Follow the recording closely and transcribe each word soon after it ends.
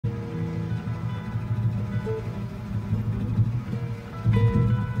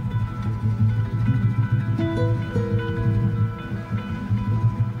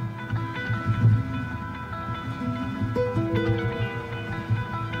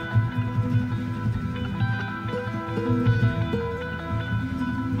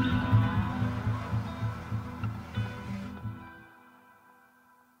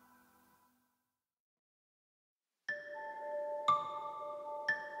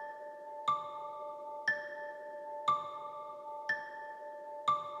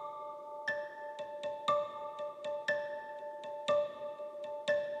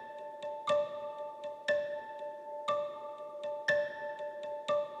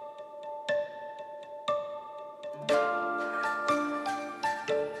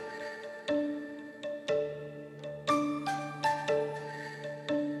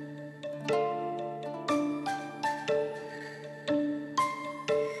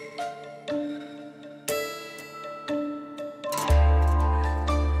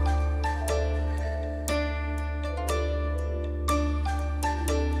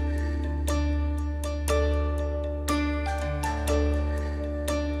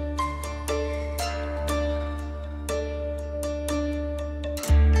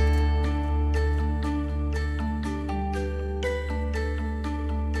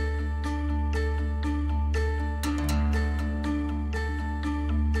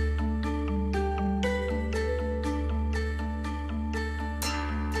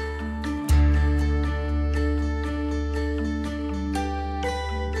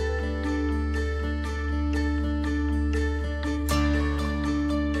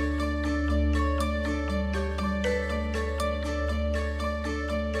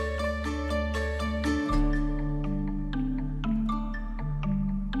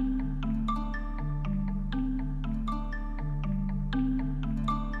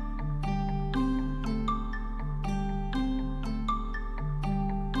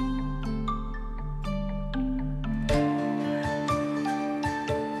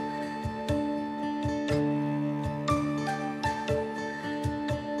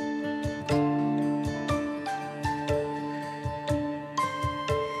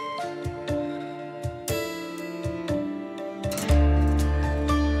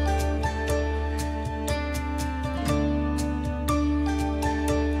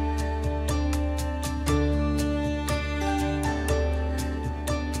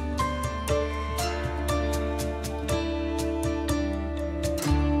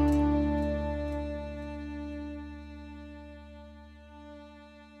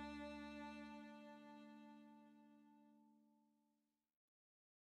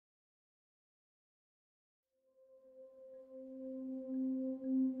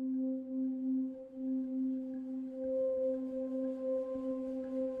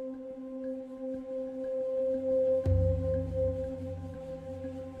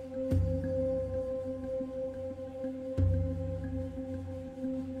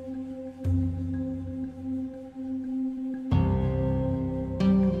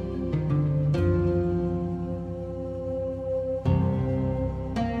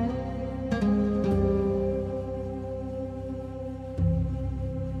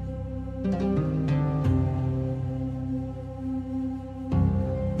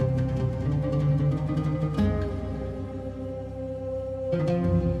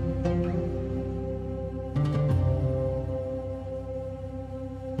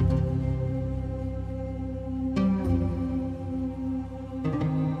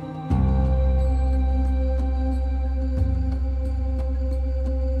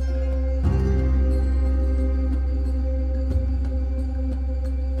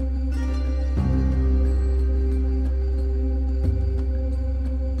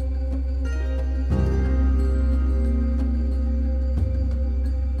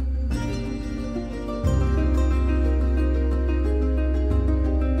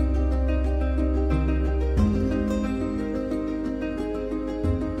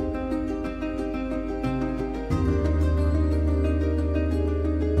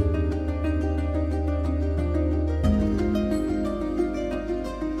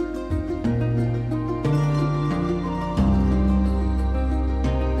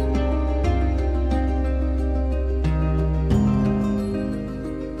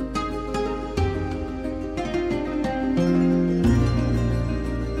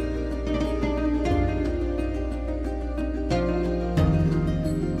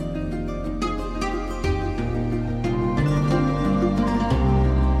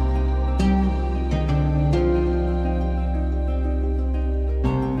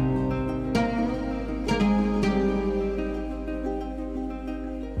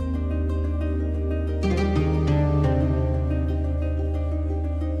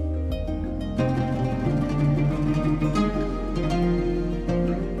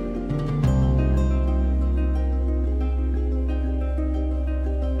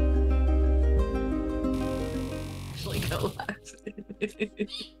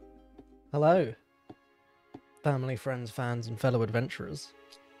Hello, family, friends, fans, and fellow adventurers.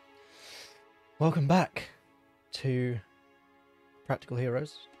 Welcome back to Practical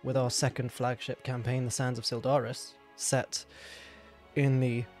Heroes with our second flagship campaign, The Sands of Syldaris, set in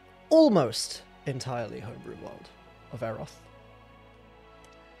the almost entirely homebrew world of Eroth.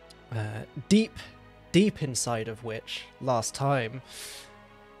 Deep inside of which, last time,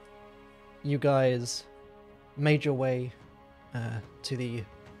 you guys made your way to the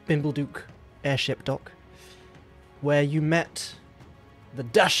Bimbleduke airship dock, where you met the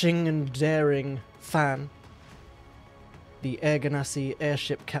dashing and daring Fan, the Air Ganassi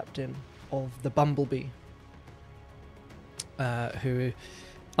airship captain of the Bumblebee, who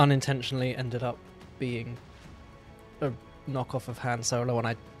unintentionally ended up being a knockoff of Han Solo, and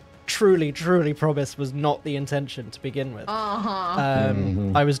I truly promise was not the intention to begin with.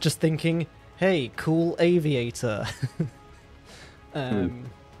 I was just thinking, hey, cool aviator. But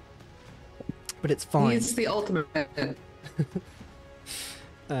it's fine. He's the ultimate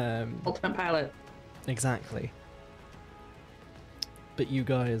ultimate pilot. Exactly. But you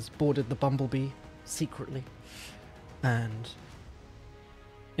guys boarded the Bumblebee secretly and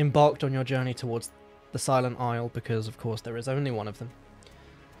embarked on your journey towards the Silent Isle, because of course there is only one of them.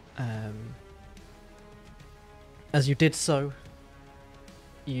 As you did so,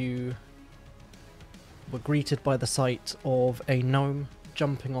 you were greeted by the sight of a gnome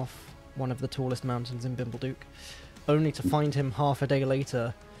jumping off one of the tallest mountains in Bimbleduke, only to find him half a day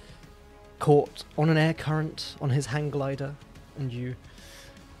later caught on an air current on his hang glider, and you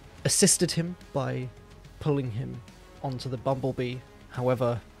assisted him by pulling him onto the Bumblebee.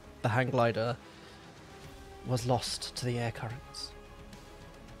 However, the hang glider was lost to the air currents.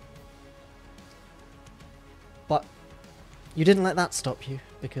 But you didn't let that stop you,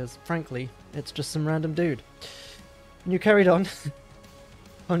 because frankly, it's just some random dude. And you carried on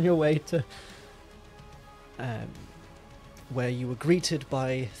on your way to where you were greeted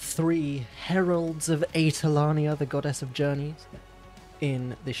by 3 heralds of Aetalania, the goddess of journeys,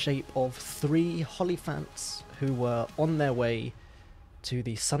 in the shape of 3 Holophants who were on their way to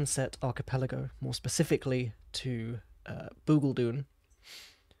the Sunset Archipelago, more specifically to Boogledun,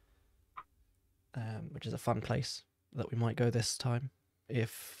 which is a fun place that we might go this time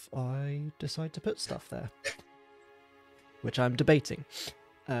if I decide to put stuff there, which I'm debating.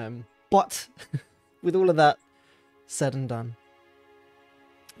 But with all of that said and done,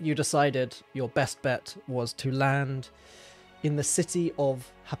 you decided your best bet was to land in the city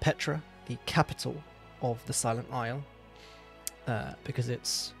of Hapetra, the capital of the Silent Isle, because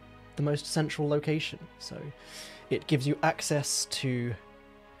it's the most central location, so it gives you access to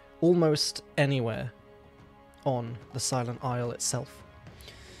almost anywhere on the Silent Isle itself.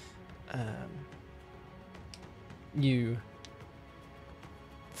 You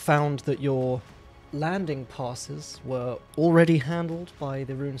found that your landing passes were already handled by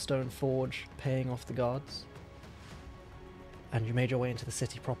the Runestone Forge, paying off the guards, and you made your way into the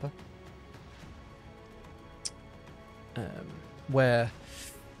city proper, where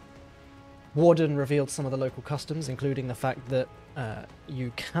Warden revealed some of the local customs, including the fact that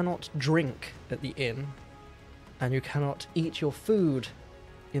you cannot drink at the inn, and you cannot eat your food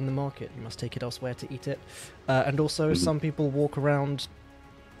in the market. You must take it elsewhere to eat it. And also, some people walk around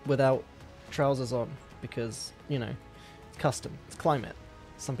without trousers on, because, you know, it's custom, it's climate.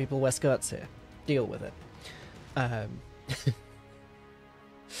 Some people wear skirts here. Deal with it.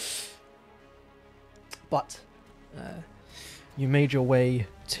 But you made your way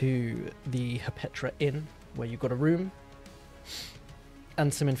to the Hapetra Inn, where you got a room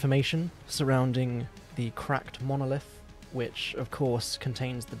and some information surrounding the cracked monolith, which of course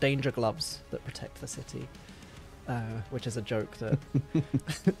contains the danger gloves that protect the city, which is a joke that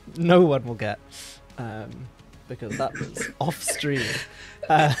no one will get, because that was off stream.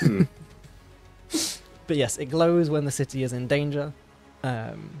 But yes, it glows when the city is in danger,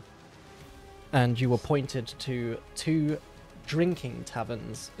 and you were pointed to 2 drinking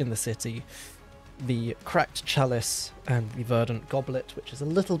taverns in the city, the Cracked Chalice and the Verdant Goblet, which is a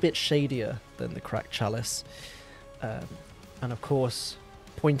little bit shadier than the Cracked Chalice, and of course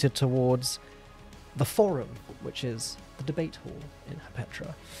pointed towards the Forum, which is the debate hall in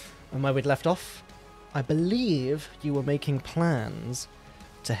Hapetra. And where we'd left off, I believe you were making plans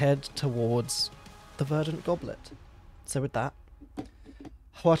to head towards the Verdant Goblet. So with that,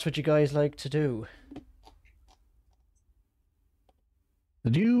 what would you guys like to do?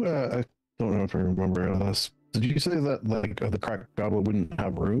 Did you, I don't know if I remember this, did you say that, like, the Cracked Goblet wouldn't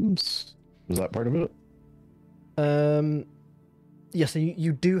have rooms? Was that part of it? Yeah, so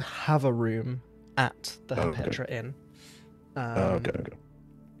you do have a room at the Okay. Hapetra Inn. Okay.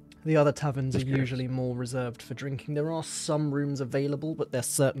 The other taverns Just are curious. usually more reserved for drinking. There are some rooms available, but they're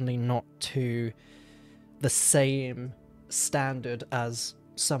certainly not to the same standard as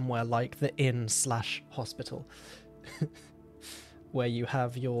somewhere like the inn/hospital, where you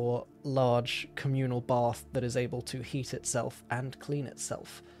have your large communal bath that is able to heat itself and clean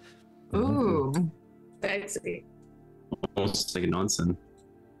itself. Ooh. Sexy. Almost like a nonsense.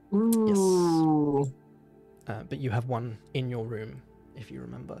 Ooh. But you have one in your room, if you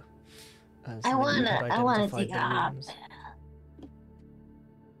remember. So I that you wanna had identified take the a hot rooms.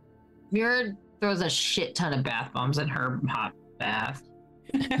 Mira throws a shit ton of bath bombs in her hot bath.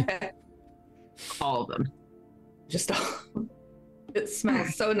 All of them. Just it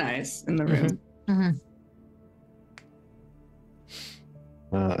smells so nice in the room.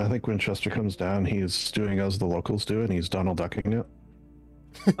 I think when Chester comes down, he's doing as the locals do, and he's Donald Ducking it.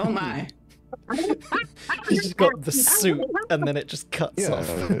 Oh my. He's just got the suit, and then it just cuts Yeah, off.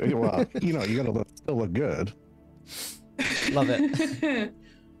 well, you know, you gotta still look good. Love it.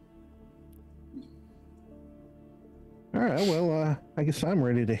 All right, well, I guess I'm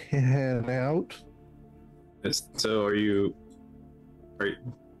ready to head out. So are you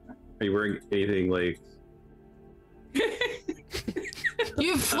wearing anything like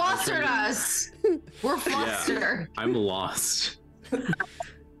You flustered us. We're flustered. I'm lost. The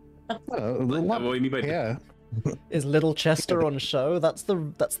What do you mean by yeah, Is Little Chester on show? That's the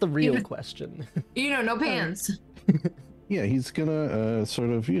real question. You know, no pants. yeah, he's gonna sort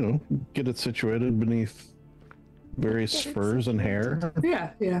of, you know, get it situated beneath various furs and hair.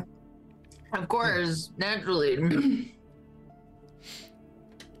 Yeah. Of course, naturally.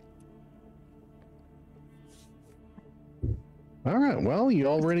 All right, well, you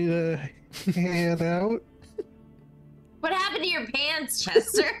all ready to head out? What happened to your pants,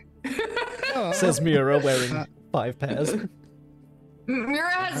 Chester? Says Mira wearing 5 pairs. Mira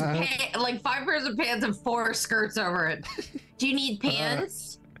has like 5 pairs of pants and 4 skirts over it. Do you need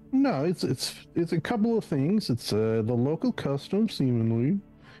pants? No, it's a couple of things. It's the local custom, seemingly,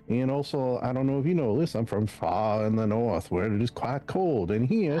 and also I don't know if you know this. I'm from far in the north, where it is quite cold, and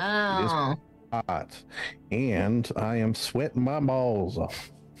here it is Oh. hot, and I am sweating my balls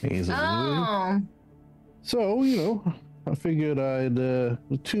off. Easily. Oh. So you know, I figured I'd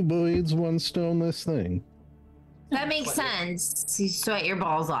 2 birds, 1 stone this thing. That makes sense. You sweat your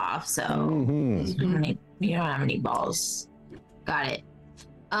balls off, so Mhm. you don't have any balls. Got it.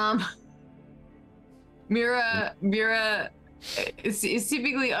 Mira is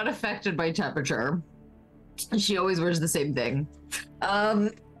seemingly unaffected by temperature. She always wears the same thing. All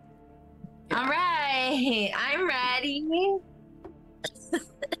right, I'm ready.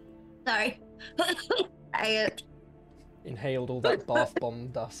 Sorry. Inhaled all that bath bomb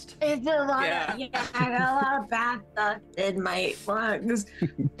dust. It's a lot Yeah. I got a lot of bath dust in my lungs.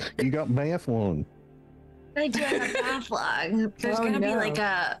 You got bath one. I do have a bath lung. There's Oh, gonna be no. like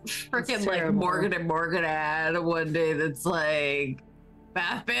a freaking like terrible. Morgan and Morgan ad one day that's like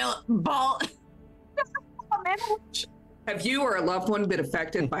bath ball. Have you or a loved one been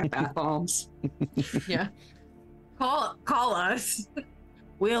affected by bath bombs? Yeah. Call us.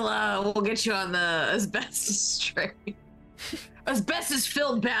 We'll get you on the asbestos train. Asbestos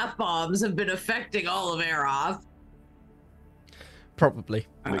filled bath bombs have been affecting all of Aeroth. Probably.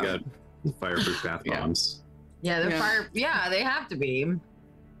 we got fireproof bath Yeah. bombs? Yeah, they're Yeah. fire. Yeah, they have to be.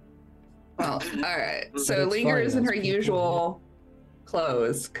 Well, all right. So That's Linger fine, is in that's her people. usual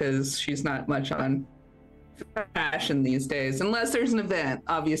clothes because she's not much on fashion these days, unless there's an event.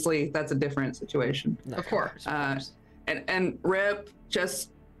 Obviously, that's a different situation. No, Of course. And Rip,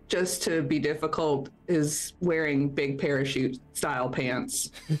 just to be difficult, is wearing big parachute style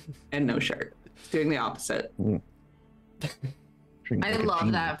pants and no shirt. Doing the opposite. Drink I like a love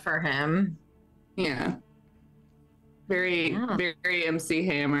genie. that for him. Yeah. Very, Yeah. very MC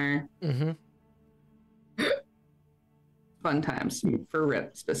Hammer. Mm-hmm. Fun times for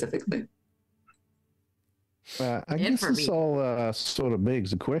Rip specifically. I And guess for this me. all sort of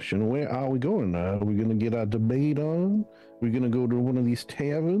begs the question: where are we going? Are we going to get our debate on? We're going to go to one of these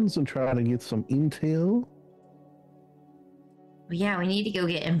taverns and try to get some intel. Well, yeah, we need to go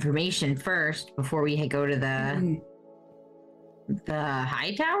get information first before we go to the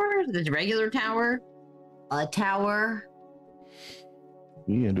high tower, the regular tower, a tower.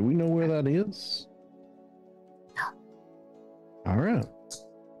 Yeah, do we know where that is? All right.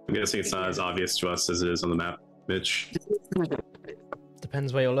 I'm guessing it's not as obvious to us as it is on the map, Mitch.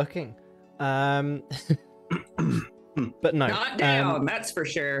 Depends where you're looking. But no. Not down, that's for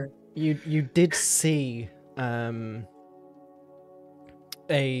sure. You did see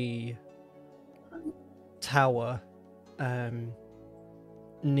a tower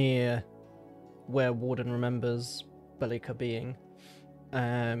near where Warden remembers Belika being,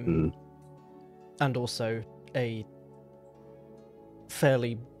 and also a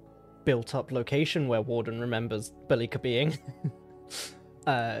fairly built-up location where Warden remembers Belika being,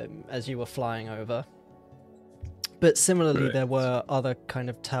 as you were flying over. But similarly, there were other kind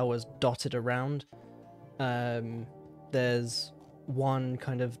of towers dotted around. There's one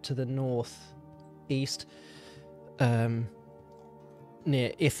kind of to the northeast, near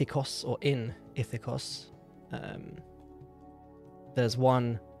Ithikos, or in Ithikos. There's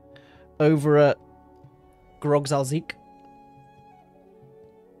one over at Grogzalzik.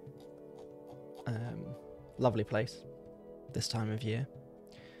 Lovely place this time of year.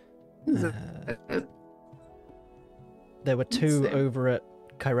 There were two over at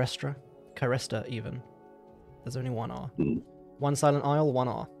Kyresta even. There's only one R. One Silent Isle, one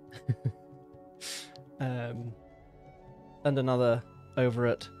R. And another over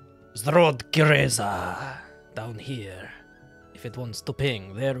at Zrodgireza, down here. If it wants to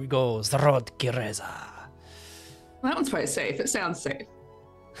ping, there we go, Zrodgireza. Well, that one's probably safe. It sounds safe.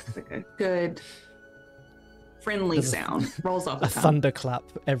 Like a good, friendly sound. Rolls off the A tongue. thunderclap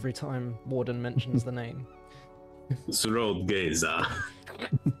every time Warden mentions the name. Zrodgireza.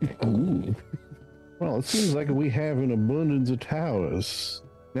 Ooh. Well, it seems like we have an abundance of towers.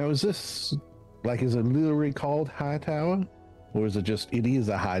 Now, is this, like, is it literally called High Tower? Or is it just, it is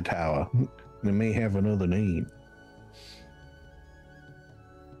a high tower? It may have another name.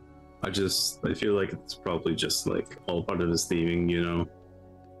 I feel like it's probably just like all part of his theming, you know?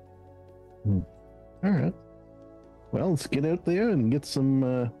 All right. Well, let's get out there and get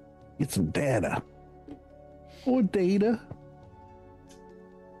some data. Or data.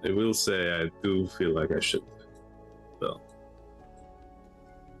 I will say I do feel like I should. Well,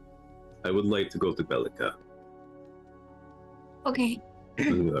 I would like to go to Belika. Okay.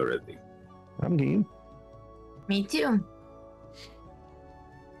 Already. I'm game. Me too.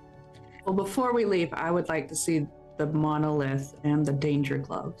 Well, before we leave, I would like to see the monolith and the danger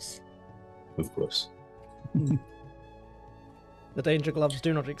gloves. Of course. The danger gloves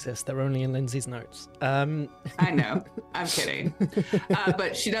do not exist. They're only in Lindsay's notes. I know. I'm kidding.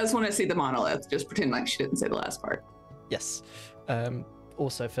 But she does want to see the monolith. Just pretend like she didn't say the last part. Yes.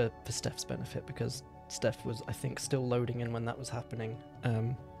 Also for Steph's benefit, because Steph was, I think, still loading in when that was happening.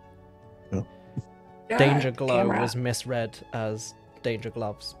 Danger Glow was misread as Danger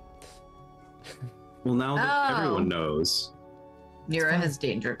Gloves. Well, now that everyone knows. Mira has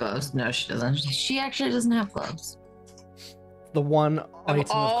danger gloves. No, she doesn't. She actually doesn't have gloves. The one item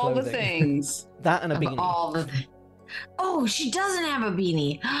of all clothing. the things. That and a Of beanie. all the Oh, she doesn't have a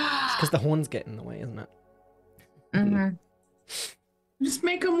beanie. Because the horns get in the way, isn't it? Mhm. Just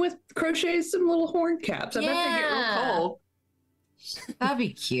make them with crochet some little horn caps. I bet they get real cold. That'd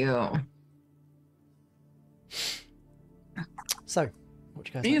be cute. So, what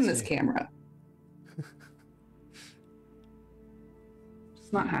you guys Me like and to this do? camera.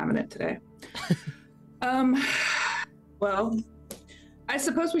 Just not having it today. Well, I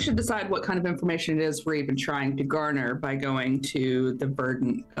suppose we should decide what kind of information it is we're even trying to garner by going to the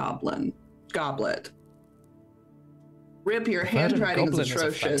Verdant Goblet. Rip, your handwriting is Goblin is a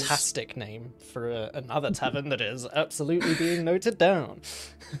atrocious. fantastic name for another tavern that is absolutely being noted down.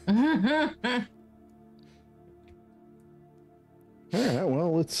 All right,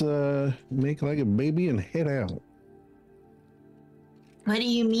 well, let's make like a baby and head out. What do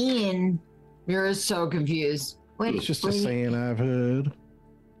you mean? Mira's so confused. What, It's just a what do you- saying I've heard.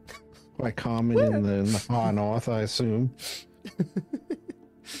 Quite common in the far north, I assume.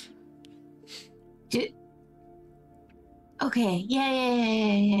 Okay,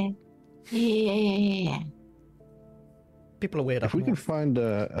 yeah. People are weird If up we can north. find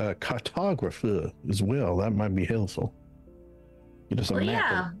a cartographer as well, that might be helpful. Get us a Well,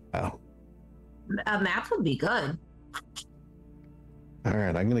 map. Oh. A map would be good. All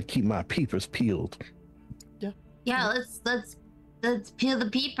right, I'm gonna keep my peepers peeled. Yeah, let's peel the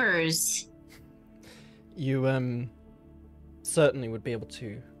peepers. You certainly would be able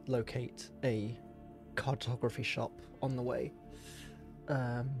to locate a cartography shop on the way.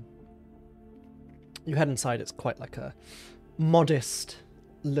 You head inside. It's quite like a modest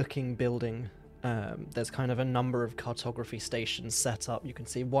looking building. There's kind of a number of cartography stations set up. You can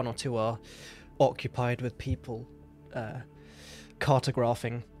see one or two are occupied with people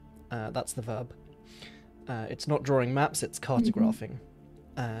cartographing. That's the verb. It's not drawing maps, it's cartographing.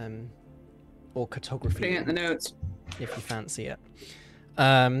 Or cartography, Putting it in the notes. if you fancy it.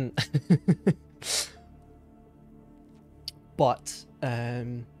 But,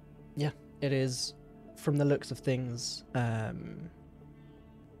 yeah, it is from the looks of things,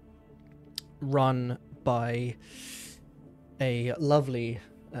 run by a lovely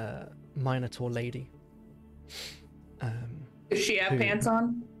Minotaur lady. Does she have pants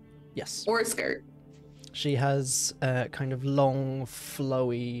on? Yes. Or a skirt? She has kind of long,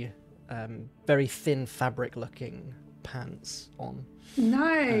 flowy, very thin fabric-looking pants on.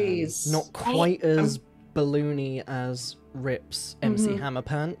 Nice. Not quite as balloony as Rip's MC Hammer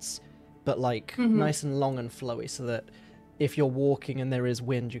pants, but like nice and long and flowy, so that if you're walking and there is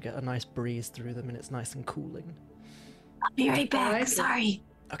wind, you get a nice breeze through them, and it's nice and cooling. I'll be right back. Sorry.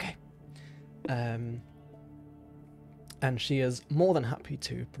 Okay. And she is more than happy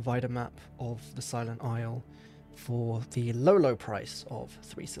to provide a map of the Silent Isle for the low price of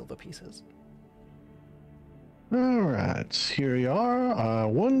 3 silver pieces. All right, here you are.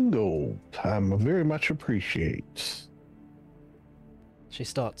 1 gold. I'm very much appreciate. She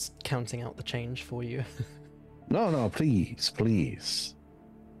starts counting out the change for you. No, please, please.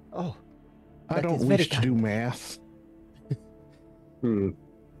 Oh, I that don't is very wish to do kind. math.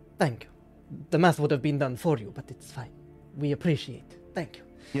 Thank you. The math would have been done for you, but it's fine. We appreciate it. Thank you.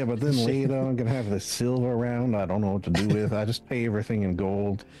 Yeah, but then later I'm gonna have the silver around. I don't know what to do with. I just pay everything in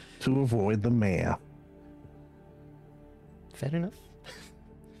gold to avoid the math. Fair enough.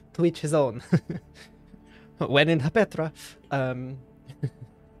 To each his own. When in Hapetra.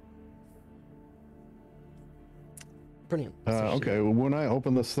 Brilliant. So Okay, well, when I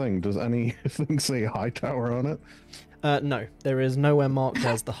open this thing, does anything say high tower on it? No, there is nowhere marked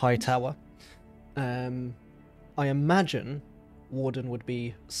as the high tower. I imagine Warden would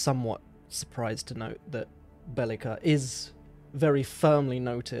be somewhat surprised to note that Bellica is very firmly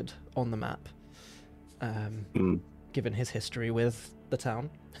noted on the map, given his history with the town.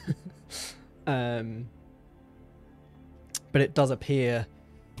 But it does appear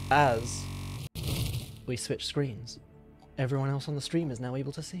as we switch screens, everyone else on the stream is now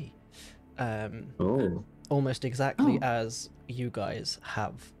able to see. Almost exactly as you guys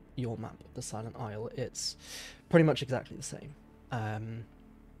have your map of the Silent Isle. It's pretty much exactly the same.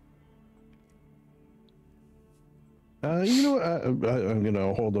 You know what? I'm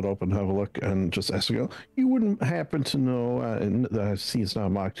gonna hold it open, have a look, and just ask you. You wouldn't happen to know? And I see it's not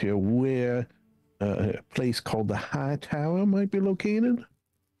marked here. Where a place called the High Tower might be located?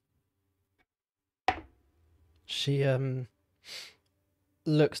 She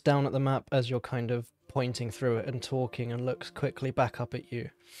looks down at the map as you're kind of pointing through it and talking, and looks quickly back up at you,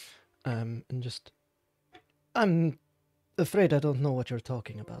 and just, I'm afraid I don't know what you're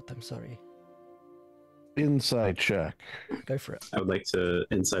talking about. I'm sorry. Inside check. Go for it. I would like to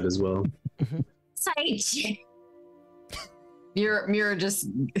insight as well. Sight. Mira just.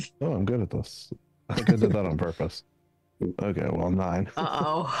 Oh, I'm good at this. I think I did that on purpose. Okay, well, 9.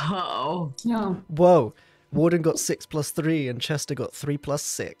 Uh-oh. No. Whoa. Warden got 6 + 3 and Chester got 3 +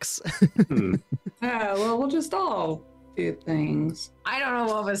 6. Yeah, well, we'll just all do things. I don't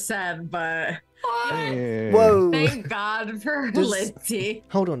know what was said, but Hey. Whoa. thank God for Does- Lindsay.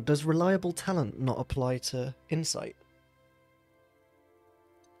 Hold on, does reliable talent not apply to insight?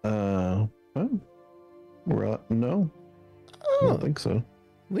 Huh? No, I don't think so.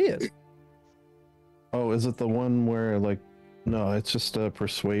 Weird. Oh, is it the one where, like, no, it's just a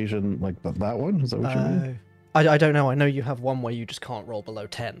persuasion, like that one? Is that what you mean? I don't know. I know you have one where you just can't roll below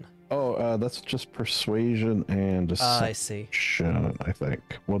 10. Oh, that's just persuasion and I see. deception, I think.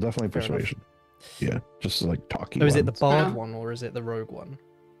 Well, definitely Fair enough. persuasion. Yeah, just like talking. Oh, is it the ones. bard one or is it the rogue one?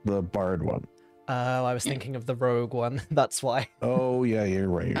 The bard one. Oh, I was thinking of the rogue one. That's why. Oh, yeah, you're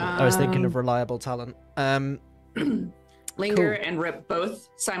right. I was thinking of reliable talent. Linger Cool. and Rip both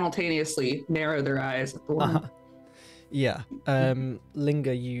simultaneously narrow their eyes at the one. Uh-huh. Yeah.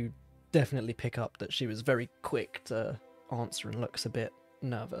 Linger, you definitely pick up that she was very quick to answer and looks a bit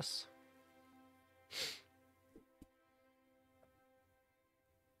nervous.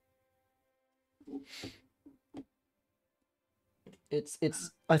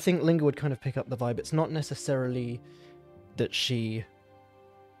 It's I think Linger would kind of pick up the vibe. It's not necessarily that she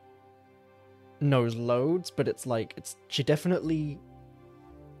knows loads, but it's like she definitely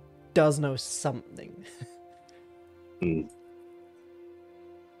does know something.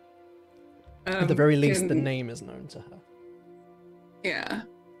 At the very least, the name is known to her. Yeah.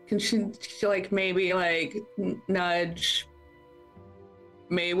 Can she like maybe like nudge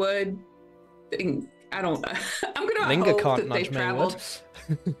Maywood? I don't. I'm gonna Linger hope can't that nudge they've traveled.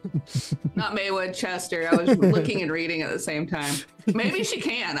 Maywood. Not Maywood, Chester. I was looking and reading at the same time. Maybe she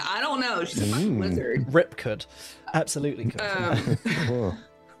can. I don't know. She's a fucking wizard. Rip could. Absolutely could. Whoa.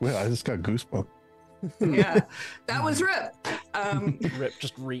 Well, I just got goosebumps. Yeah, that was Rip. Rip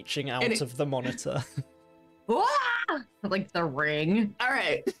just reaching out And of the monitor. Wah! Like the ring. All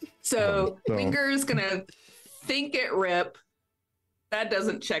right. So So- Finger's gonna think at Rip. That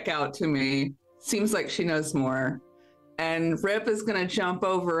doesn't check out to me. Seems like she knows more. And Rip is gonna jump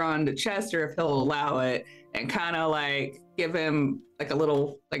over onto Chester if he'll allow it, and kind of like give him like a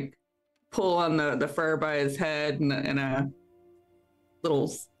little like pull on the fur by his head and a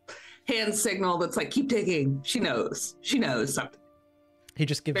little hand signal that's like keep digging. She knows something. He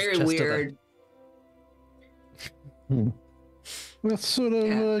just gives Very Chester weird. That's sort of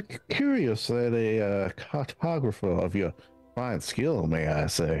Yeah. curious that a cartographer of your fine skill, may I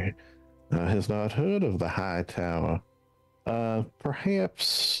say, has not heard of the High Tower.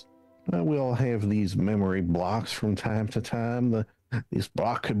 Perhaps we all have these memory blocks from time to time. This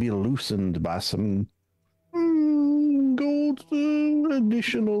block could be loosened by some gold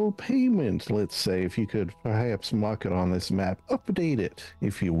additional payment, let's say. If you could perhaps mark it on this map, update it,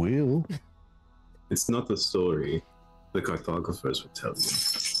 if you will. It's not the story the cartographers would tell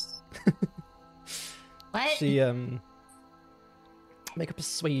you. What? She make a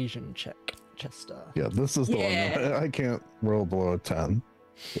persuasion check, Chester. Yeah, this is the Yeah. one. I can't roll below a 10.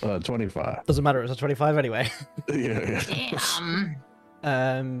 25. Doesn't matter, it's a 25 anyway. Yeah.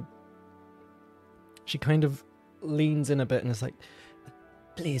 Damn. She kind of leans in a bit and is like,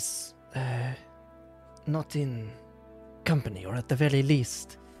 please, not in company, or at the very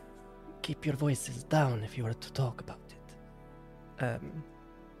least, keep your voices down if you were to talk about it.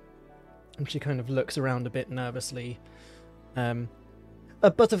 And she kind of looks around a bit nervously.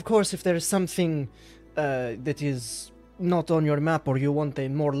 But of course, if there is something that is not on your map, or you want a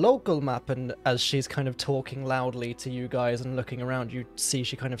more local map, and as she's kind of talking loudly to you guys and looking around, you see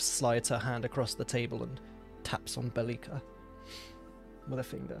she kind of slides her hand across the table and taps on Belika with a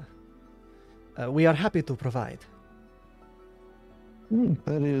finger. We are happy to provide.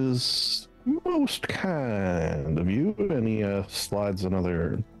 That is most kind of you. And he slides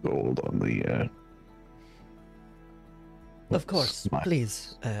another gold on the. Of course, my-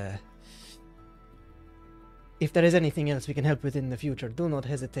 please. If there is anything else we can help with in the future, do not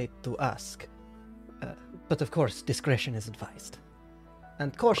hesitate to ask. But of course, discretion is advised.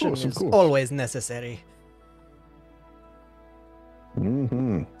 And caution course, of is course. always necessary.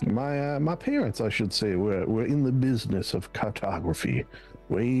 My parents, I should say, were in the business of cartography,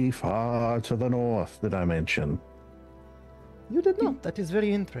 way far to the north that I mentioned. You did not. That is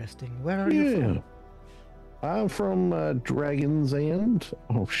very interesting. Where are you from? I'm from Dragon's End.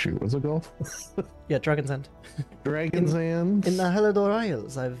 Oh shoot, what's it called? Yeah, Dragon's End. Dragon's End. In the Helidor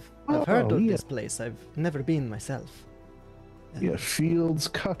Isles. I've heard Oh, of yeah. this place. I've never been myself. Yeah, Fields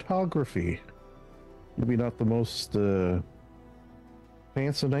Cartography. Maybe not the most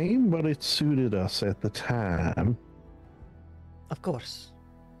fancy name, but it suited us at the time. Of course.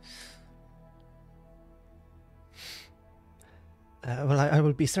 Well, I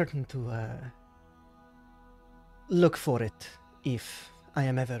will be certain to look for it if I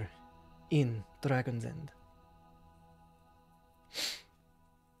am ever in Dragon's End.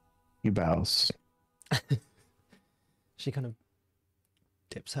 He bows. She kind of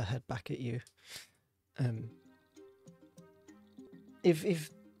tips her head back at you. If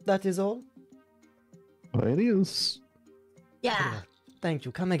that is all, Well, it is. Yeah. thank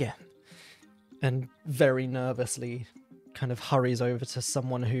you. Come again. And very nervously, kind of hurries over to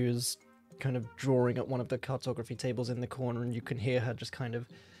someone who's kind of drawing at one of the cartography tables in the corner, and you can hear her just kind of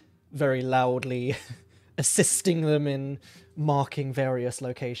very loudly assisting them in marking various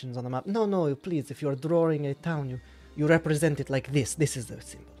locations on the map. No, please, if you're drawing a town, you represent it like this. This is the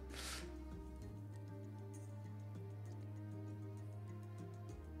symbol.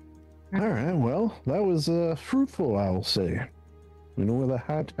 All right, well, that was fruitful, I will say. We know where the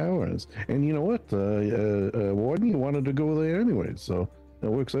high tower is. And you know what? Warden, you wanted to go there anyway, so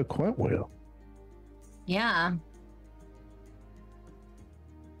that works out quite well. Yeah.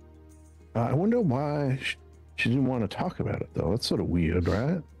 I wonder why she didn't want to talk about it, though. That's sort of weird,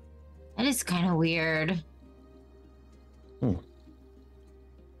 right? That is kind of weird. Oh,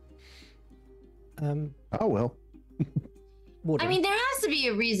 well. Warden, I mean, there has to be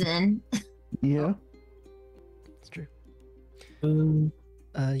a reason. Yeah. it's true.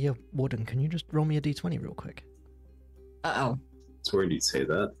 Yeah, Warden, can you just roll me a d20 real quick? Uh-oh. It's weird you'd say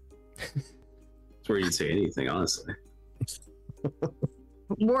that. It's weird you'd say anything, honestly.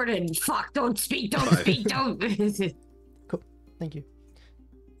 Warden, fuck, don't speak, don't Five. speak, don't. Thank you.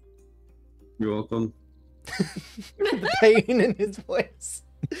 You're welcome. The pain in his voice.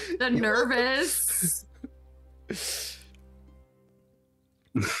 The nervous.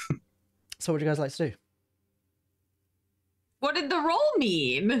 So what do you guys like to do? What did the roll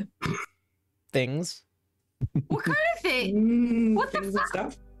mean? Things. What kind of thing? What the things and fuck?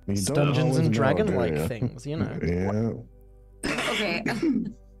 stuff? You don't Dungeons always and know, Dragon-like do ya? things, you know. Yeah. Okay.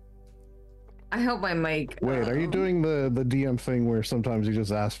 I hope my mic. Wait, are you doing the DM thing where sometimes you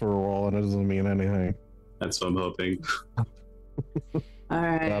just ask for a roll and it doesn't mean anything? That's what I'm hoping. All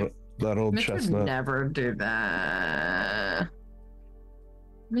right. That old Mitch would chestnut. never do that.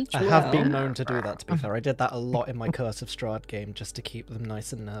 Mitch I have been will. known to do that, to be fair. I did that a lot in my Curse of Strahd game just to keep them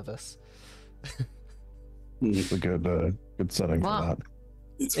nice and nervous. It's a good setting Well, for that.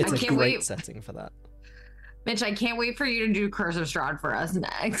 It's I a can't great wait. setting for that. Mitch, I can't wait for you to do Curse of Strahd for us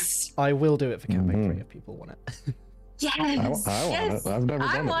next. I will do it for campaign Mhm. 3 if people want it. Yes. I want yes. it. I've never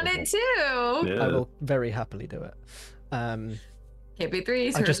I done want it it too. Yeah. I will very happily do it.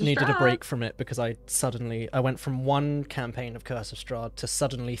 KP3. I just needed a break from it because I went from one campaign of Curse of Strahd to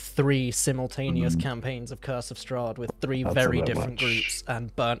suddenly 3 simultaneous campaigns of Curse of Strahd with 3 That's very a bit different much. groups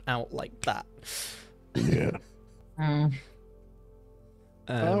and burnt out like that. Yeah.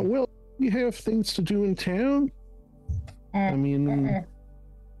 Well, you have things to do in town. I mean,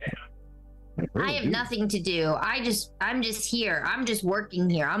 I have nothing to do. I'm just here. I'm just working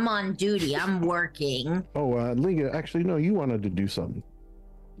here. I'm on duty. I'm working. Oh, Liga, actually, no, you wanted to do something.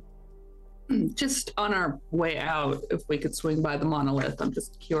 Just on our way out, if we could swing by the monolith, I'm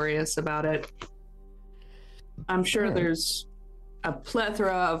just curious about it. I'm sure Alright. there's a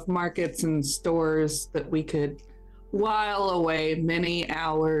plethora of markets and stores that we could while away many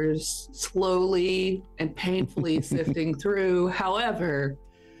hours slowly and painfully sifting through. However,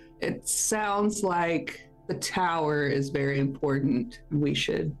 it sounds like the tower is very important. We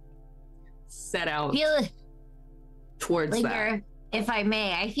should set out Feel towards like, that. if I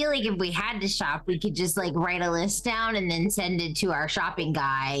may, I feel like if we had to shop, we could just like write a list down and then send it to our shopping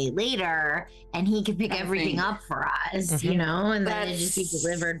guy later, and he could pick I everything think- up for us, Mhm. you know, and then it just be That's-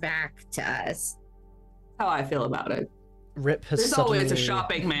 delivered back to us. How I feel about it. Rip has There's suddenly always a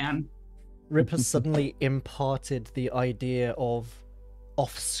shopping man. Rip has suddenly imparted the idea of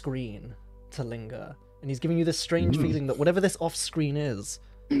off-screen to Linger, and he's giving you this strange feeling that whatever this off-screen is,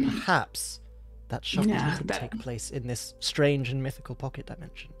 perhaps that shopping Yeah, doesn't that- take place in this strange and mythical pocket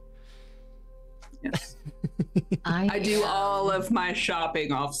dimension. Yes. I I do all of my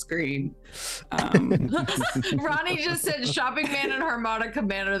shopping off screen. Ronnie just said shopping man and harmonica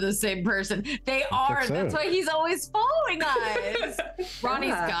man are the same person. They are. so. That's why he's always following us. Ronnie's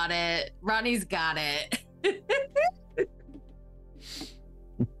Yeah. got it. Ronnie's got it.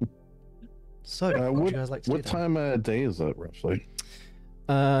 So, what do you guys like to do What then? time of day is it, roughly?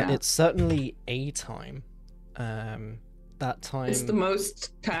 It's certainly a time. That time. It's the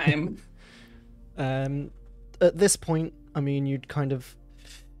most time. At this point, I mean, you'd kind of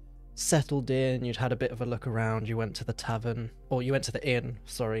settled in, you'd had a bit of a look around, you went to the tavern, or you went to the inn,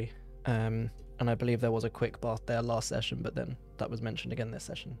 sorry. And I believe there was a quick bath there last session, but then that was mentioned again this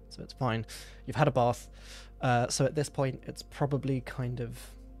session, so it's fine. You've had a bath. So at this point, it's probably kind of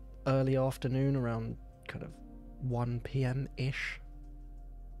early afternoon, around kind of 1 p.m.-ish.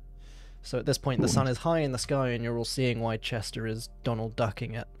 So at this point, the sun is high in the sky, and you're all seeing why Chester is Donald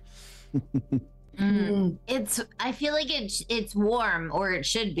Ducking it. I feel like it's warm, or it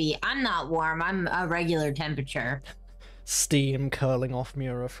should be. I'm not warm. I'm a regular temperature. Steam curling off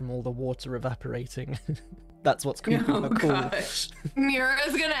Mura from all the water evaporating. That's what's keeping Oh, her cool. gosh.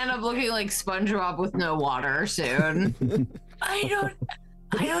 Mira's gonna end up looking like SpongeBob with no water soon. I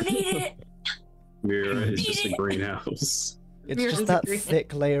don't need it. Mira is just a greenhouse. It's Mira's just that green.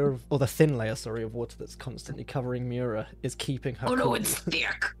 thick layer of, or the thin layer, sorry, of water that's constantly covering Mura is keeping her Oh no, cool. it's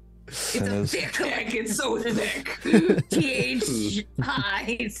thick. It's And a is- thick. Heck, it's so thick.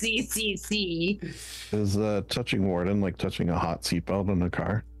 THICCC. Is touching Warden like touching a hot seatbelt in a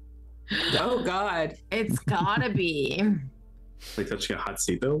car? Oh God. It's gotta be. Like touching a hot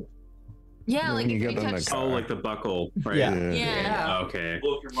seat though? Yeah, When like you if get you in the touch. car. Oh, like the buckle, right? Yeah. Yeah. Okay.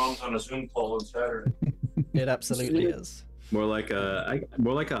 Well, if your mom's on a Zoom call on Saturday. It absolutely is. More like a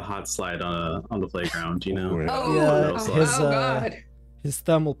hot slide on the playground, you know? Yeah. Oh, Yeah, oh, his, Oh God. His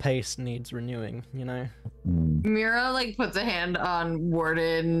thermal paste needs renewing, you know? Mira like puts a hand on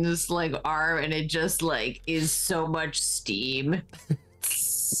Warden's like arm, and it just like is so much steam.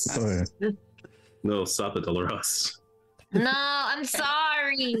 Oh, yeah. No, stop it, Dolores. No, I'm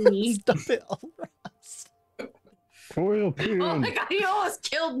sorry. Stop it, Alras. Foil Oh pin. my god, he almost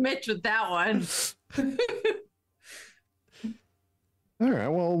killed Mitch with that one. All right.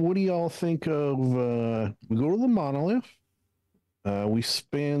 Well, what do y'all think of? We go to the monolith. We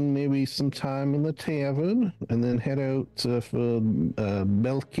spend maybe some time in the tavern and then head out for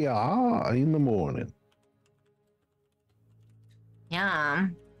Melchior in the morning. Yeah.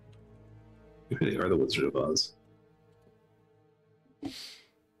 You really are the Wizard of Oz.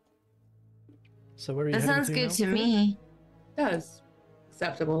 So where are you That heading sounds to good now? to me. Does.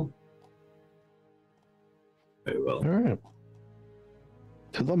 Acceptable. Very well. All right.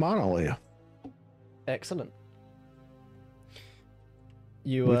 To the monolith. Excellent.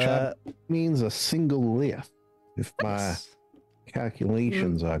 You Which means a single lift, if my yes.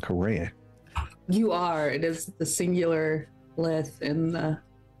 calculations are correct. You are. It is the singular lith in the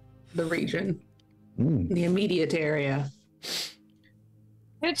region, the immediate area.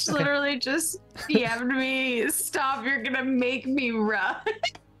 It's Okay. literally just DM'd me. Stop, you're gonna make me run.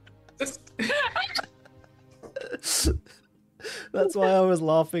 That's why I was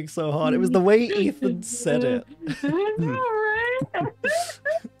laughing so hard. It was the way Ethan said it. I know, right?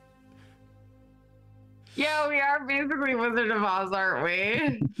 Yeah, we are basically Wizard of Oz, aren't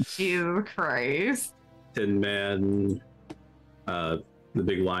we? Jesus Christ. Tin Man, the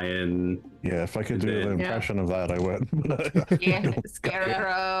big lion. Yeah, if I could do an impression of that, I would. Yeah,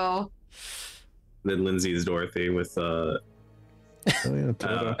 Scarecrow. Then Lindsay's Dorothy with Oh, yeah,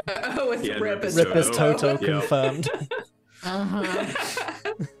 Toto. Oh, it's Yeah, Rip as Rip as Toto. Toto Yep. confirmed.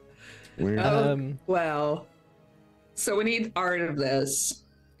 Uh-huh. Weird. Well, so we need art of this.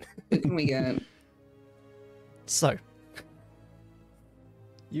 What can we get? So,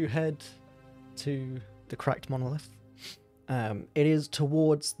 you head to the cracked monolith. It is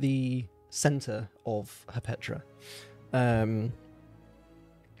towards the center of Herpetra.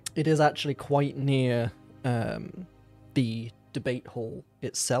 It is actually quite near the debate hall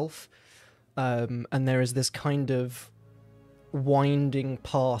itself. And there is this kind of winding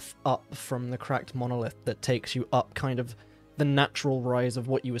path up from the cracked monolith that takes you up kind of the natural rise of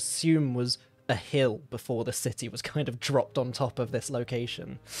what you assume was a hill before the city was kind of dropped on top of this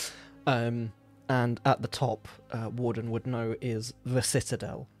location. And at the top, Warden would know, is the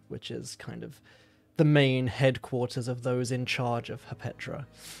Citadel, which is kind of the main headquarters of those in charge of Herpetra.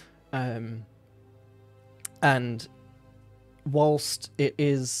 And whilst it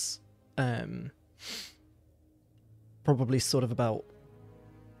is probably sort of about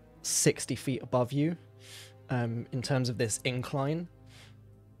 60 feet above you, in terms of this incline,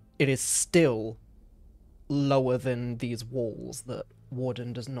 it is still lower than these walls that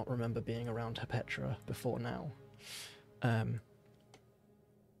Warden does not remember being around Herpetra before now.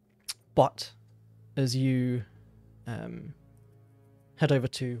 But as you head over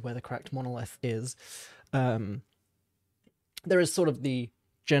to where the cracked monolith is, there is sort of the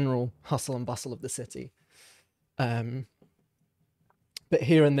general hustle and bustle of the city. But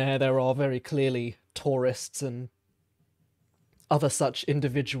here and there are very clearly tourists and other such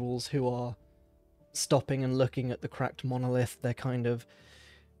individuals who are stopping and looking at the cracked monolith. They're kind of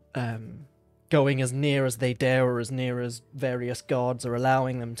going as near as they dare, or as near as various guards are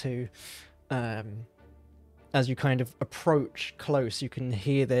allowing them to. As you kind of approach close, you can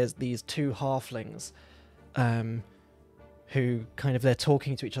hear there's these two halflings who kind of, they're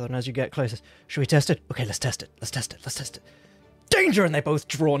talking to each other, and as you get closer, should we test it? Okay, let's test it. Let's test it. Let's test it. Danger! And they both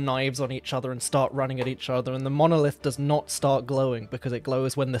draw knives on each other and start running at each other, and the monolith does not start glowing because it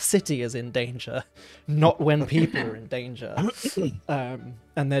glows when the city is in danger, not when people are in danger. And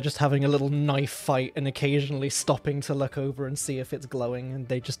they're just having a little knife fight and occasionally stopping to look over and see if it's glowing, and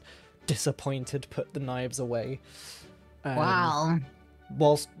they just, disappointed, put the knives away. Wow.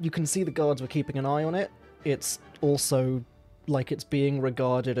 Whilst you can see the guards were keeping an eye on it, it's also like it's being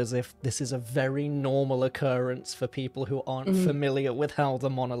regarded as if this is a very normal occurrence for people who aren't familiar with how the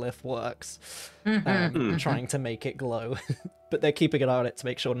monolith works, trying to make it glow. But they're keeping an eye on it to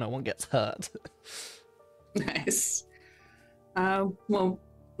make sure no one gets hurt. Nice. Well,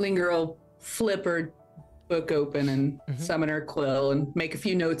 Linger will flip her book open and summon her quill and make a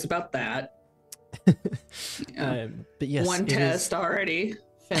few notes about that. But yes, one test already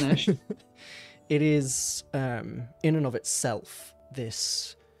finished. It is, in and of itself,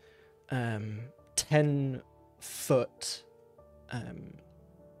 this 10-foot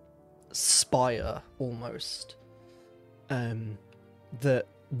spire, almost, that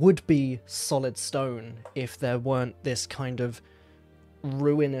would be solid stone if there weren't this kind of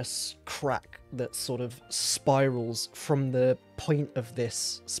ruinous crack that sort of spirals from the point of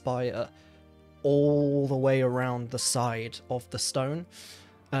this spire all the way around the side of the stone.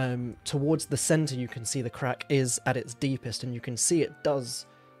 Towards the center, you can see the crack is at its deepest, and you can see it does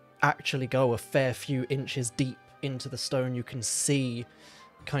actually go a fair few inches deep into the stone. You can see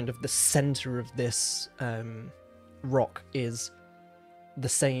kind of the center of this rock is the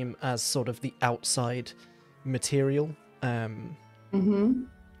same as sort of the outside material.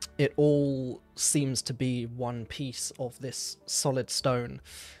 It all seems to be one piece of this solid stone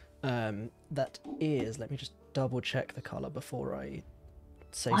that is, let me just double check the color before I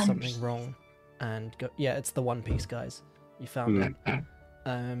say something wrong and go. Yeah, it's the one piece, guys. You found it.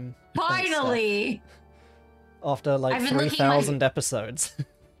 Finally! After like 3,000 episodes.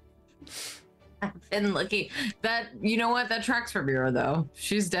 I've been looking. That, you know what? That tracks for Mira, though.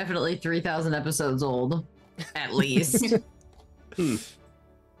 She's definitely 3,000 episodes old, at least.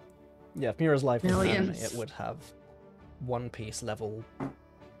 Yeah, if Mira's life was anime, Millions. it would have One Piece level.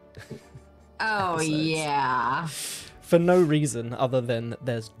 Oh, episodes. yeah. For no reason other than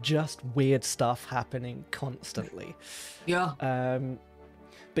there's just weird stuff happening constantly. Yeah.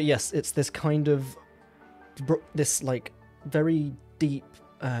 But yes, it's this kind of this like very deep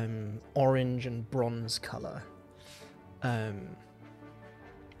orange and bronze color.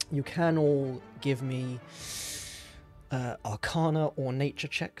 You can all give me Arcana or Nature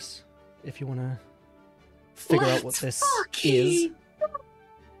checks if you want to figure out what this is.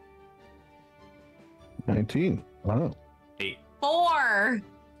 19. Wow. 4.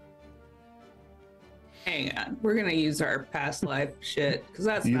 Hang on, we're gonna use our past life shit because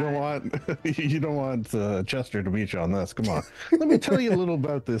that's You don't want Chester to beat you on this. Come on. Let me tell you a little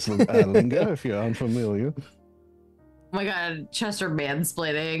about this lingo if you're unfamiliar. Oh my god, Chester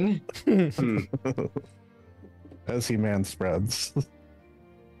mansplaining. As he man spreads.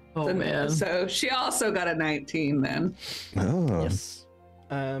 Oh man. So she also got a 19 then. Oh. Yes.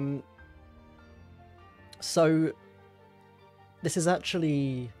 So this is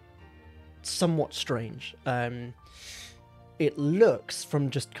actually somewhat strange. It looks, from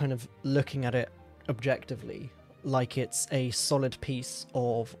just kind of looking at it objectively, like it's a solid piece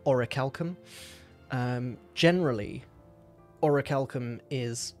of orichalcum. Generally, orichalcum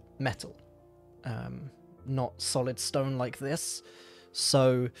is metal, not solid stone like this.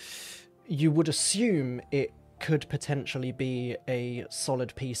 So you would assume it could potentially be a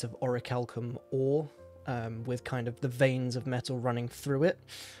solid piece of orichalcum ore, with kind of the veins of metal running through it.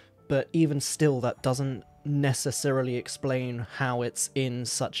 But even still, that doesn't necessarily explain how it's in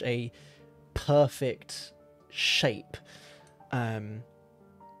such a perfect shape.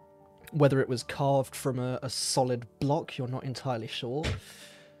 Whether it was carved from a solid block, you're not entirely sure.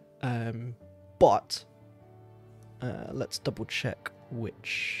 But let's double check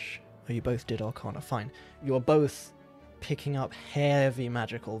which... Oh, you both did Arcana, fine. You're both picking up heavy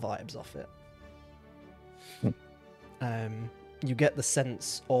magical vibes off it. You get the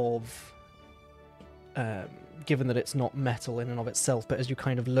sense of, given that it's not metal in and of itself, but as you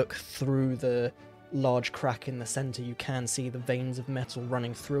kind of look through the large crack in the center, you can see the veins of metal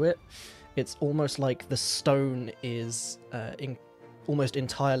running through it. It's almost like the stone is almost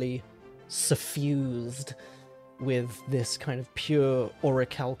entirely suffused with this kind of pure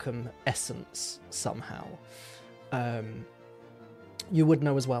orichalcum essence somehow. You would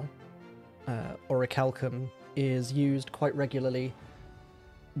know as well, orichalcum is used quite regularly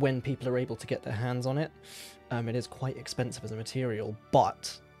when people are able to get their hands on it. It is quite expensive as a material,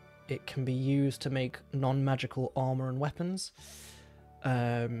 but it can be used to make non-magical armor and weapons,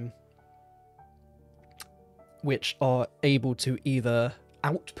 which are able to either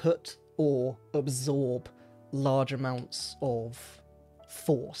output or absorb large amounts of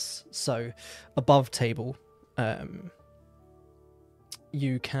force. So above table,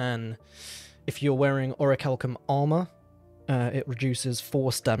 you can... If you're wearing orichalcum armor, it reduces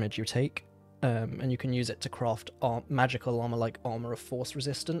force damage you take, and you can use it to craft magical armor like Armor of Force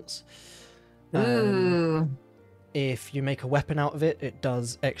Resistance. If you make a weapon out of it, it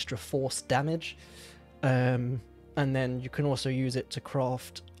does extra force damage, and then you can also use it to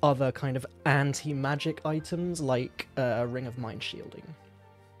craft other kind of anti-magic items like a Ring of Mind Shielding.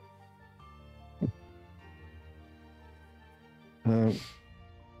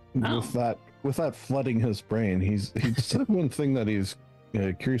 With that flooding his brain, he's said one thing that he's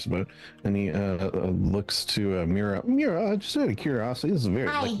curious about, and he looks to Mira. Mira, just out of curiosity, this is a very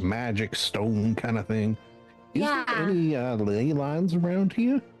like magic stone kind of thing. Is there any ley lines around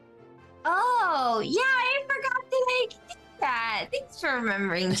here? Oh, yeah, I forgot to make that. Thanks for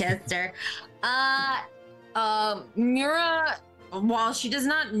remembering, Chester. Mira, while she does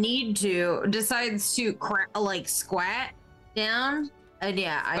not need to, decides to squat down.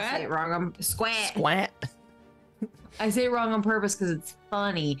 Yeah, I say it wrong. Squat. I say it wrong on purpose because it's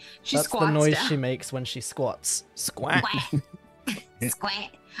funny. That's squats the noise down. she makes when she squats. Squat.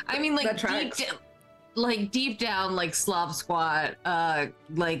 Squat. I mean, deep down, like Slav squat,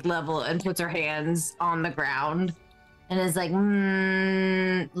 level, and puts her hands on the ground And is like,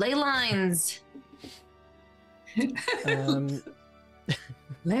 ley lines.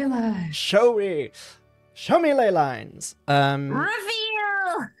 Ley lines. Show me ley lines.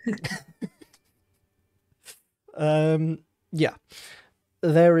 Reveal. Yeah.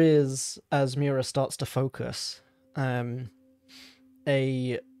 There is, as Mira starts to focus, a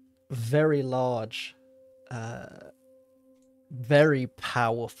very large, very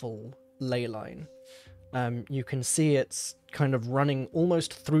powerful ley line. You can see it's kind of running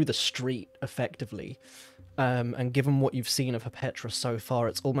almost through the street, effectively. And given what you've seen of Herpetra so far,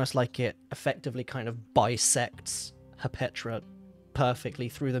 it's almost like it effectively kind of bisects Herpetra perfectly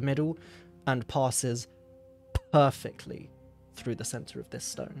through the middle and passes perfectly through the center of this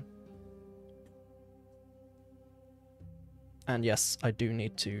stone. And yes, I do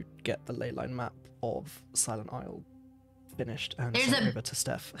need to get the leyline map of Silent Isle finished and sent over to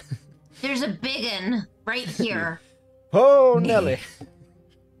Steph. There's a big one right here. Oh, Nelly!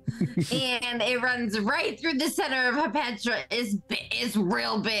 And it runs right through the center of Herpetra. It's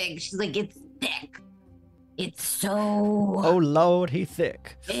real big. She's like, it's thick. It's so... Oh, Lord, he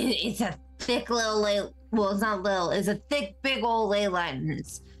thick. It's a thick little ley... Well, it's not little. It's a thick, big old ley line. And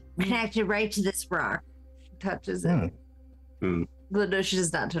it's connected right to this rock. She touches it. No, she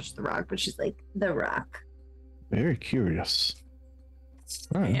does not touch the rock, but she's like, the rock. Very curious.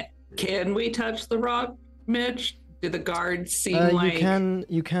 All right. Can we touch the rock, Mitch? Do the guards seem like...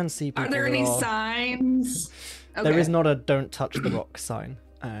 You can see people. Are there any signs? Okay. There is not a don't touch the rock sign.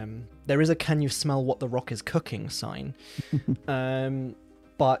 There is a can you smell what the rock is cooking sign.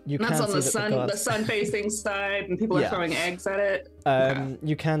 But you can That's on see the sun-facing side, and people are throwing eggs at it.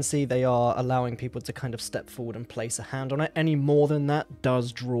 You can see they are allowing people to kind of step forward and place a hand on it. Any more than that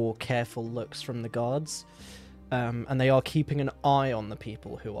does draw careful looks from the guards. And they are keeping an eye on the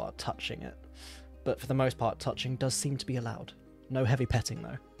people who are touching it. But for the most part, touching does seem to be allowed. No heavy petting,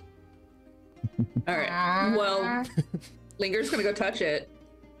 though. All right. Well, Linger's going to go touch it.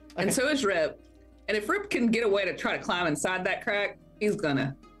 Okay. And so is Rip. And if Rip can get away to try to climb inside that crack, he's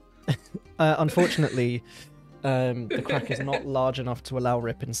gonna. Unfortunately, the crack is not large enough to allow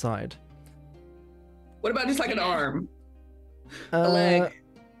Rip inside. What about just like an arm? A leg?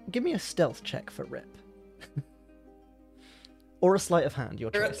 Give me a stealth check for Rip. Or a sleight of hand,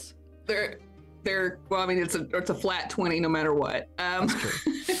 your choice. Well, I mean, it's a flat 20 no matter what. That's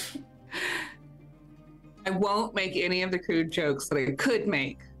true. I won't make any of the crude jokes that I could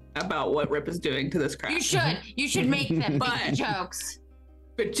make about what Rip is doing to this crack. You should make them jokes.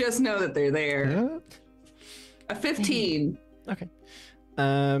 But just know that they're there. Yeah. A 15. Okay.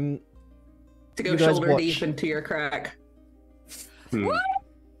 To go shoulder deep into your crack. What?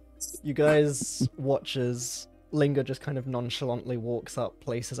 You guys watch as Linger just kind of nonchalantly walks up,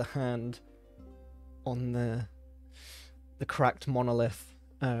 places a hand on the cracked monolith,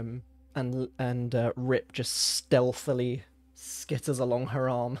 and Rip just stealthily skitters along her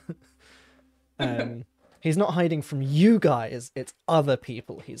arm. He's not hiding from you guys, it's other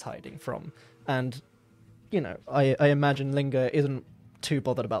people he's hiding from. And, you know, I imagine Linger isn't too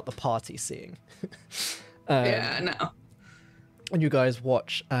bothered about the party seeing. Yeah, no. And you guys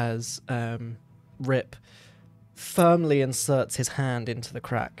watch as Rip firmly inserts his hand into the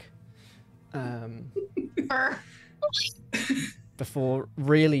crack. Before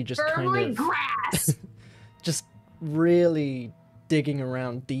really just firmly kind of... grass! just really digging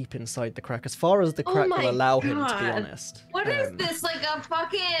around deep inside the crack, as far as the crack will allow him, to be honest. What is this, like a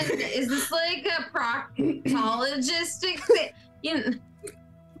fucking... Is this like a proctologistic thing?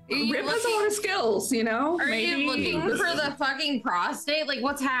 Rip has a lot of skills, you know? Are you looking for the fucking prostate? Like,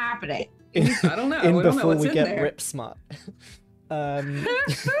 what's happening? I don't know. Before we get Rip smart. But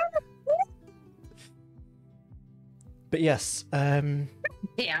yes. Damn.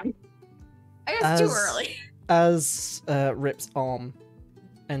 I guess too early. As Rip's arm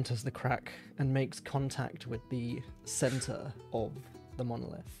enters the crack and makes contact with the center of the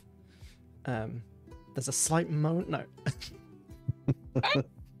monolith, there's a slight moan. No.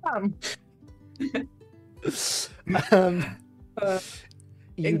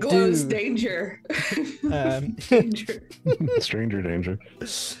 It glows danger. Danger. Stranger danger.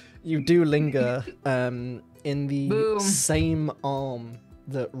 You do linger in the same arm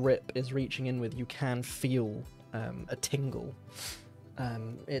that Rip is reaching in with. You can feel a tingle.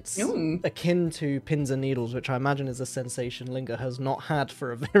 It's akin to pins and needles, which I imagine is a sensation Linger has not had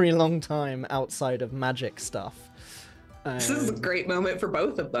for a very long time outside of magic stuff. This is a great moment for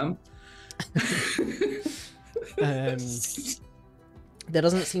both of them. There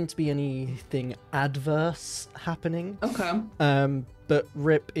doesn't seem to be anything adverse happening. Okay. But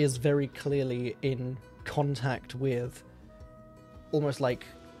Rip is very clearly in contact with almost like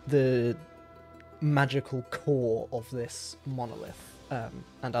the magical core of this monolith.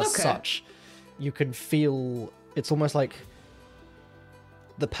 And as such, you can feel it's almost like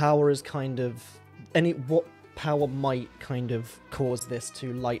the power is kind of what power might kind of cause this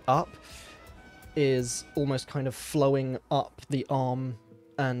to light up is almost kind of flowing up the arm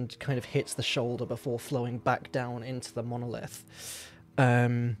and kind of hits the shoulder before flowing back down into the monolith.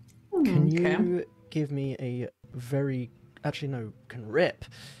 Can you give me a very... Actually, no, can Rip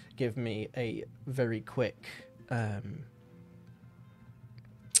give me a very quick... I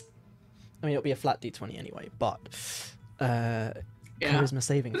mean, it'll be a flat d20 anyway, but... charisma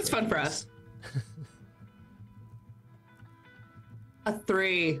saving. It's fun for us. A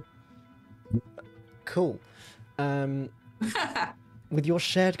 3. Cool. With your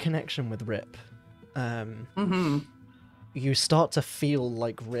shared connection with Rip, you start to feel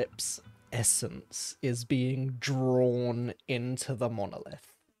like Rip's essence is being drawn into the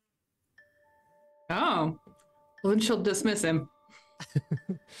monolith. Oh. Well, then she'll dismiss him.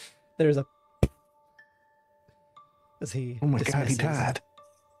 There's a... As he Oh my god, he died.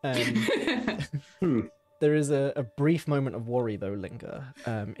 There is a brief moment of worry, though, Linger.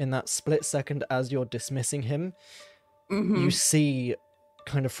 In that split second as you're dismissing him, you see,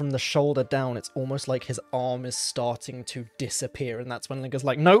 kind of from the shoulder down, it's almost like his arm is starting to disappear, and that's when Linger's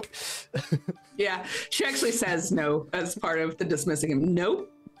like, nope. Yeah, she actually says no as part of the dismissing him.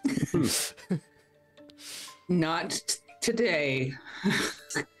 Nope. Not today.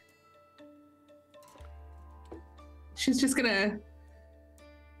 She's just gonna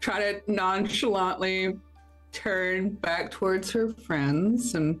try to nonchalantly turn back towards her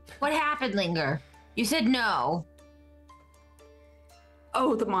friends and... What happened, Linger? You said no.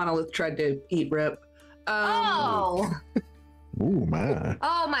 Oh, the monolith tried to eat Rip. Oh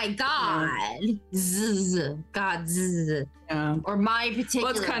my god. Zzz. God. Zzz. Yeah. Or my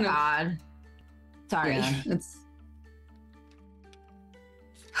particular kind of... god. Sorry. Yeah, it's...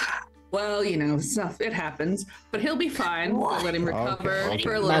 Well, you know, stuff, it happens. But he'll be fine. We'll let him recover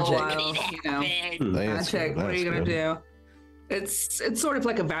for a little while, you know. Magic, what are you going to do? It's sort of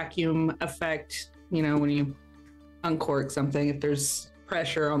like a vacuum effect, you know, when you uncork something, if there's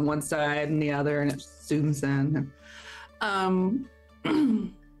pressure on one side and the other and it zooms in.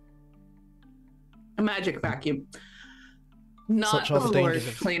 A magic vacuum. Not the floor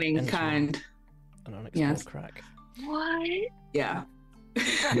cleaning kind. An unexplored crack. What? Yeah.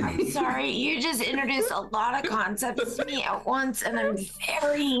 I'm sorry, you just introduced a lot of concepts to me at once, and I'm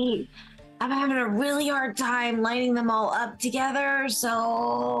having a really hard time lining them all up together.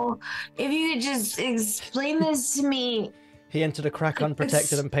 So if you could just explain this to me. He entered a crack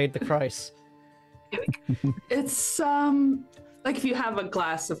unprotected and paid the price. It's like if you have a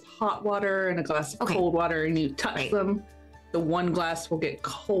glass of hot water and a glass of cold water and you touch them, the one glass will get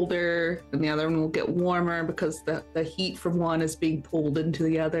colder and the other one will get warmer because the heat from one is being pulled into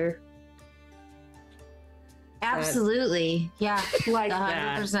the other. Absolutely. Yeah. Like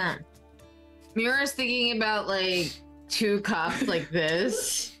 100%. Mira's thinking about like 2 cups like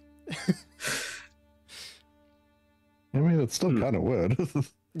this. I mean, it's still kind of wood.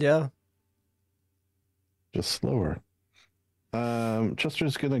 Yeah. Just slower.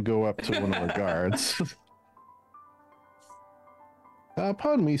 Chester's gonna go up to one of our guards.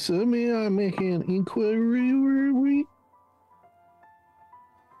 Pardon me, sir. May I make an inquiry?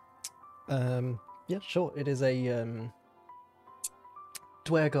 Yeah, sure. It is a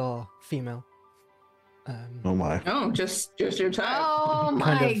Dwergar female. Oh my. Oh, just your type. Oh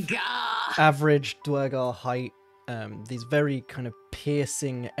my god. Average Dwergar height. These very kind of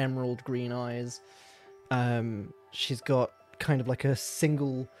piercing emerald green eyes. She's got kind of like a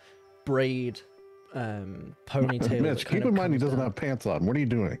single braid ponytail. Mitch, keep in mind he doesn't have pants on. What are you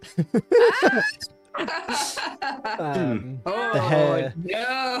doing? The hair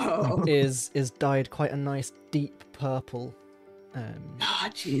no. is dyed quite a nice deep purple.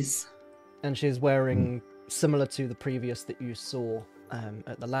 Jeez. And she's wearing, similar to the previous that you saw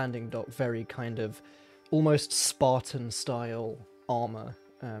at the landing dock, very kind of almost Spartan style armor.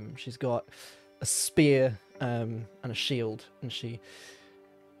 She's got a spear and a shield, and she...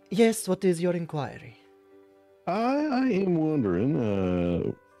 Yes, what is your inquiry? I am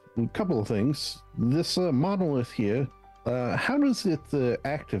wondering a couple of things. This monolith here, how does it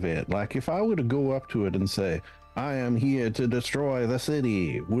activate? Like, if I were to go up to it and say, "I am here to destroy the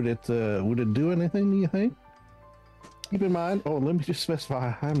city," would it do anything? Do you think? Keep in mind. Oh, let me just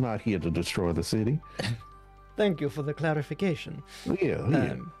specify. I'm not here to destroy the city. Thank you for the clarification.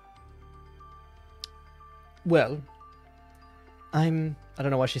 Yeah. Well, I don't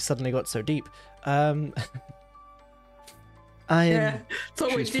know why she suddenly got so deep. I Yeah, am, it's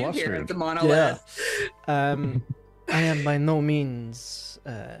what we She's do here at flustered. the monolith. I am by no means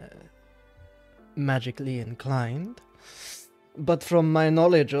magically inclined, but from my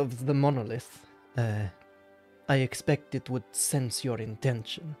knowledge of the monolith, I expect it would sense your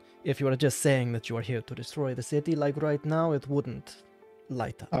intention. If you are just saying that you are here to destroy the city, like right now, it wouldn't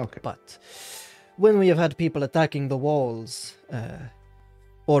light up. Okay. But when we have had people attacking the walls,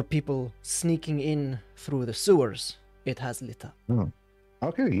 or people sneaking in through the sewers, it has lit up. Oh.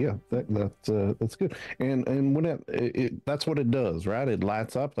 Okay, yeah, that's good. And when that's what it does, right? It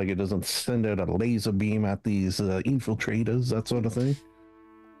lights up, like it doesn't send out a laser beam at these infiltrators, that sort of thing.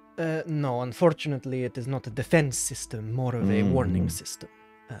 No, unfortunately, it is not a defense system, more of a warning system.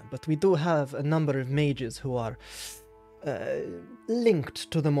 But we do have a number of mages who are linked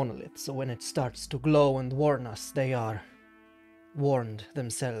to the monolith, so when it starts to glow and warn us, they are warned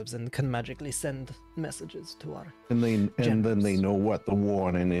themselves and can magically send messages to our And then generals. they know what the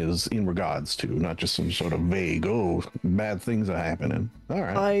warning is in regards to, not just some sort of vague, oh, bad things are happening. All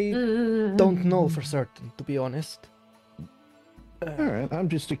right. I don't know for certain, to be honest. All right. I'm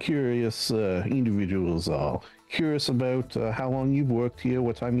just a curious individuals, all curious about how long you've worked here,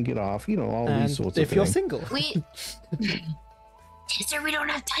 what time you get off, all And these sorts of if you're things. single, We, Chester, we don't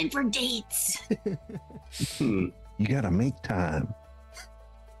have time for dates. You gotta make time.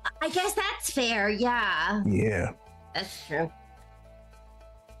 I guess that's fair. Yeah, Yeah. that's true.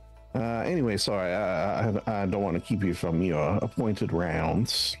 Anyway, sorry, I don't want to keep you from your appointed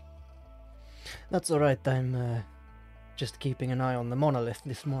rounds. that's all right. I'm just keeping an eye on the monolith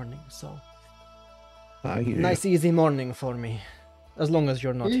this morning, so I hear nice, easy morning for me. As long as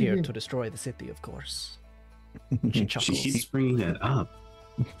you're not here to destroy the city, of course. She She chuckles. keeps bringing that up.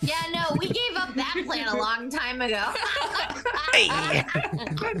 Yeah, no, we gave up that plan a long time ago.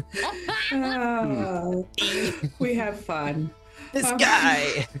 Oh, we have fun. This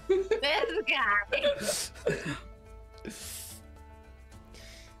guy! This guy.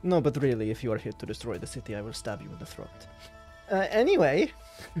 No, but really, if you are here to destroy the city, I will stab you in the throat. Anyway,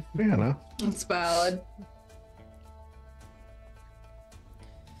 Yeah, no. It's valid.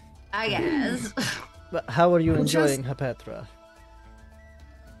 I guess. but how are you Well, enjoying Hapetra?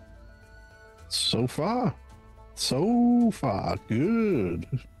 So far, good.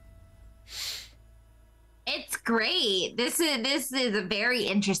 It's great. This is a very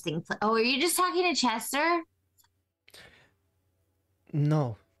interesting place. Oh, are you just talking to Chester?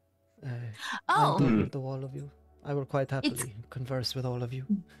 No. Oh, I'm talking to all of you. I will quite happily converse with all of you.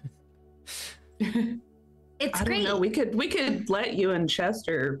 it's I great. don't know. We could let you and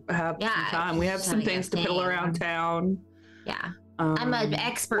Chester have some Yeah, time. We have just some wanna things get to piddle staying. around town. Yeah, I'm an Um,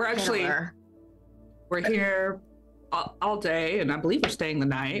 expert We're actually fiddler. we're here all day, and I believe we're staying the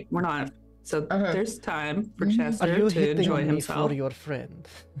night. We're not. So there's time for Are Chester you to hitting enjoy on me himself. for your friend?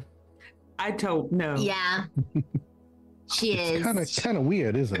 I don't know. Yeah, she is. Kind of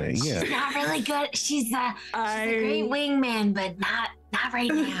weird, isn't it? She's Yeah. not really good. She's a great wingman, but not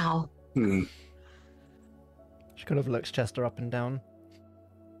right now. She kind of looks Chester up and down.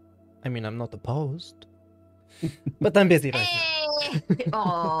 I mean, I'm not opposed. But I'm busy right now. Hey!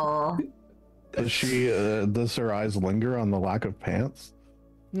 Oh, Does she? Does her eyes linger on the lack of pants?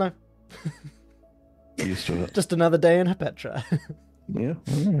 No, Used to it. just another day in Hapetra. Yeah,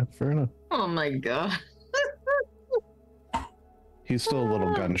 fair enough. oh my god. He's still a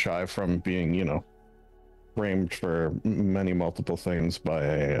little gun shy from being, framed for many multiple things by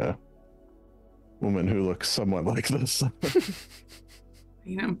a woman who looks somewhat like this.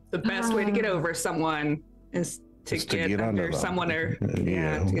 The best way to get over someone is to Is to get get under under them. someone, or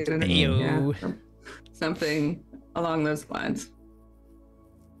Yeah. to get under Ew. something along those lines.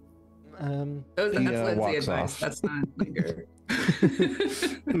 That's He, Lindsay walks advice. off. That's not linger.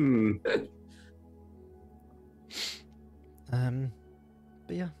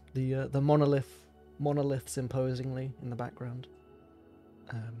 But yeah, the monoliths imposingly in the background.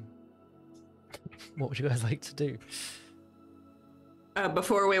 What would you guys like to do?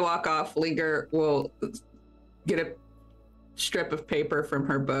 Before we walk off, Linger will get a strip of paper from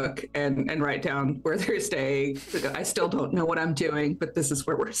her book and write down where they're staying. I still don't know what I'm doing, but this is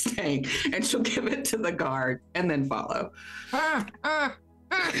where we're staying. And she'll give it to the guard and then follow.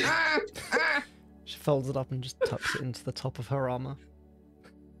 She folds it up and just tucks it into the top of her armor.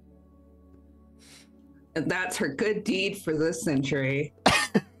 And that's her good deed for this century.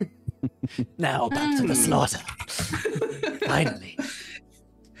 Now back to the slaughter. Finally.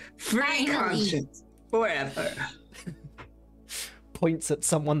 Free Finally. conscience forever. Points at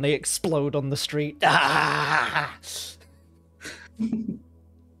someone, they explode on the street. Ah!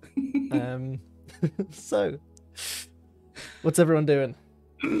 So, what's everyone doing?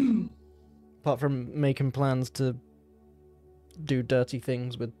 Apart from making plans to do dirty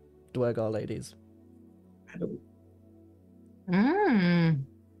things with Dwergar ladies. Mm.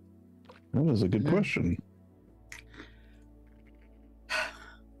 That was a good question.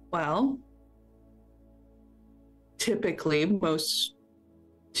 Well, typically,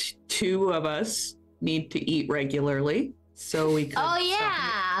 two of us need to eat regularly, so we could Oh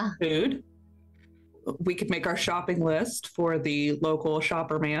yeah. food. We could make our shopping list for the local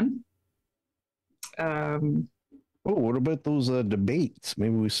shopper man. Oh, what about those debates?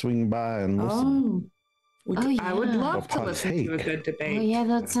 Maybe we swing by and listen. I would love Or to listen to a partake. good debate. Oh yeah,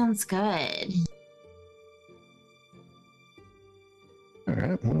 that sounds good. All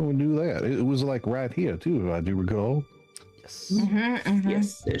right, well, we'll do that. It was like right here, too, if I do recall. Yes.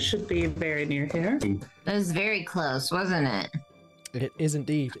 Yes, it should be very near here. That was very close, wasn't it? It is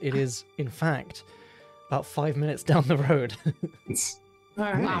indeed. It is, in fact, about 5 minutes down the road. All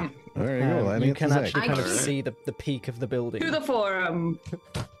right. Wow. There you go. That You answers can that actually kind of question. see the peak of the building. To the forum.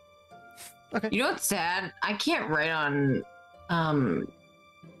 You know what's sad? I can't write on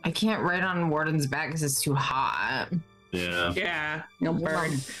Warden's back because it's too hot. Yeah. Yeah, you'll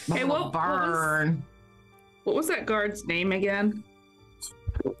burn. Hey, what was that guard's name again?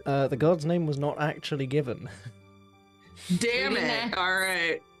 The god's name was not actually given. Damn it. All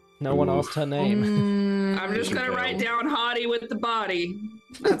right. No one asked her name. I'm just going to write down Hottie with the body.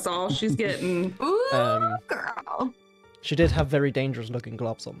 That's all she's getting. Ooh, Girl. She did have very dangerous looking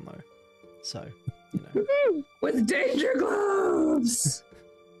gloves on, though. So, you know. With danger gloves.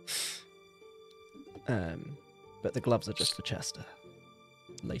 But the gloves are just for Chester.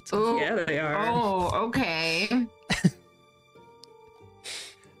 Later. Ooh. Yeah, they are. Oh, okay.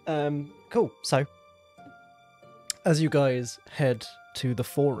 Cool. So, as you guys head to the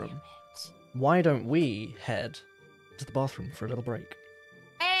forum, why don't we head to the bathroom for a little break?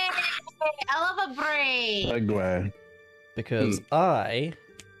 Hey, I love a break. Segue. Because I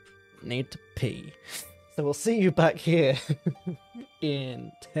need to pee. So we'll see you back here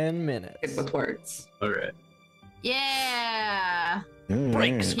in 10 minutes. Good with words. All right. Yeah.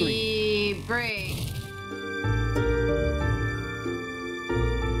 Break Mm. screen. Break.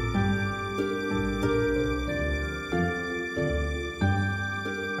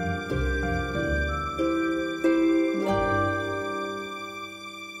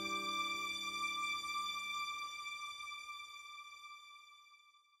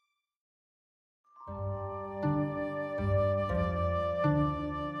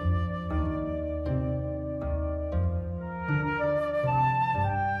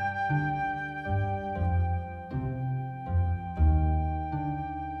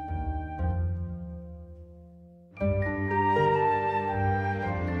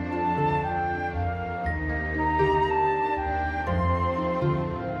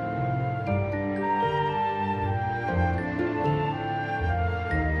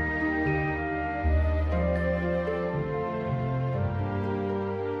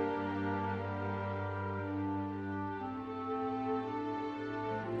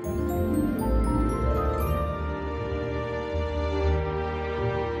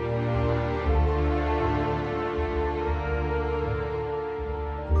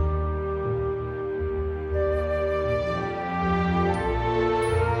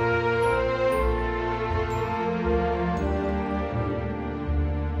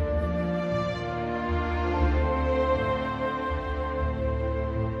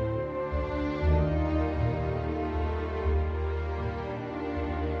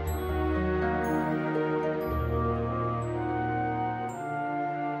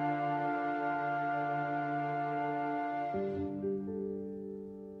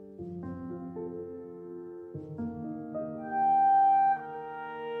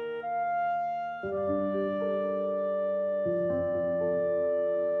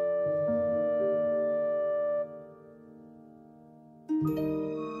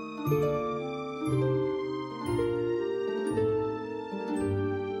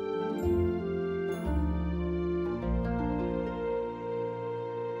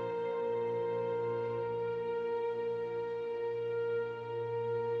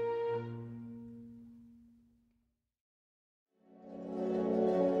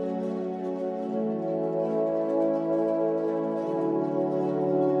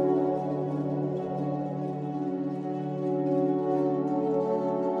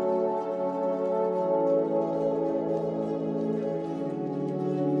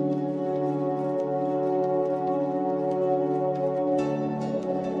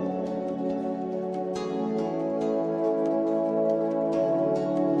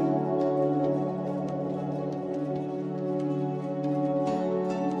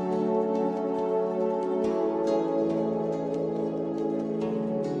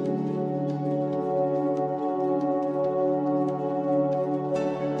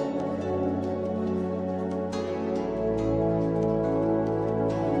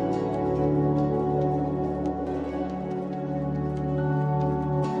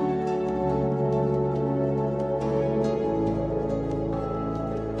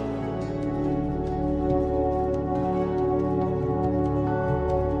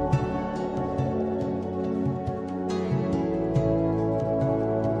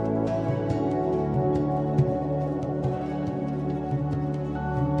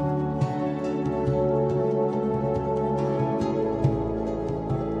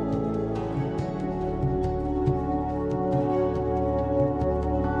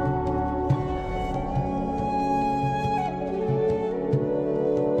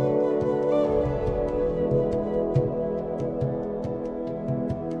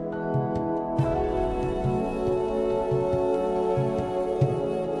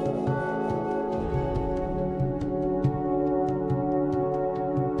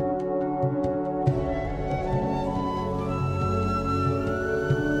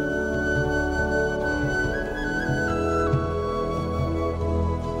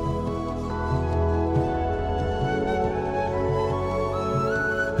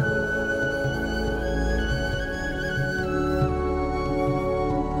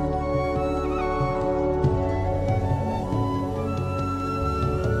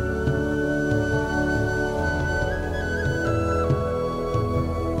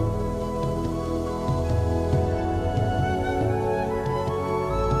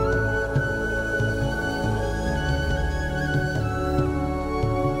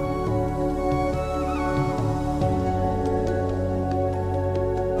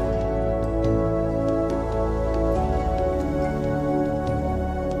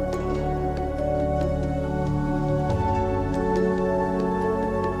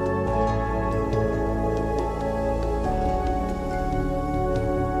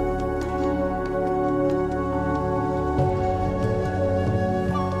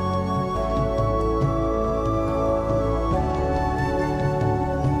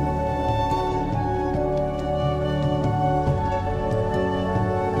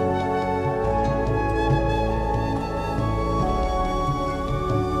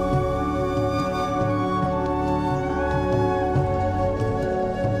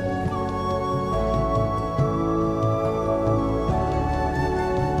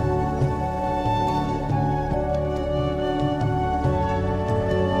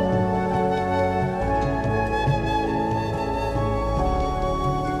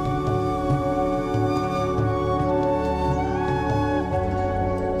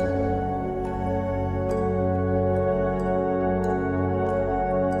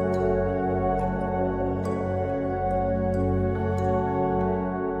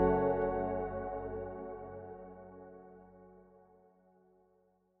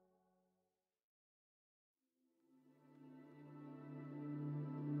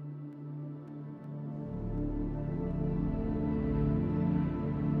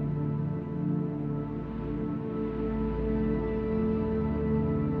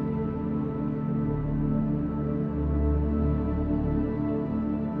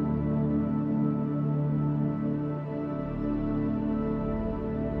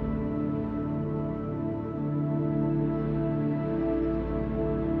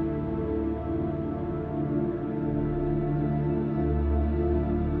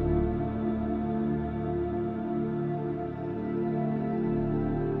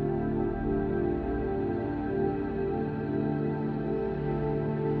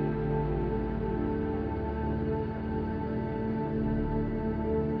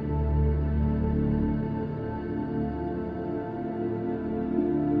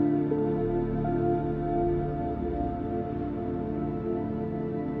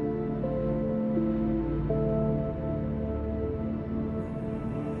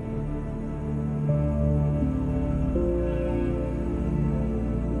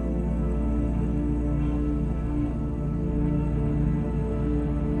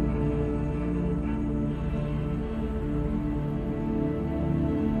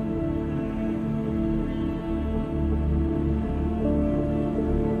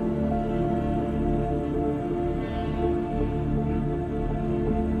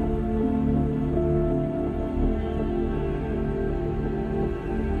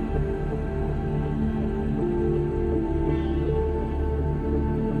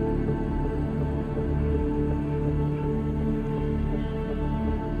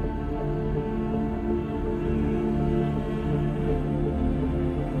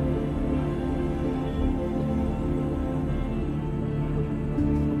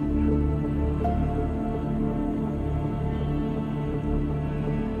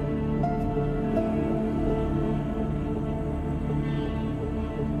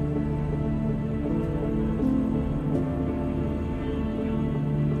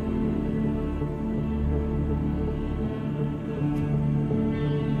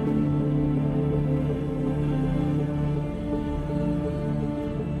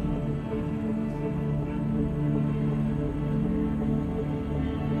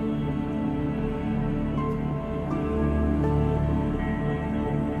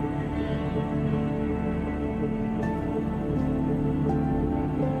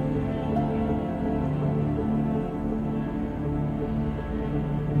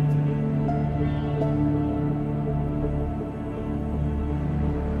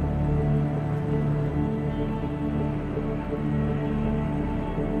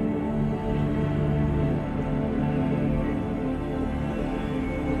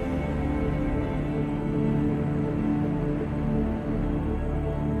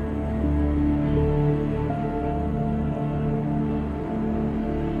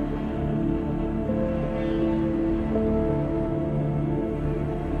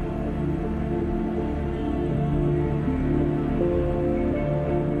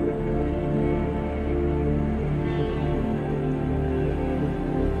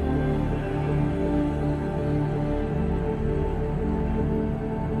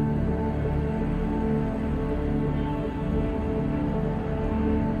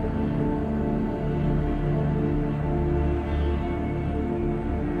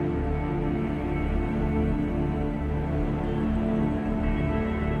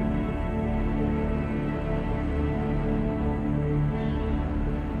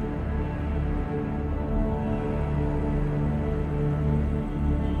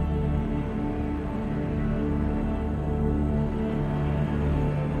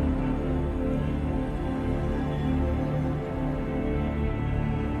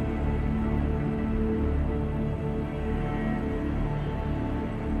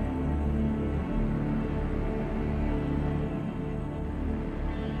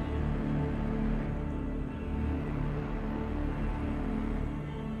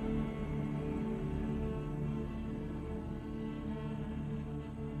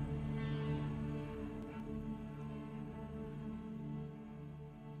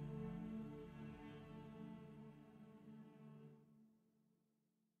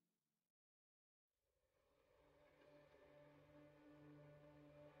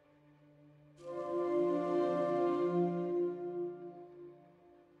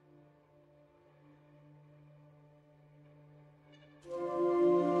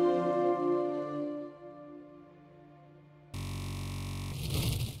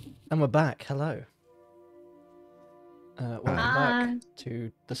 And we're back. Hello. Welcome back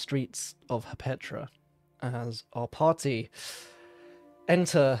to the streets of Hapetra as our party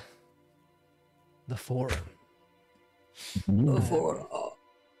enter the forum. The forum.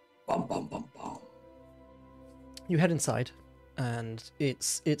 Bum, bum, bum, bum. You head inside, and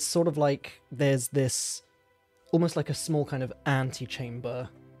it's sort of like there's this almost like a small kind of antechamber.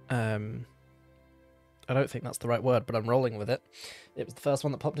 I don't think that's the right word, but I'm rolling with it. It was the first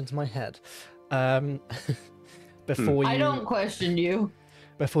one that popped into my head. Before you, I don't question you.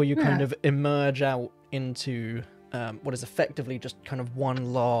 Before you kind of emerge out into what is effectively just kind of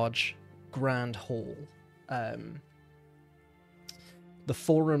one large grand hall. The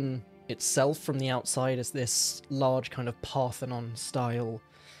forum itself from the outside is this large kind of Parthenon-style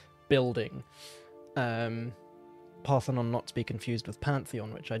building. Parthenon not to be confused with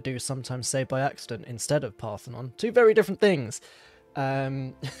Pantheon, which I do sometimes say by accident instead of Parthenon. Two very different things.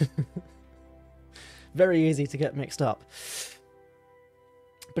 Very easy to get mixed up.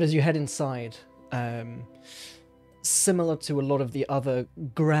 But as you head inside, similar to a lot of the other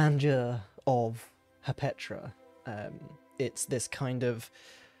grandeur of Hapetra, it's this kind of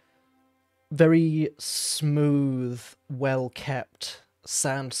very smooth, well-kept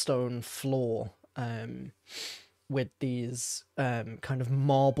sandstone floor with these kind of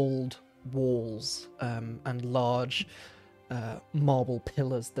marbled walls and large marble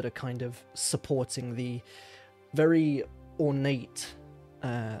pillars that are kind of supporting the very ornate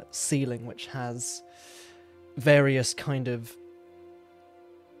ceiling, which has various kind of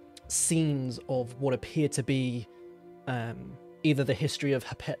scenes of what appear to be either the history of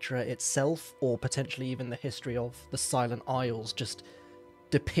Hapetra itself or potentially even the history of the Silent Isles, just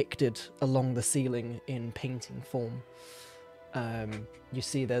depicted along the ceiling in painting form. You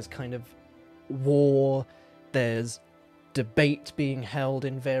see there's kind of war, there's debate being held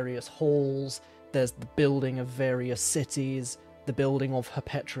in various halls, there's the building of various cities, the building of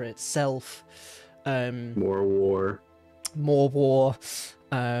Hapetra itself. More war. More war.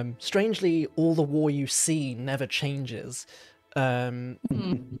 Strangely, all the war you see never changes. There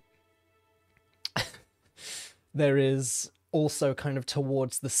is also kind of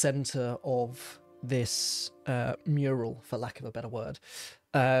towards the center of this mural, for lack of a better word,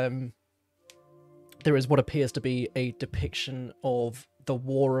 there is what appears to be a depiction of the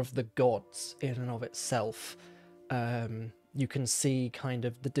War of the Gods in and of itself. You can see kind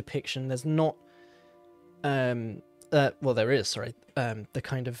of the depiction. There's not, well, there is, sorry, the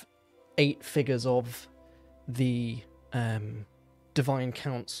kind of 8 figures of the Divine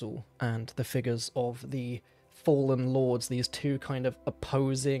Council and the figures of the Fallen Lords, these two kind of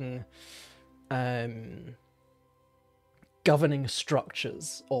opposing governing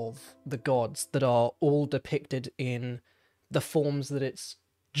structures of the gods that are all depicted in the forms that it's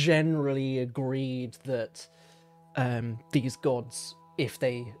generally agreed that these gods, if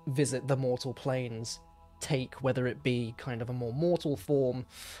they visit the mortal planes, take, whether it be kind of a more mortal form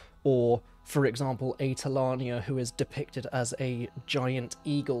or, for example, Aetalania, who is depicted as a giant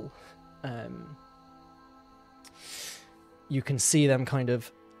eagle. You can see them kind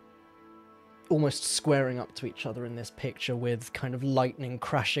of almost squaring up to each other in this picture with kind of lightning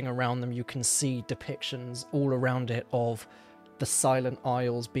crashing around them. You can see depictions all around it of the Silent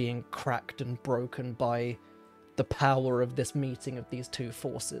Isles being cracked and broken by the power of this meeting of these two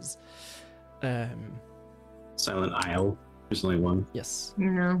forces. Silent Isle. There's only one. Yes.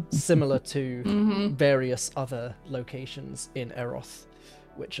 Yeah. Similar to various other locations in Eroth,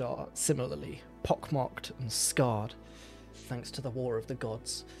 which are similarly pockmarked and scarred, thanks to the War of the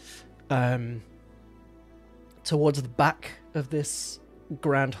Gods. Towards the back of this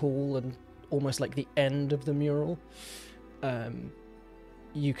grand hall and almost like the end of the mural,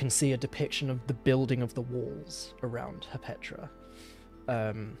 you can see a depiction of the building of the walls around Hapetra.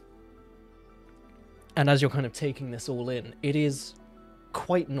 And as you're kind of taking this all in, it is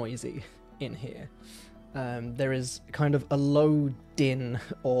quite noisy in here. There is kind of a low din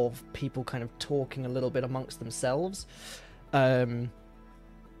of people kind of talking a little bit amongst themselves.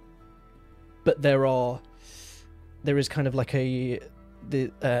 But there is kind of like the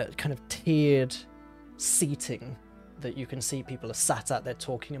kind of tiered seating that you can see people are sat at. They're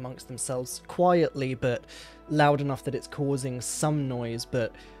talking amongst themselves quietly, but loud enough that it's causing some noise,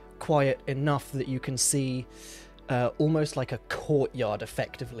 but quiet enough that you can see almost like a courtyard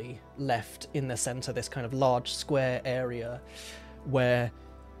effectively left in the center, this kind of large square area where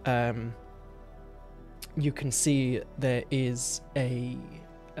you can see there is an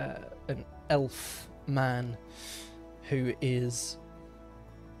elf man who is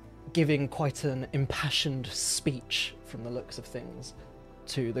giving quite an impassioned speech from the looks of things.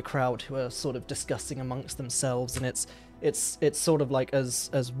 to the crowd who are sort of discussing amongst themselves, and it's sort of like,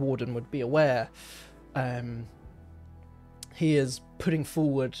 as Warden would be aware, he is putting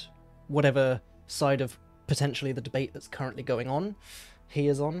forward whatever side of potentially the debate that's currently going on he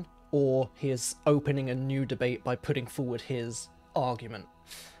is on, or he is opening a new debate by putting forward his argument.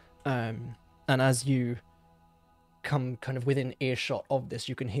 And as you come kind of within earshot of this,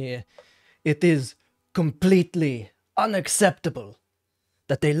 you can hear, "It is completely unacceptable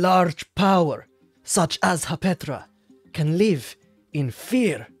that a large power such as Hapetra can live in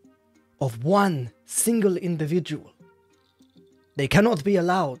fear of one single individual. They cannot be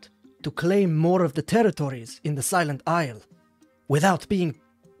allowed to claim more of the territories in the Silent Isle without being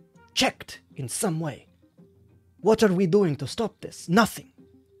checked in some way. What are we doing to stop this? Nothing.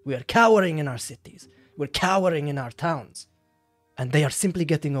 We are cowering in our cities. We're cowering in our towns. And they are simply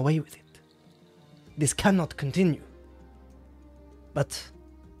getting away with it. This cannot continue. But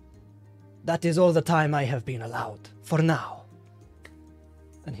that is all the time I have been allowed, for now."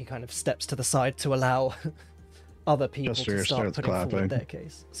 And he kind of steps to the side to allow other people Chester to start starts putting forward clapping. their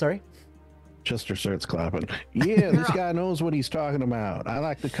case. Sorry? Chester starts clapping. "Yeah, this guy knows what he's talking about. I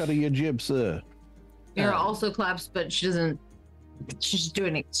like the cut of your jib, sir." Mira also claps, but she doesn't. She's just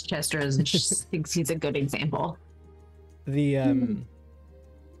doing it to Chester, and she just thinks he's a good example. The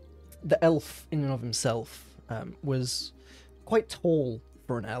elf in and of himself was quite tall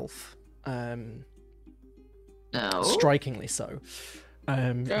for an elf. No. Strikingly so.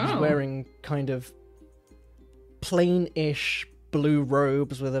 He's wearing kind of plain-ish blue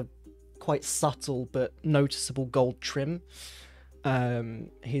robes with a quite subtle but noticeable gold trim.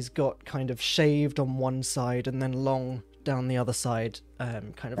 He's got kind of shaved on one side and then long down the other side,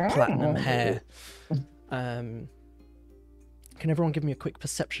 kind of platinum hair. Can everyone give me a quick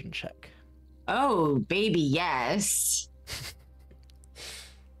perception check? Oh, baby, yes.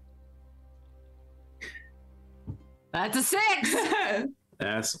 That's a 6.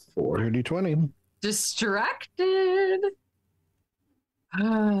 That's a 4. Dirty 20. Distracted. Has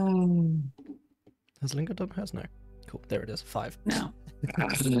Lingo done hers? No. Cool, there it is, 5. No.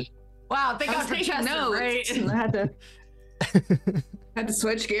 Wow, think I I'll was take taking Chester, notes. right? I had to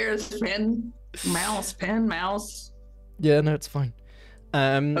switch gears. Pen, mouse. Yeah, no, it's fine.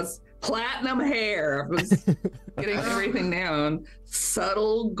 That's platinum hair. I was getting everything down.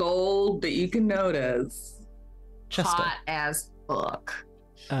 Subtle gold that you can notice. Chester. Hot as fuck.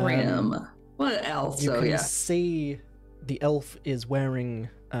 Trim. What else? You So can yeah. see the elf is wearing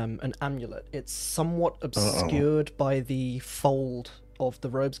an amulet. It's somewhat obscured by the fold of the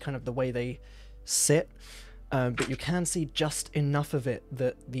robes, kind of the way they sit. But you can see just enough of it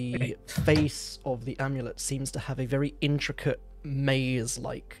that the face of the amulet seems to have a very intricate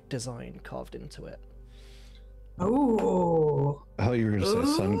maze-like design carved into it. Oh. Oh, you were going to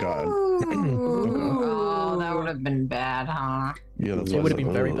say sun god. Oh, that would have been bad, huh? Yeah, that's It what would I have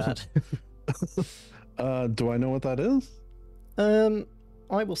been very said. bad. Do I know what that is?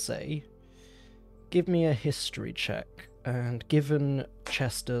 I will say, give me a history check, and given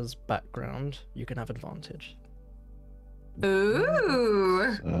Chester's background, you can have advantage.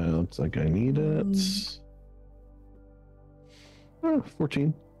 Ooh. Looks like I need it.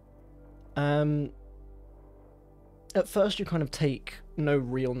 14. At first you kind of take no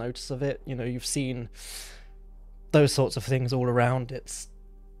real notice of it. You know, you've seen those sorts of things all around. It's,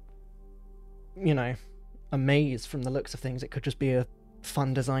 you know, a maze from the looks of things. It could just be a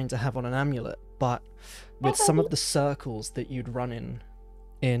fun design to have on an amulet, but with some of the circles that you'd run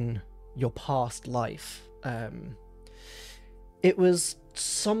in your past life, it was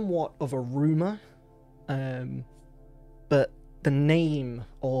somewhat of a rumor, but the name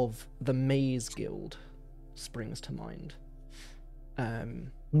of the Maze Guild springs to mind.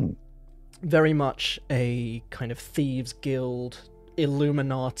 Very much a kind of thieves guild,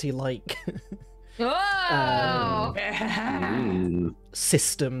 Illuminati-like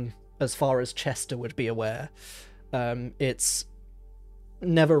system, as far as Chester would be aware. It's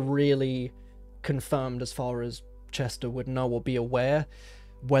never really confirmed, as far as Chester would know or be aware,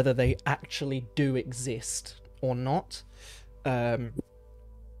 whether they actually do exist or not. But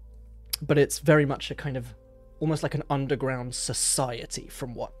it's very much a kind of almost like an underground society,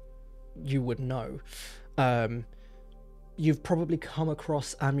 from what you would know. You've probably come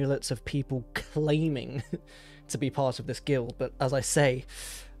across amulets of people claiming to be part of this guild, but as I say,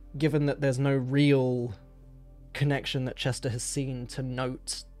 given that there's no real connection that Chester has seen to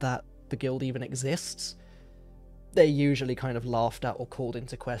note that the guild even exists, they're usually kind of laughed at or called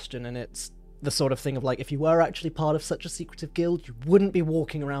into question, and it's the sort of thing of like, if you were actually part of such a secretive guild, you wouldn't be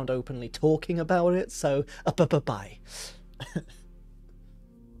walking around openly talking about it, so bye.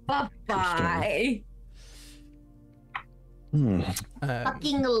 Bye-bye.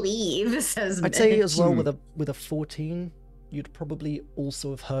 Fucking leave, says I'd say Mitch. as well with a 14, you'd probably also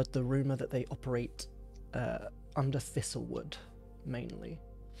have heard the rumor that they operate under Thistlewood, mainly,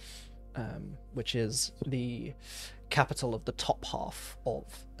 which is the capital of the top half of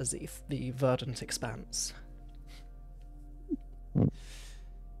Azith, the Verdant Expanse.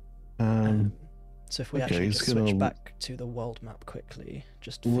 So if we actually just switch back to the world map quickly,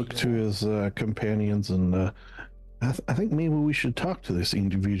 just look to his companions, and I think maybe we should talk to this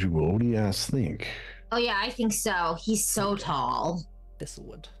individual. What do you guys think? Oh yeah, I think so. He's so tall.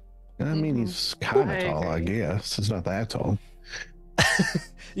 Thistlewood. I mean, he's kind of tall, I guess. He's not that tall.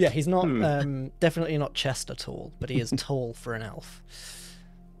 Yeah, he's not definitely not Chester tall, but he is tall for an elf.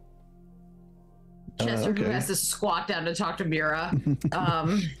 Chester who has to squat down to talk to Mira.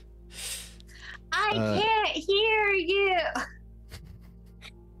 I can't hear you.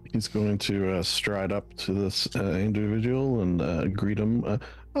 He's going to stride up to this individual and greet him.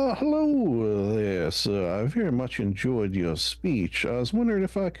 Hello there, sir. I very much enjoyed your speech. I was wondering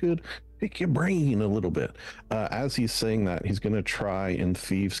if I could pick your brain a little bit. As he's saying that, he's going to try in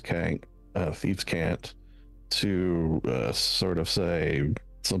Thieves' Cant to sort of say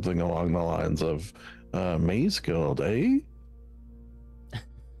something along the lines of, Maze Guild, eh?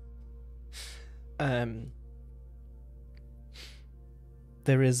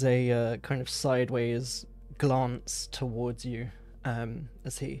 There is a kind of sideways glance towards you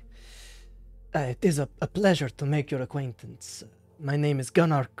as he... it is a pleasure to make your acquaintance. My name is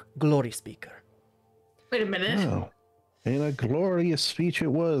Gunnar Glory Speaker. Wait a minute. Oh, and a glorious speech it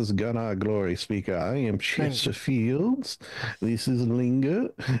was, Gunnar Glory Speaker. I am Chester Fields. This is Linga.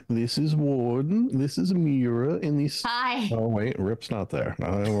 This is Warden. This is Mira. And this... Hi. Oh, wait, Rip's not there.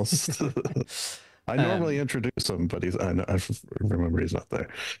 I almost... I normally introduce him, but I remember he's not there.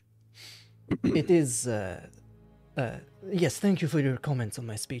 It is... yes, thank you for your comments on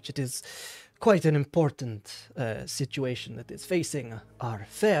my speech. It is quite an important situation that is facing our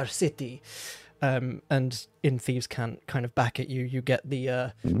fair city. And in Thieves' Cant, kind of back at you, you get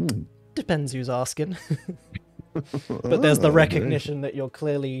the... Depends who's asking. But there's the recognition that you're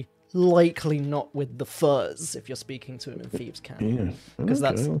clearly... likely not with the furs if you're speaking to him in Thieves' Cant. Yeah. Because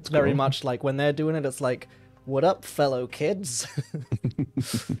that's very much like when they're doing it, it's like, what up, fellow kids?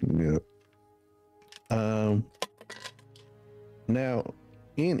 Yeah. Now,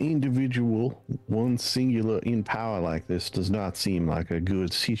 an individual, one singular in power like this does not seem like a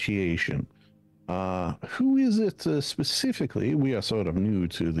good situation. Who is it specifically? We are sort of new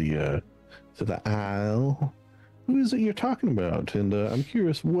to the Isle. Who is it you're talking about? And I'm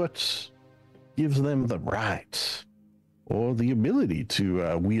curious what gives them the right or the ability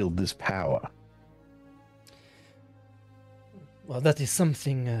to wield this power. Well, that is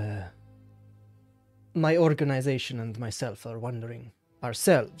something my organization and myself are wondering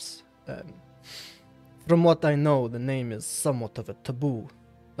ourselves. From what I know, the name is somewhat of a taboo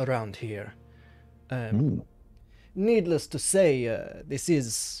around here. Needless to say, this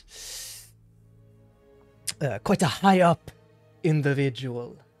is quite a high up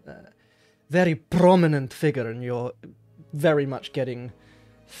individual, very prominent figure, and you're very much getting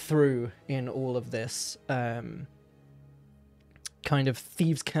through in all of this. Kind of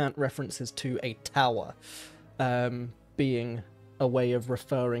Thieves' Cant references to a tower being a way of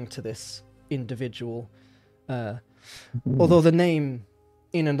referring to this individual. Although the name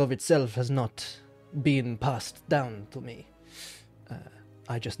in and of itself has not been passed down to me.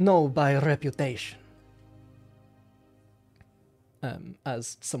 I just know by reputation.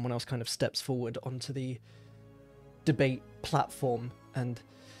 As someone else kind of steps forward onto the debate platform, and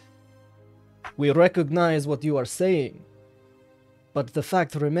we recognize what you are saying, but the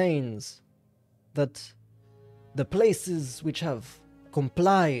fact remains that the places which have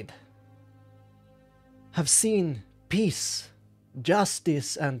complied have seen peace,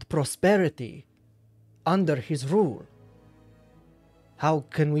 justice, and prosperity under his rule. How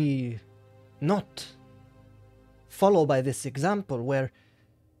can we not follow by this example where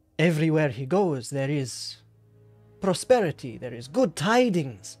everywhere he goes there is prosperity, there is good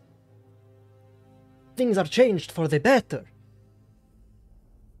tidings. Things are changed for the better.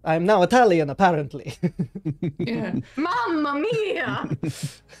 I am now Italian, apparently. Yeah. Mamma mia!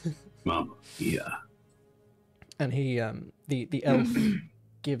 Mamma mia. And he, the elf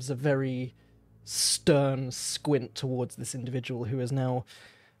gives a very stern squint towards this individual who is now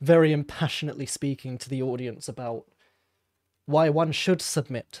very impassionately speaking to the audience about why one should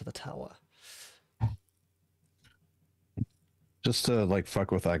submit to the tower. Just to like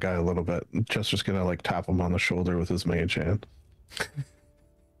fuck with that guy a little bit, Chester's gonna like tap him on the shoulder with his mage hand.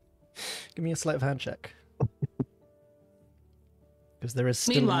 Give me a sleight of hand check. Because there is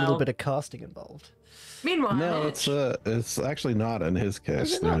still a little Meanwhile- bit of casting involved. Meanwhile, No, it's actually not in his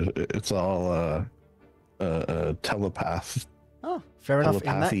case. it not? It's all telepath. Oh, fair enough. In that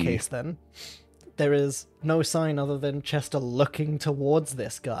Telepathy. case, then, there is no sign other than Chester looking towards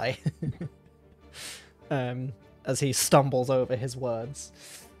this guy as he stumbles over his words.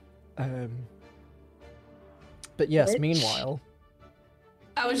 But yes, Bitch. meanwhile,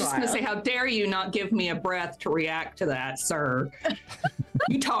 I was just going to say, how dare you not give me a breath to react to that, sir?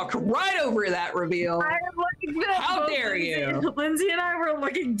 You talked right over that reveal. I am looking down. How dare you? Lindsay and I were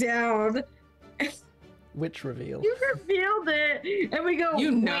looking down. which reveal? You revealed it, and we go.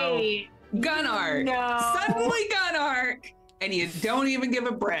 You know. Wait, Gun art. no. Suddenly gun art, and you don't even give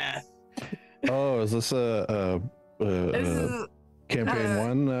a breath. Oh, is this this is, campaign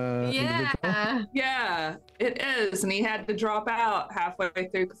one? individual? yeah. Yeah, it is, and he had to drop out halfway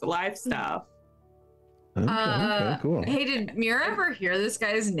through because of life stuff. Okay, cool. Hey, did Mira ever hear this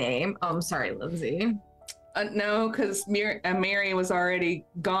guy's name? Oh, I'm sorry, Lindsay. No, because Mary was already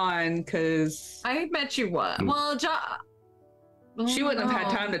gone because I met you what? Well, she wouldn't have had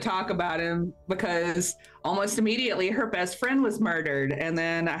time to talk about him because almost immediately her best friend was murdered, and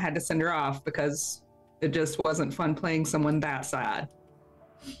then I had to send her off because it just wasn't fun playing someone that sad.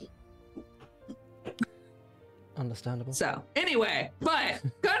 Understandable. So anyway, but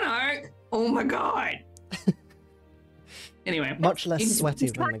Gunnar, oh my god. Anyway, Much less It's sweaty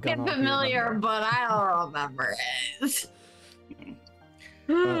It's than the fucking gun. arc you familiar, remember. but I don't remember it.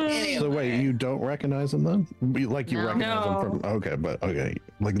 So wait, you don't recognize him then? Like you No. recognize him No. from? Okay, but okay,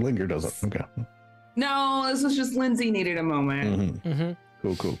 like Linger doesn't. Okay. no, this was just Lindsay needed a moment. Mhm.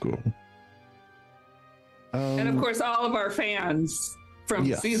 Cool. And of course, all of our fans from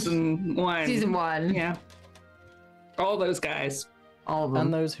Yes. season one. Season 1. Yeah. All those guys. All of them.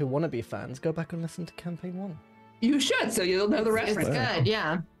 And those who want to be fans, go back and listen to campaign 1. You should, so you'll know the It's reference. good,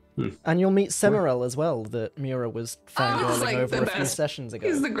 yeah. And you'll meet Semirel as well, that Mira was fangirling like over the a few best. sessions ago.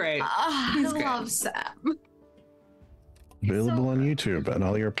 He's the great. I He's good. love Sam. Available so on YouTube and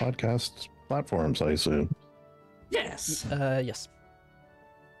all your podcast platforms, I assume. Yes. Yes.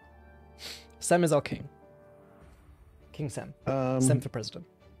 Sem is our king. King Sem. Sem for president.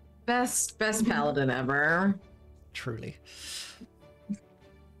 Best paladin ever. Truly.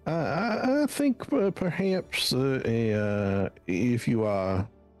 I think perhaps if you are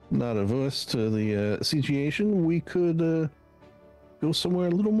not averse to the situation, we could go somewhere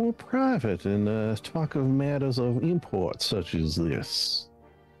a little more private and talk of matters of import such as this.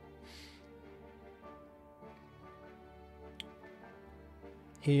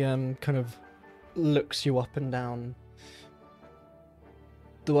 He kind of looks you up and down.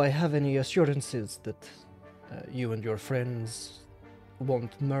 Do I have any assurances that you and your friends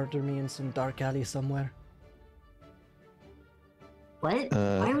won't murder me in some dark alley somewhere? What?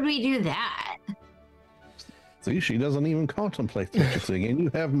 Why would we do that? See, she doesn't even contemplate such a thing, and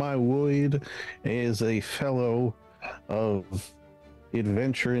you have my word as a fellow of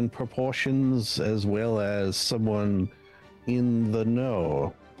adventure in proportions, as well as someone in the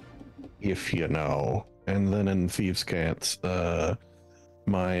know, if you know. And then in Thieves' Cant,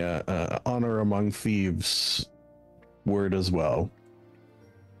 my honor among thieves word as well.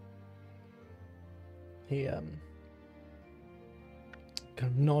 He kind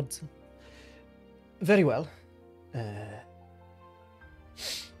of nods. Very well.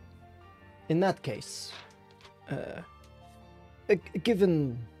 In that case,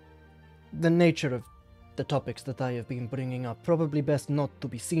 given the nature of the topics that I have been bringing up, probably best not to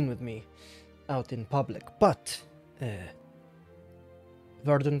be seen with me out in public, but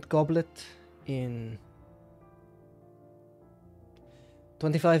verdant goblet in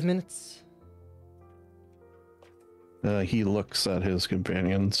 25 minutes. He looks at his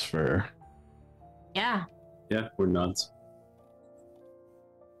companions for... Yeah. Yeah, we're nuts.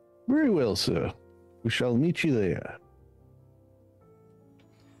 Very well, sir. We shall meet you there.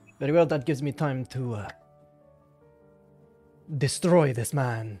 Very well, that gives me time to destroy this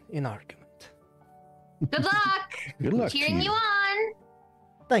man in argument. Good luck. Good luck to Cheering you. you on.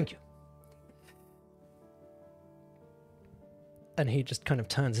 Thank you. And he just kind of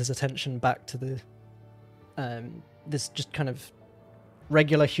turns his attention back to the this just kind of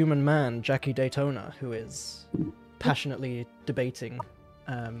regular human man, Jackie Daytona, who is passionately debating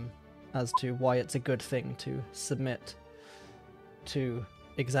as to why it's a good thing to submit to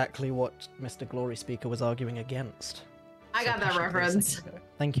exactly what Mr. Glory Speaker was arguing against. I got that passionately a reference. second ago.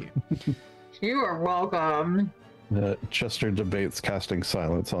 Thank you. You are welcome. Chester debates casting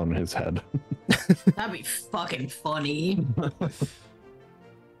silence on his head. That'd be fucking funny.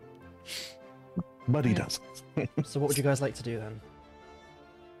 But he Right. doesn't. So what would you guys like to do then?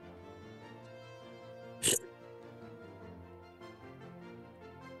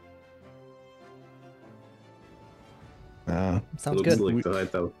 Sounds looks good. like the high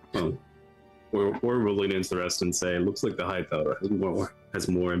tower. Oh. We're rolling into the rest and say, looks like the high tower has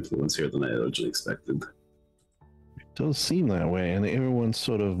more influence here than I originally expected. It does seem that way, and everyone's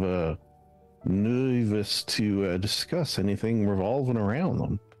sort of nervous to discuss anything revolving around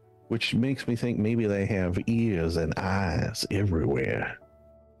them, which makes me think maybe they have ears and eyes everywhere.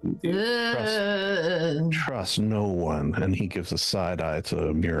 Trust no one. And he gives a side eye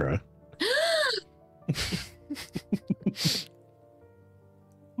to Mira.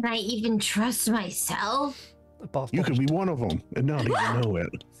 Can I even trust myself? Bath You could bombs. be one of them and not even know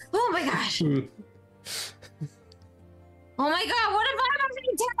it. Oh my gosh. Oh my god, what if I'm on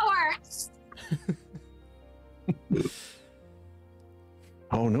the tower?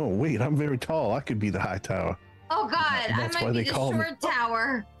 Oh no, wait, I'm very tall. I could be the high tower. Oh god, I That's why might they be the call me- short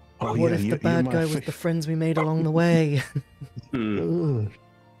tower. Oh What yeah, if the you're bad my guy was the friends we made along the way? Hmm. Ugh.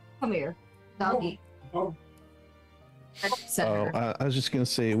 Come here, doggy. I was just gonna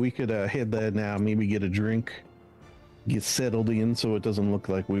say we could head there now, maybe get a drink, get settled in, so it doesn't look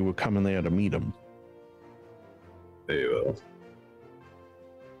like we were coming there to meet him. Very well.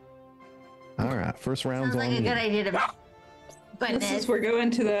 All right, first round's Sounds like on a you. good idea to me. This is we're going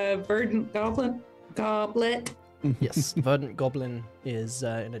to the verdant goblet. Yes, Verdant Goblin is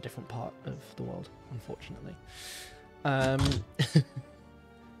in a different part of the world, unfortunately.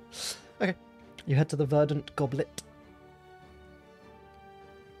 Okay, you head to the Verdant Goblet.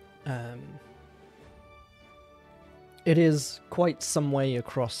 It is quite some way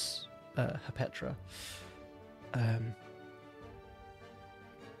across Hapetra.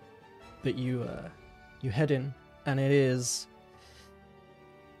 But you head in, and it is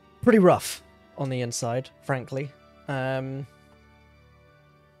pretty rough on the inside, frankly.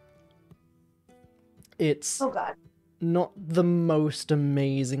 It's Oh god. not the most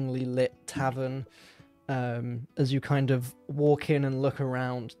amazingly lit tavern. As you kind of walk in and look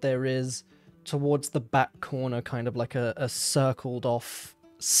around, there is towards the back corner kind of like a circled off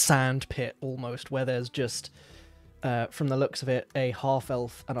sand pit almost, where there's just from the looks of it a half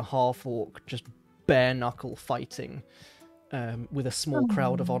elf and a half orc just bare knuckle fighting, with a small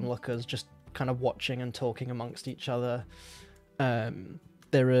crowd of onlookers just kind of watching and talking amongst each other.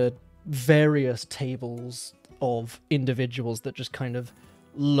 There are various tables of individuals that just kind of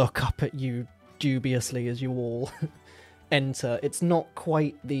look up at you dubiously as you all enter. It's not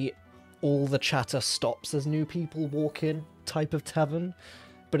quite the all the chatter stops as new people walk in type of tavern,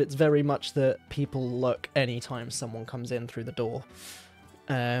 but it's very much that people look anytime someone comes in through the door.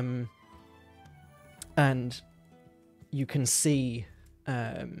 And you can see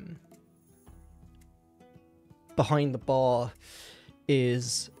behind the bar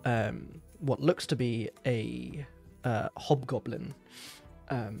is what looks to be a hobgoblin,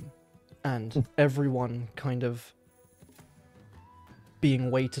 and everyone kind of being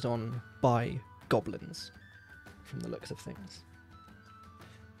waited on by goblins from the looks of things.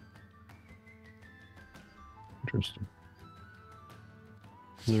 Interesting.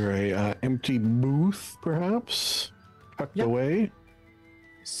 Is there a empty booth, perhaps, tucked Yep. away?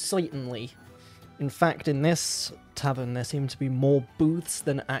 Certainly. In fact, in this tavern, there seem to be more booths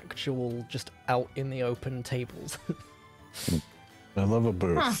than actual just out in the open tables. I love a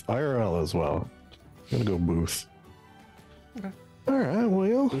booth. Huh. IRL as well. Gonna go booth. Okay. All right.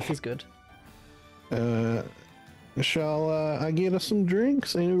 Well, Booth is good. shall I get us some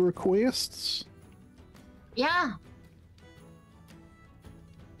drinks? Any requests? Yeah.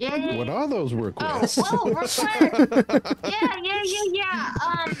 Yeah. What are those Oh, requests? whoa, request. Yeah.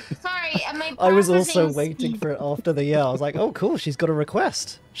 Sorry, my I was also processing waiting speed. for it after the I was like, oh, cool, she's got a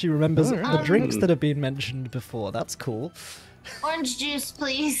request. She remembers Alright. the drinks that have been mentioned before. That's cool. Orange juice,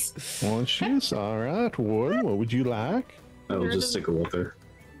 please. Orange juice. All right. Warden, what would you like? I'll just take a water.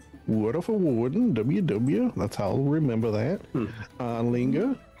 Water for Warden. WW. That's how I'll remember that.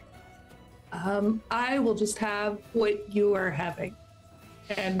 Linga. I will just have what you are having.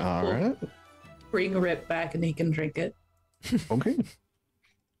 And All we'll right. bring Rip back and he can drink it. Okay.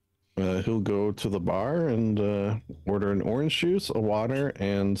 He'll go to the bar and order an orange juice, a water,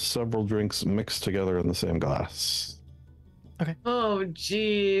 and several drinks mixed together in the same glass. Oh,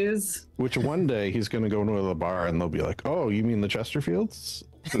 jeez. Which one day he's going to go into the bar and they'll be like, "Oh, you mean the Chesterfields?"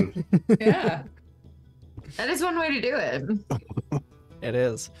 Yeah. That is one way to do it. It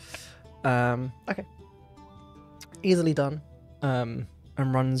is. Okay. Easily done. And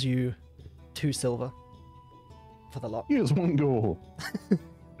runs you 2 silver for the lot. Here's one goal.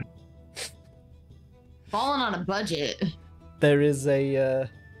 Falling on a budget. There is a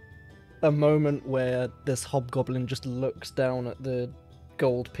moment where this hobgoblin just looks down at the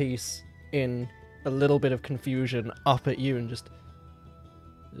gold piece in a little bit of confusion up at you and just...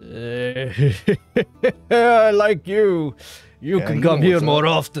 I like you. You Yeah, can you come know here what's more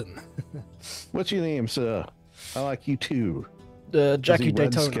up. often. What's your name, sir? I like you too. Jackie he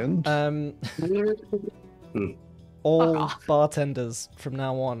Daytona. red-skinned? All off. bartenders from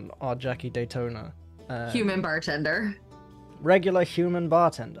now on are Jackie Daytona. Human bartender. Regular human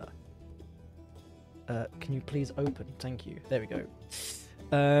bartender. Can you please open? Thank you. There we go.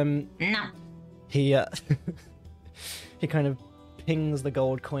 No. He he kind of pings the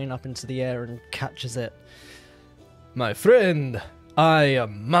gold coin up into the air and catches it. My friend, I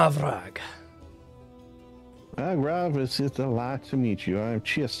am Mavrag. Rob, it's a delight to meet you. I'm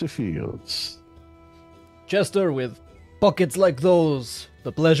Chester Fields. Chester, with pockets like those,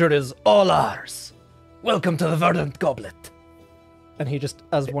 the pleasure is all ours. Welcome to the Verdant Goblet. And he just,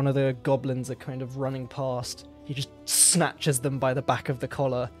 as one of the goblins are kind of running past, he just snatches them by the back of the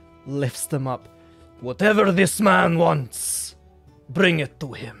collar, lifts them up. Whatever this man wants, bring it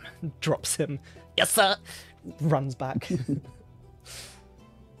to him. Drops him. Yes, sir. Runs back.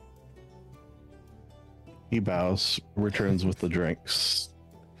 He bows, returns with the drinks.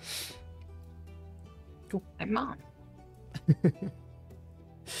 My mom.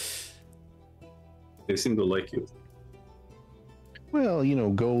 They seem to like you. Well,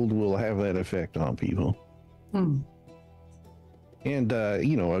 gold will have that effect on people. And, a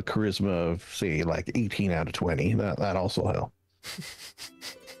charisma of, say, like 18 out of 20. That also helps.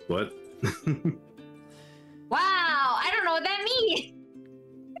 What? Wow, I don't know what that means.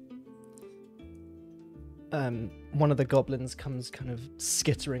 One of the goblins comes kind of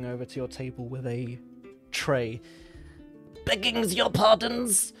skittering over to your table with a tray. Beggings your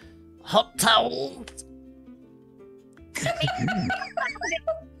pardons, hot towels.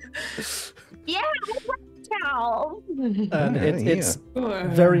 Yeah, towel. And it's Yeah.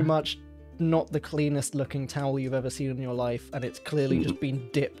 very much not the cleanest looking towel you've ever seen in your life, and it's clearly just been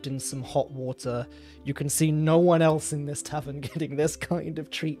dipped in some hot water. You can see no one else in this tavern getting this kind of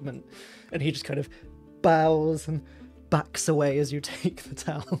treatment. And he just kind of bows and backs away as you take the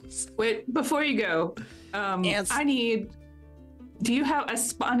towels. Wait, before you go, Yes. I need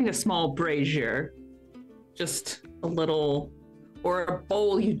a small brazier. Just a little, or a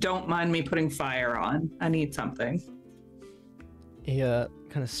bowl you don't mind me putting fire on. I need something. He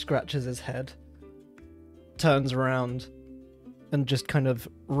kind of scratches his head, turns around, and just kind of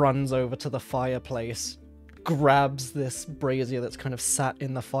runs over to the fireplace, grabs this brazier that's kind of sat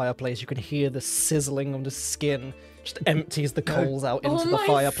in the fireplace. You can hear the sizzling on the skin, just empties the coals out into the my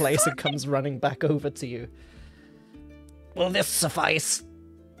fireplace and comes running back over to you. Will this suffice?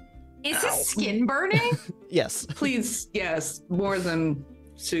 Is his skin burning? Yes. Please, yes, more than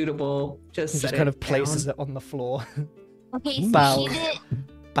suitable. Just He set just kind it of places down. it on the floor, Okay, so Bow. keep it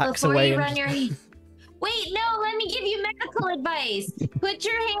backs before away, you and run just- your. Wait, no. Let me give you medical advice. Put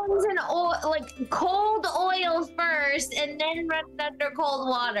your hands in oil, like cold oil first, and then run it under cold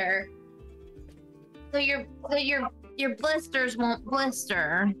water. So your blisters won't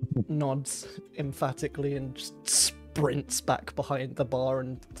blister. nods emphatically and just sprints back behind the bar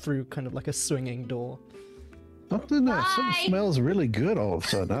and through kind of like a swinging door. Something Bye. smells really good all of a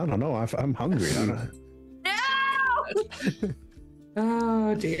sudden. I don't know. I'm hungry. No!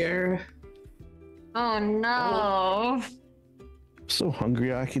 Oh dear. Oh no! I'm so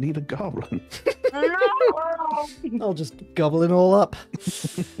hungry I could eat a goblin. No! I'll just gobble it all up.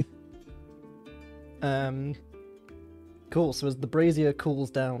 Cool, so as the brazier cools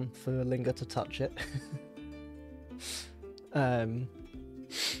down for Linga to touch it, are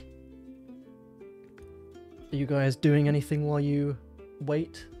you guys doing anything while you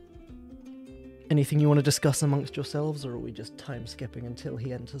wait? Anything you want to discuss amongst yourselves, or are we just time skipping until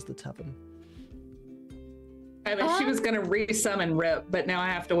he enters the tavern? I mean, she was gonna resummon Rip, but now I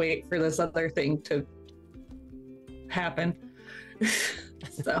have to wait for this other thing to happen.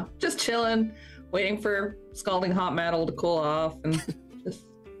 So just chilling, waiting for scalding hot metal to cool off, and just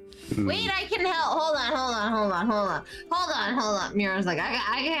Wait, I can help. Hold on. Mira's like,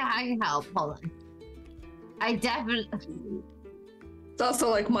 I can help. Hold on. I definitely. it's also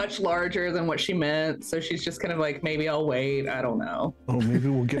like much larger than what she meant, so she's just kind of like, maybe I'll wait. I don't know. Oh, maybe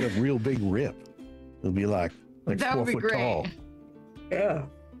we'll get a real big rip. It'll be like That 4 would be foot great. tall. Yeah,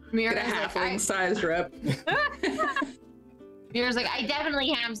 Mira's get a like, halfling-sized Rip. Mira's like, I definitely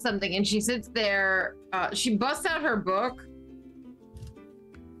have something, and she sits there. She busts out her book,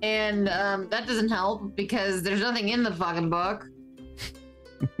 and that doesn't help because there's nothing in the fucking book.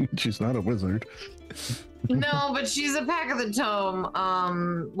 She's not a wizard. No, but she's a pack of the tome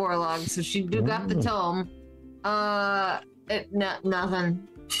warlock, so she do got the tome. Nothing.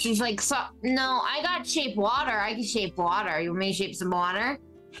 She's like, so no, I got shape water. I can shape water. You want me to shape some water?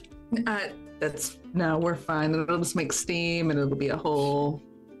 No, we're fine. It'll just make steam and it'll be a whole.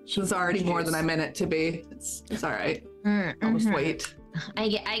 It's already more than I meant it to be. It's all right. I'll just wait. I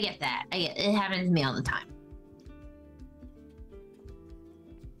get that. It happens to me all the time.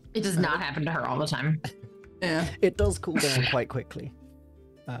 It does not happen to her all the time. Yeah. It does cool down quite quickly,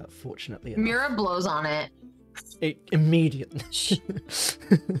 fortunately enough. Mira blows on it. It immediately. Just,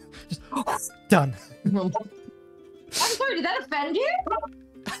 done. I'm sorry, did that offend you?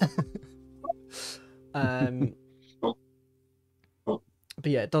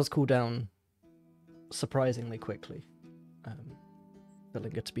 But yeah, it does cool down surprisingly quickly.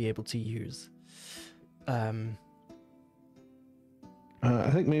 Villinger to be able to use.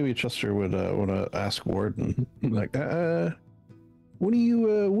 I think maybe Chester would want to ask Warden, like, what do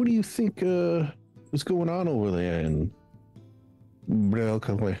you think is going on over there in Belkia?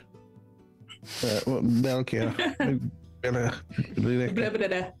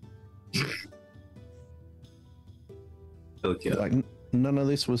 Like none of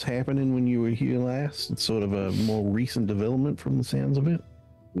this was happening when you were here last. It's sort of a more recent development from the sounds of it.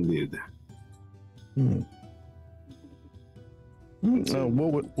 Indeed.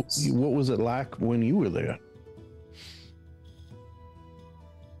 What was it like when you were there?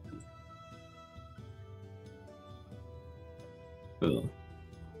 Well,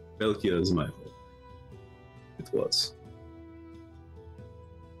 Belkia is my fault. It was.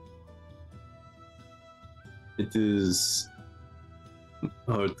 It is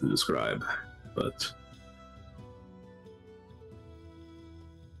hard to describe, but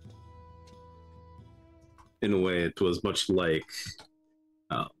in a way it was much like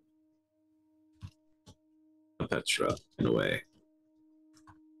Petra, in a way.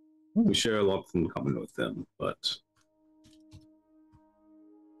 We share a lot in common with them, but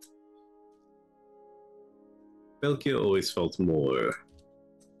Belkia always felt more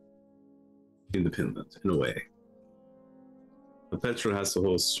independent, in a way. Petra has to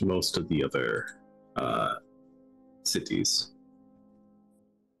host most of the other cities.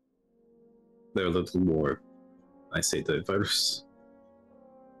 They're a little more, I say, diverse.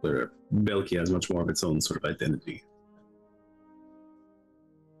 Where Belkia has much more of its own sort of identity.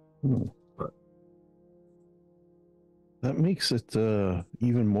 But that makes it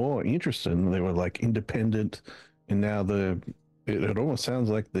even more interesting. They were like independent, and now it almost sounds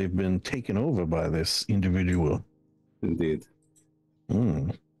like they've been taken over by this individual. Indeed.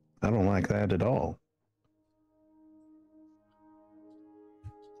 I don't like that at all.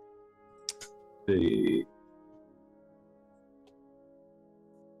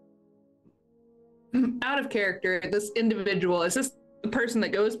 Out of character, this individual, is this the person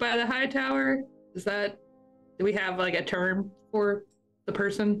that goes by the high tower? Do we have like a term for the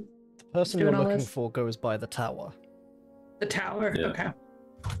person? The person you're looking for goes by the tower. The tower, yeah. Okay.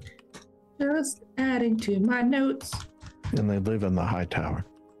 Just adding to my notes. And they live in the high tower.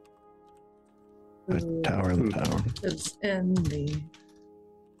 The tower in the tower. It's in the...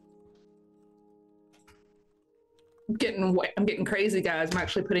 I'm getting crazy, guys. I'm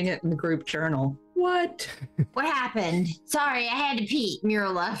actually putting it in the group journal. What? What happened? Sorry, I had to pee. Mira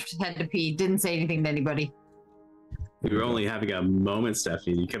left, had to pee. Didn't say anything to anybody. We were only having a moment,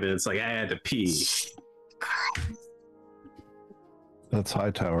 Stephanie. You come in, it's like, I had to pee. That's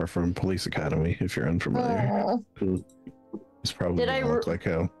Hightower from Police Academy, if you're unfamiliar. It's probably gonna look like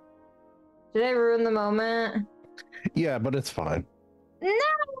hell. Did I ruin the moment? Yeah, but it's fine. No!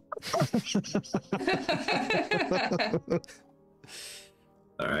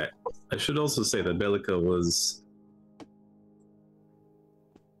 All right. I should also say that Belika was...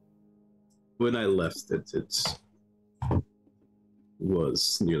 When I left it, it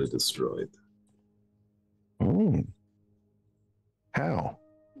was nearly destroyed. Oh. How?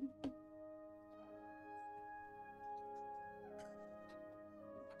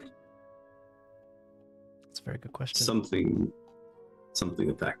 That's a very good question. Something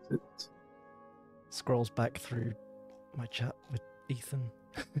attacked it. Scrolls back through my chat with Ethan.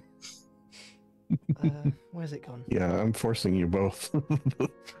 Where's it gone? Yeah, I'm forcing you both.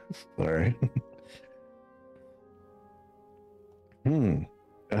 Sorry.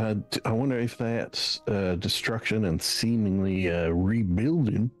 I wonder if that destruction and seemingly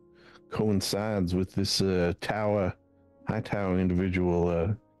rebuilding coincides with this high tower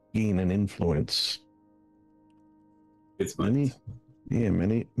individual gaining influence. It's many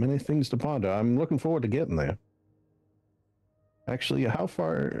things to ponder. I'm looking forward to getting there. Actually, how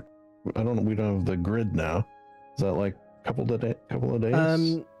far I don't know. We don't have the grid now. Is that like a couple of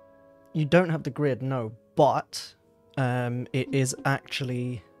days? You don't have the grid, no, but it is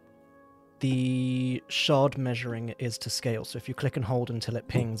actually the shard measuring is to scale. So if you click and hold until it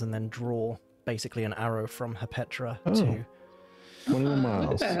pings, and then draw basically an arrow from Herpetra to 21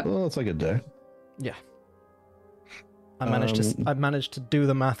 miles. Well, it's like a day. Yeah. I managed to do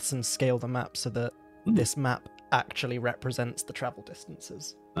the maths and scale the map so that this map actually represents the travel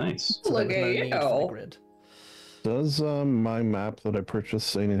distances. Nice. So Look there was at no need for the you. grid. Does my map that I purchased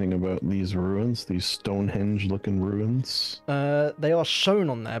say anything about these ruins, these Stonehenge-looking ruins? They are shown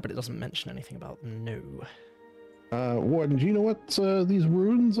on there, but it doesn't mention anything about them. No. Warden, do you know what these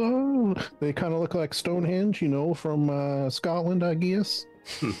ruins are? They kind of look like Stonehenge, you know, from Scotland, I guess.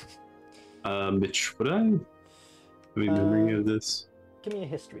 Mitch, would I have any memory of this? Give me a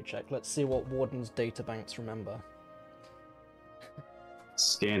history check. Let's see what Warden's databanks remember.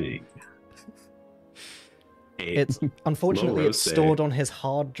 Scanning. It's unfortunately it's Lorose. stored on his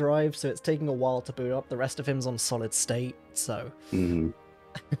hard drive, so it's taking a while to boot up. The rest of him's on solid state, so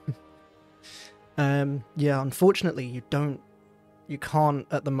yeah, unfortunately you can't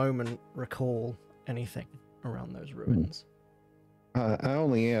at the moment recall anything around those ruins. I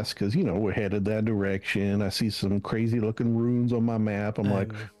only ask because, you know, we're headed that direction. I see some crazy looking ruins on my map. I'm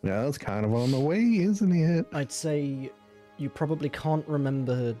like, yeah, that's kind of on the way, isn't it? I'd say you probably can't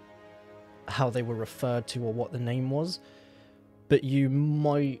remember how they were referred to or what the name was, but you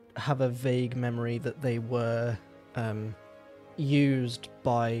might have a vague memory that they were used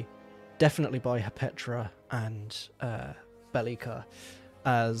definitely by Herpetra and Bellica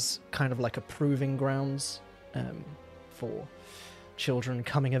as kind of like a proving grounds for children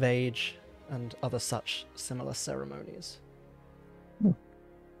coming of age and other such similar ceremonies.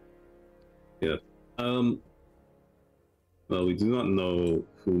 Yeah. Well, we do not know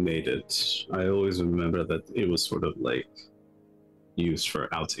who made it. I always remember that it was sort of like used for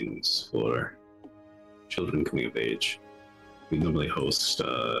outings for children coming of age. We normally host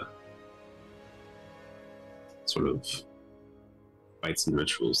sort of rites and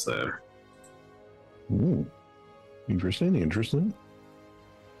rituals there. Ooh. Interesting.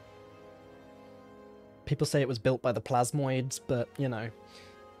 People say it was built by the plasmoids, but you know.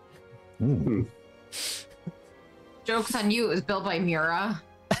 Joke's on you, it was built by Mura.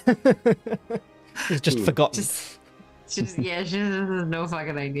 He's just forgotten. She has no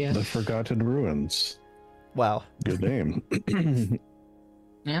fucking idea. The Forgotten Ruins. Wow. Good name.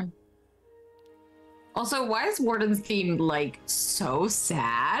 Yeah. Also, why is Warden's theme like so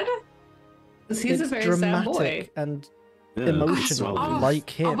sad? Because he's a very sad dramatic boy. and Yeah, emotional, I'm a- like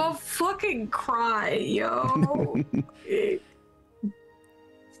him. I'm a fucking cry, yo.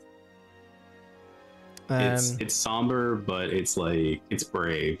 It's somber, but it's like it's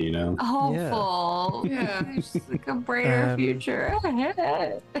brave, you know. Hopeful. Yeah. It's just like a brighter future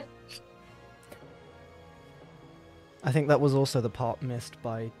ahead. I think that was also the part missed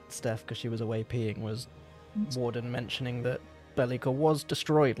by Steph because she was away peeing, was Warden mentioning that Bellica was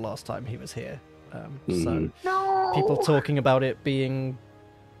destroyed last time he was here. So No. people talking about it being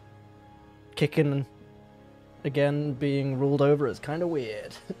kicking again, being ruled over is kind of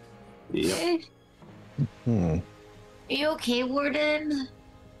weird. Yep. Are you okay, Warden?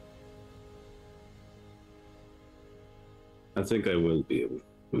 I think I will be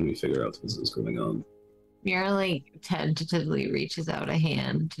when we figure out what is going on. Mira like tentatively reaches out a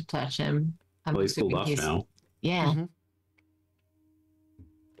hand to touch him. I'm Well, he's pulled assuming off now. Yeah. Mhm.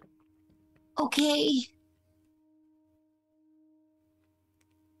 Okay.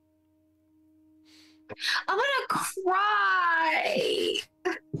 I'm gonna cry. I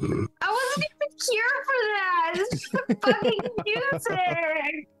wasn't even here for that. It's just the fucking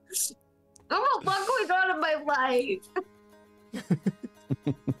music. I have a lot going on in my life.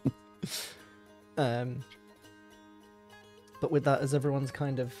 But with that, as everyone's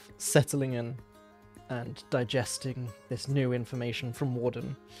kind of settling in and digesting this new information from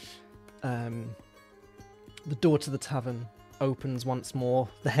Warden, the door to the tavern opens once more.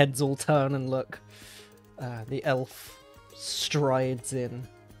 The heads all turn and look. The elf strides in,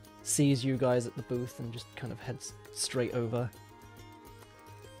 sees you guys at the booth, and just kind of heads straight over.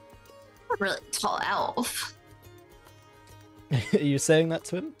 A really tall elf. Are you saying that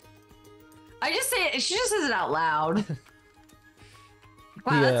to him? I just say it. She just says it out loud.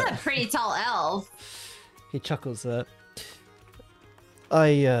 Wow, Yeah. that's a pretty tall elf. He chuckles.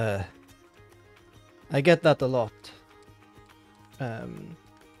 I get that a lot. Can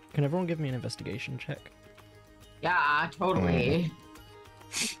everyone give me an investigation check? Yeah, totally.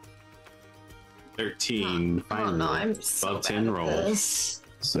 13. Oh Finally. no, I'm so Above bad 10 at roll. this.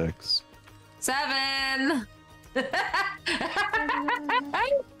 6. 7.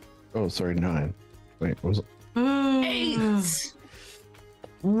 Oh, sorry, 9. Wait, what was it? 8.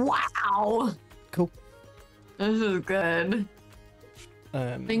 Wow. Cool. This is good.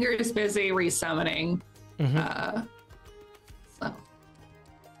 Finger is busy resummoning. So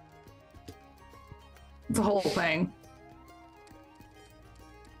it's a whole thing.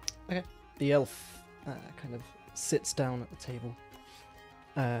 Okay. The elf kind of sits down at the table.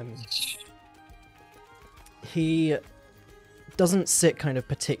 He doesn't sit kind of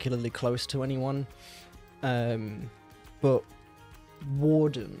particularly close to anyone, but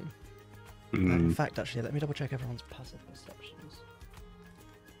Warden. In fact, actually, let me double check everyone's passive perceptions.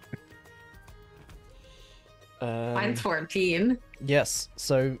 Mine's 14. Yes,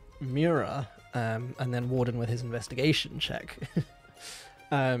 so Mura, and then Warden with his investigation check.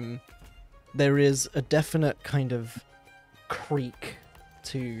 There is a definite kind of creak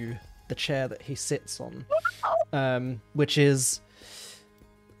to the chair that he sits on, which is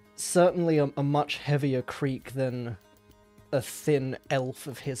certainly a much heavier creak than a thin elf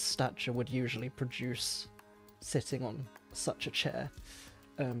of his stature would usually produce sitting on such a chair.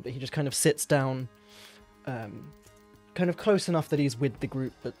 But he just kind of sits down, kind of close enough that he's with the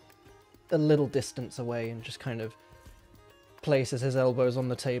group, but a little distance away, and just kind of places his elbows on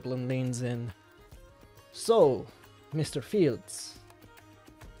the table and leans in. So, Mr. Fields,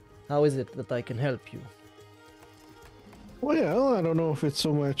 how is it that I can help you? Well, I don't know if it's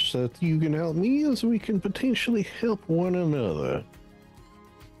so much that you can help me as we can potentially help one another.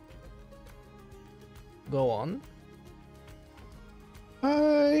 Go on.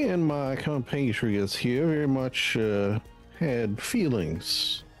 I and my compatriots here very much had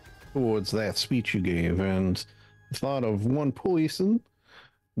feelings towards that speech you gave, and the thought of one person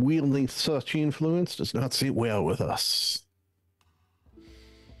wielding such influence does not sit well with us.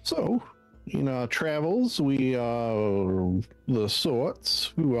 So, in our travels, we are the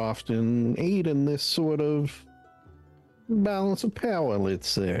sorts who often aid in this sort of balance of power, let's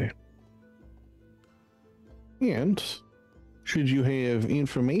say. And should you have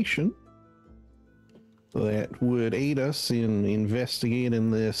information that would aid us in investigating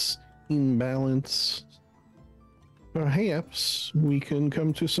this imbalance, perhaps we can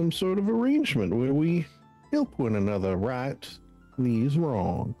come to some sort of arrangement where we help one another right these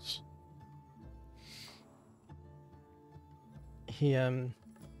wrongs. He,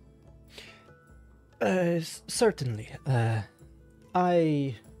 certainly,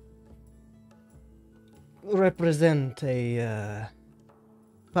 I represent a,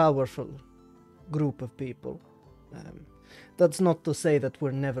 powerful group of people. That's not to say that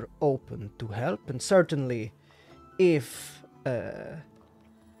we're never open to help, and certainly if, and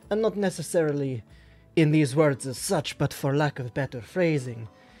not necessarily in these words as such, but for lack of better phrasing,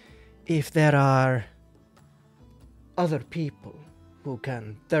 if there are other people who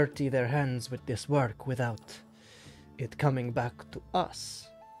can dirty their hands with this work without it coming back to us,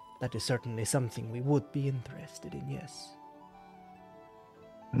 that is certainly something we would be interested in, yes.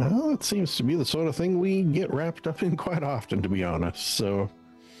 Well, it seems to be the sort of thing we get wrapped up in quite often, to be honest, so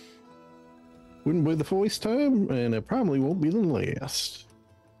wouldn't be the first time, and it probably won't be the last.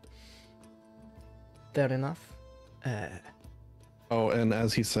 Fair enough. Oh, and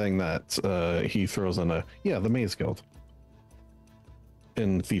as he's saying that, he throws in the Maze Guild.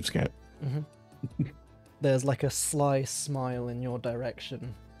 In Thieves' Camp. Mm-hmm. There's like a sly smile in your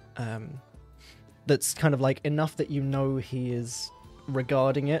direction. That's kind of like enough that you know he is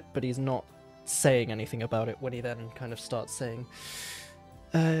regarding it, but he's not saying anything about it when he then kind of starts saying,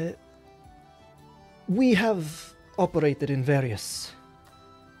 we have operated in various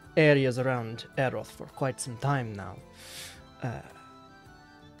areas around Eroth for quite some time now.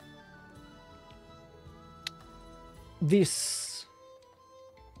 This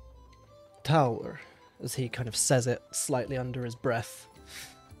tower, as he kind of says it slightly under his breath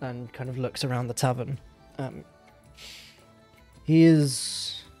and kind of looks around the tavern, he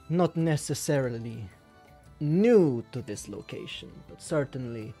is not necessarily new to this location, but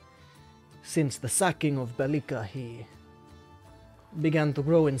certainly since the sacking of Belika he began to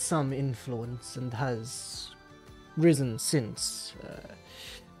grow in some influence and has risen since.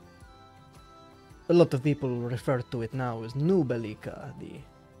 A lot of people refer to it now as New Belika, the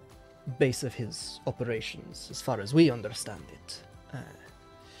base of his operations, as far as we understand it.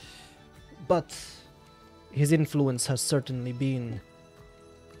 But his influence has certainly been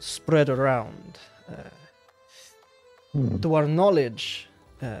spread around. To our knowledge,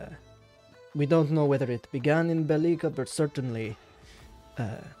 we don't know whether it began in Belika, but certainly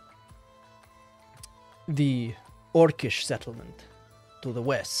the Orcish settlement to the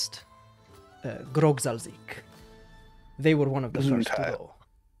west, Grogzalzik. They were one of the first to go.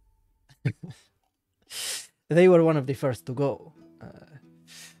 They were one of the first to go.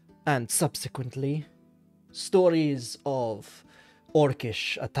 And subsequently, stories of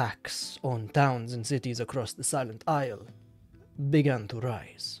orcish attacks on towns and cities across the Silent Isle began to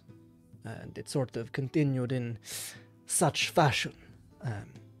rise. And it sort of continued in such fashion.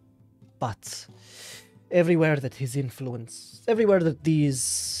 But everywhere that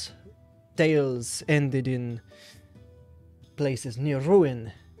these tales ended in places near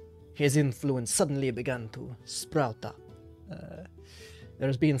ruin, his influence suddenly began to sprout up.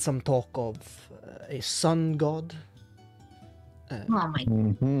 There's been some talk of a sun god. Oh my.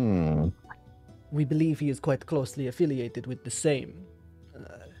 Mm-hmm. We believe he is quite closely affiliated with the same.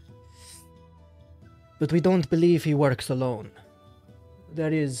 But we don't believe he works alone.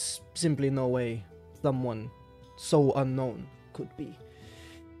 There is simply no way someone so unknown could be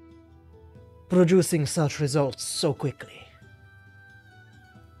producing such results so quickly.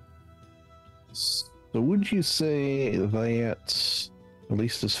 So would you say that, at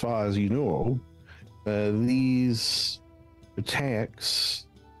least as far as you know, these attacks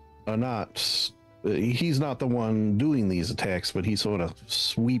are not... he's not the one doing these attacks, but he sort of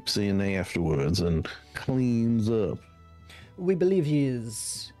sweeps in afterwards and cleans up. We believe he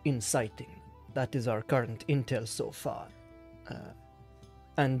is inciting. That is our current intel so far.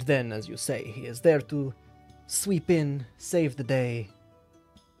 And then, as you say, he is there to sweep in, save the day.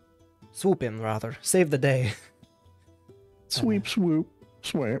 Swoop in, rather. Save the day. Sweep, swoop,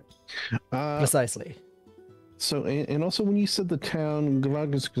 sweep. Precisely. So, and also when you said the town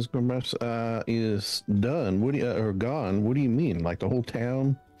is done, or gone, what do you mean? Like the whole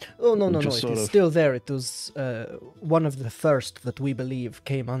town? Oh, no, it Just is still there. It was one of the first that we believe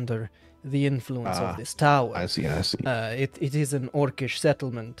came under the influence of this tower. I see. It is an orcish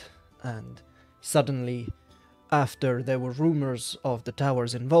settlement, and suddenly, after there were rumors of the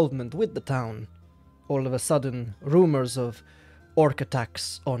tower's involvement with the town, all of a sudden, rumors of orc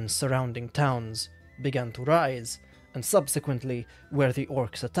attacks on surrounding towns began to rise, and subsequently, where the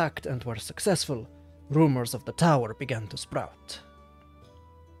orcs attacked and were successful, rumors of the tower began to sprout.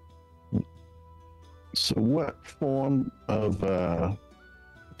 So what form of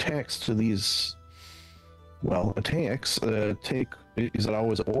attacks to these, attacks take? Is it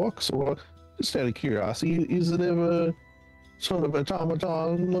always orcs, or just out of curiosity, is it ever sort of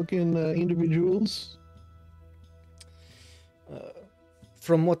automaton-looking individuals?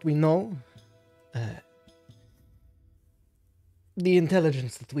 From what we know, the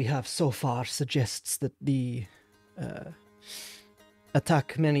intelligence that we have so far suggests that the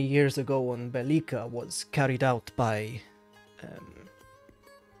attack many years ago on Belika was carried out by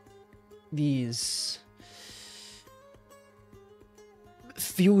these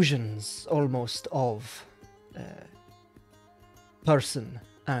fusions almost of person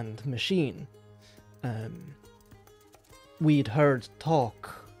and machine. We'd heard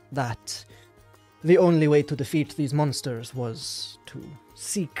talk that the only way to defeat these monsters was to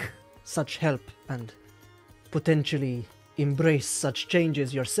seek such help and potentially embrace such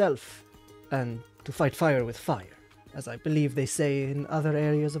changes yourself, and to fight fire with fire, as I believe they say in other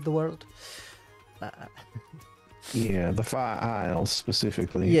areas of the world. Yeah, the Fire Isles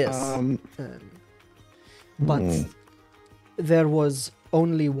specifically. Yes. But there was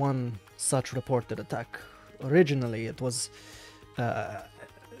only one such reported attack. Originally, it was a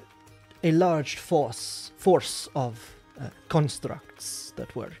large force of constructs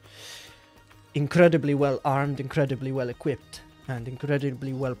that were incredibly well armed, incredibly well equipped, and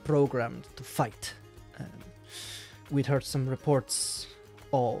incredibly well programmed to fight. We'd heard some reports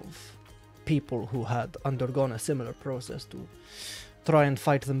of people who had undergone a similar process to try and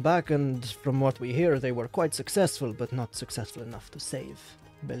fight them back, and from what we hear, they were quite successful, but not successful enough to save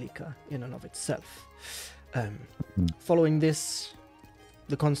Belika in and of itself. Following this,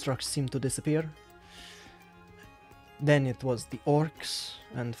 the constructs seemed to disappear. Then it was the orcs,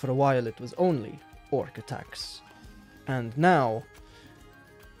 and for a while it was only orc attacks. And now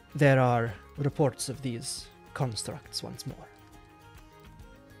there are reports of these constructs once more.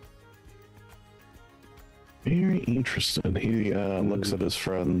 Very interesting. He looks at his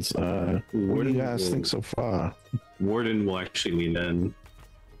friends. What do you guys think so far? Warden will actually lean in.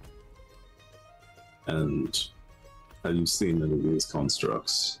 And have you seen any of these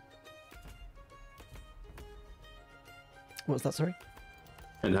constructs? What was that, sorry?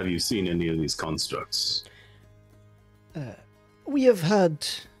 And have you seen any of these constructs? We have had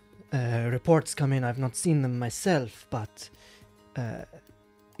reports come in. I've not seen them myself, but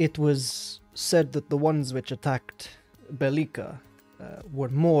it was said that the ones which attacked Belika were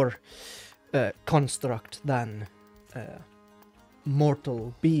more construct than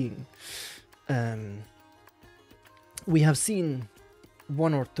mortal being. We have seen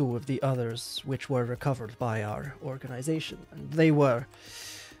one or two of the others which were recovered by our organization, and they were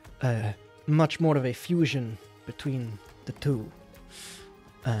much more of a fusion between the two.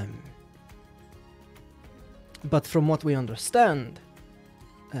 But from what we understand,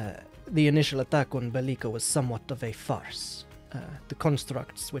 the initial attack on Belika was somewhat of a farce. The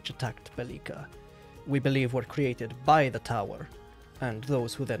constructs which attacked Belika, we believe, were created by the tower, and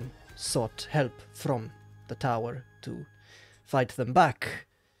those who then sought help from the tower to fight them back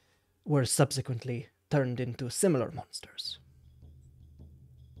were subsequently turned into similar monsters.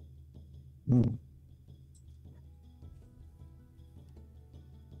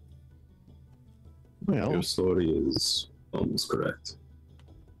 Well, Your story is almost correct.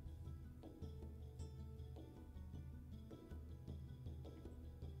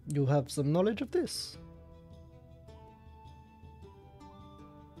 You have some knowledge of this?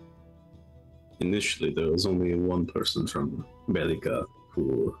 Initially, there was only one person from Belika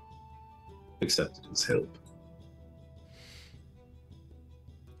who accepted his help.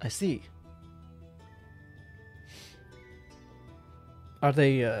 I see. Are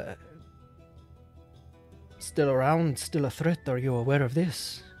they still around, still a threat? Are you aware of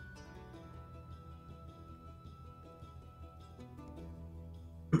this?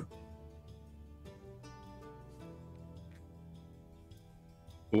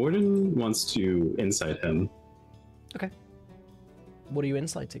 Warden wants to incite him. Okay. What are you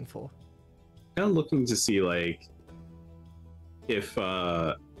inciting for? Kind of looking to see, like, if,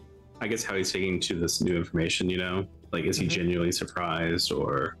 I guess how he's taking to this new information, you know? Like, is he genuinely surprised,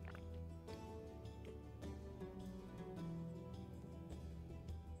 or...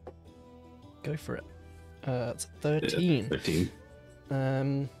 Go for it. It's 13. 13.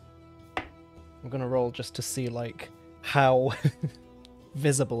 I'm gonna roll just to see, like, how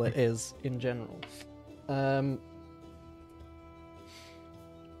visible it is in general.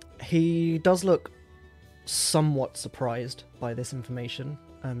 He does look somewhat surprised by this information.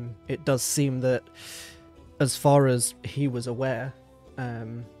 It does seem that, as far as he was aware,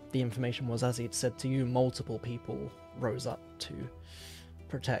 the information was, as he'd said to you, multiple people rose up to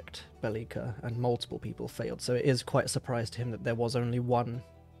protect Belika, and multiple people failed. So it is quite a surprise to him that there was only one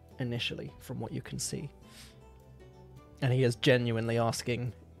initially, from what you can see. And he is genuinely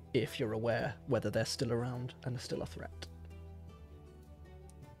asking if you're aware whether they're still around and are still a threat.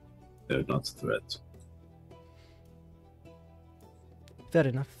 They're not a threat. Fair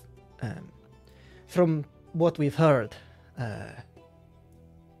enough. From what we've heard,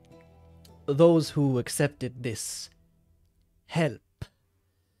 those who accepted this help,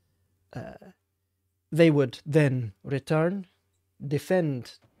 they would then return,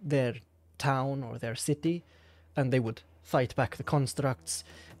 defend their town or their city, and they would fight back the constructs.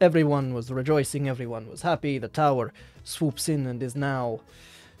 Everyone was rejoicing, everyone was happy. The tower swoops in and is now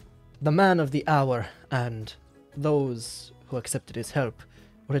the man of the hour, and those who accepted his help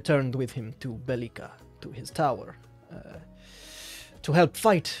returned with him to Belika, to his tower, to help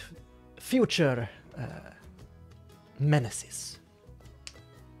fight future menaces.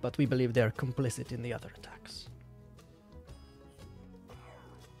 But we believe they're complicit in the other attacks.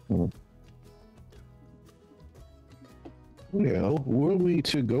 Well, were we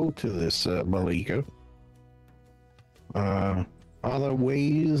to go to this Malika, are there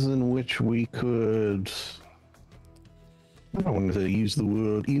ways in which we could, I don't want to use the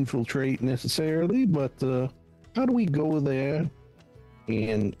word infiltrate necessarily, but how do we go there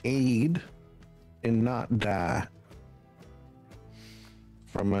and aid and not die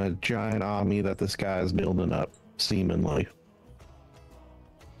from a giant army that this guy is building up, seemingly?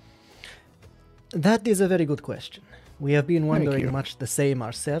 That is a very good question. We have been you. wondering much the same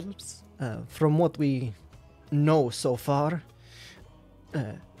ourselves. From what we know so far,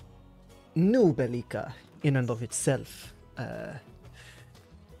 New Belika, in and of itself,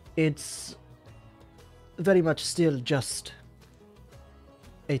 it's very much still just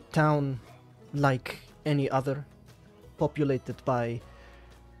a town like any other, populated by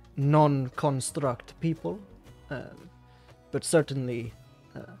non-construct people, but certainly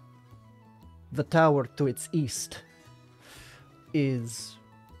the tower to its east is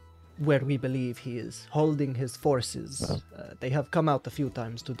where we believe he is holding his forces. They have come out a few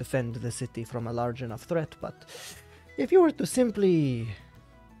times to defend the city from a large enough threat, but if you were to simply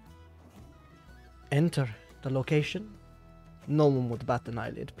enter the location, no one would bat an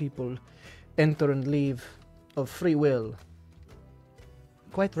eyelid. People enter and leave of free will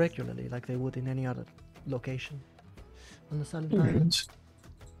quite regularly, like they would in any other location. on the Silent Island.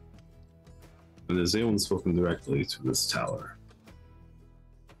 And has anyone spoken directly to this tower?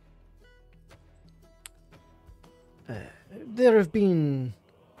 There have been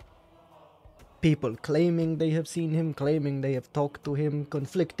people claiming they have seen him, claiming they have talked to him,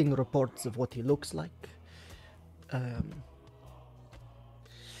 conflicting reports of what he looks like.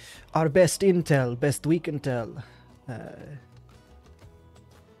 Our best intel, best we can tell, the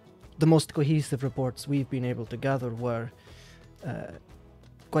most cohesive reports we've been able to gather were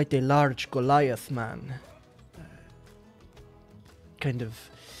quite a large Goliath man. Kind of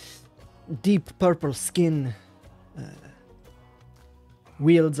deep purple skin,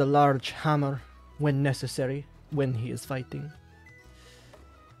 wields a large hammer when necessary, when he is fighting.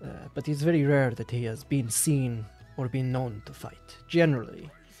 But it's very rare that he has been seen or been known to fight. Generally,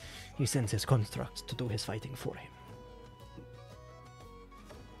 he sends his constructs to do his fighting for him.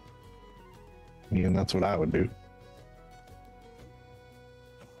 Yeah, and that's what I would do.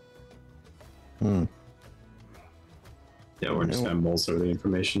 Yeah, we're just gonna mull through the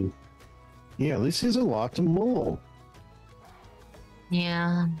information. Yeah, this is a lot to mull.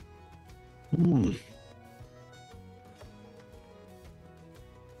 Yeah.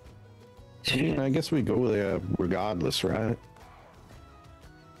 Yeah, I guess we go there regardless, right?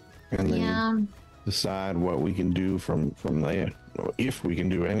 And then decide what we can do from there, or if we can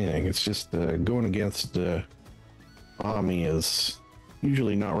do anything. It's just going against the army is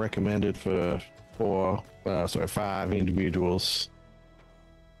usually not recommended for 5 individuals.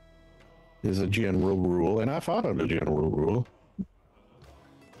 Is a general rule, and I followed a general rule,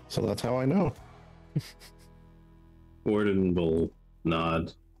 so that's how I know. Warden will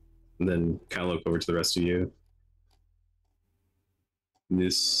nod, and then kind of look over to the rest of you.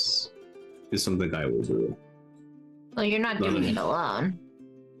 This is something I will do. Well, you're not doing it alone.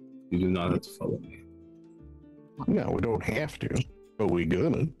 You do not have to follow me. No, we don't have to, but we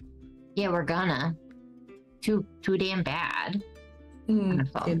gonna. Yeah, we're gonna. Too damn bad.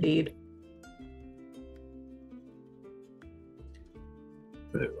 Indeed.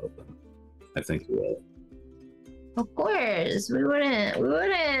 Very well then. I think you will. Of course, we wouldn't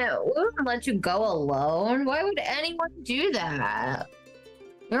let you go alone. Why would anyone do that?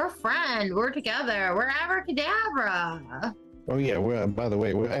 You're a friend. We're together. We're ABBACADABRA. Oh yeah, by the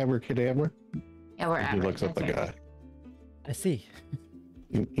way, we're ABBACADABRA. Yeah, we're He looks up the ABBACADABRA. guy. I see.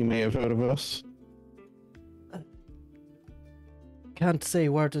 You may have heard of us. Can't say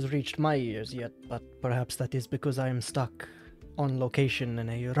word has reached my ears yet, but perhaps that is because I am stuck on location in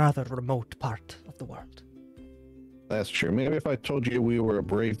a rather remote part of the world. That's true. Maybe if I told you we were a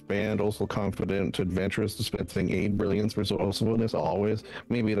brave band, also confident, adventurous, dispensing aid, brilliance, resourcefulness, always,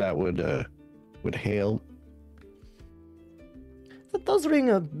 maybe that would help. That does ring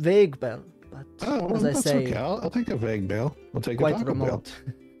a vague bell, but as I that's say, okay. I'll take a vague bell. I'll take a quite Taco remote.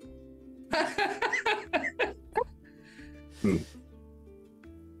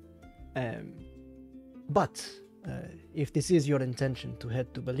 But if this is your intention to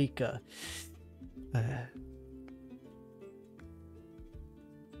head to Balika,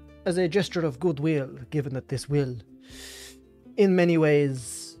 as a gesture of goodwill, given that this will, in many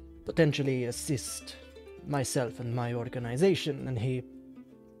ways, potentially assist myself and my organization, and he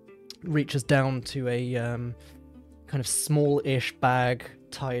reaches down to a kind of small-ish bag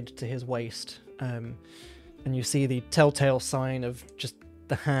tied to his waist, and you see the telltale sign of just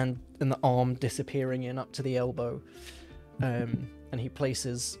the hand and the arm disappearing in up to the elbow, and he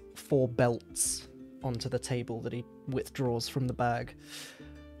places 4 belts onto the table that he withdraws from the bag.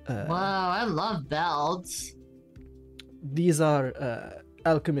 Whoa, I love belts. These are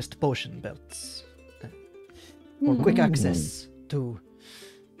alchemist potion belts, for quick access to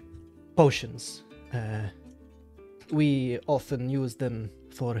potions. We often use them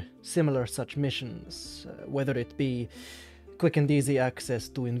for similar such missions, whether it be quick and easy access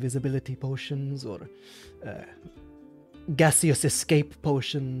to invisibility potions, or gaseous escape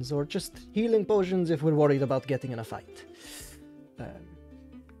potions, or just healing potions if we're worried about getting in a fight.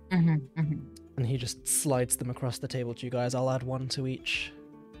 And he just slides them across the table to you guys. I'll add 1 to each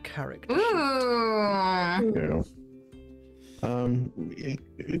character. Ooh. Yeah.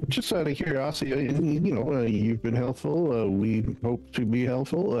 Just out of curiosity, you've been helpful. We hope to be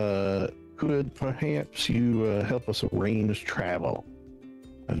helpful. Could perhaps you help us arrange travel?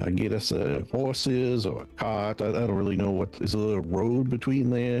 Get us horses or a cart. I don't really know what is a road between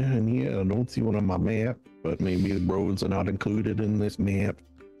there and here. I don't see one on my map, but maybe the roads are not included in this map.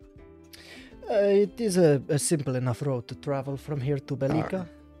 It is a simple enough road to travel from here to Balika.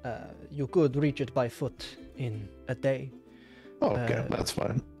 You could reach it by foot in a day. Okay, that's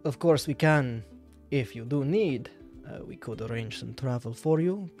fine. Of course, we can, if you do need, we could arrange some travel for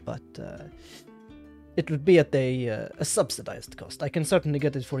you, but it would be at a subsidized cost. I can certainly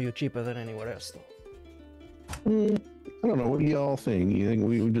get it for you cheaper than anywhere else, though. I don't know. What do y'all think? You think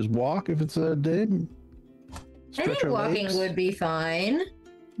we would just walk if it's a day? I think walking would be fine.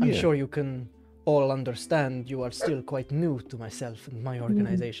 I'm sure you can all understand you are still quite new to myself and my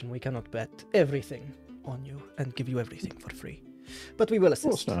organization. We cannot bet everything on you and give you everything for free. But we will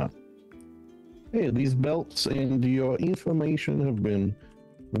assist. Of course not. Hey, these belts and your information have been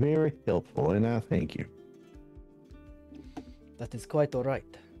very helpful, and I thank you. That is quite all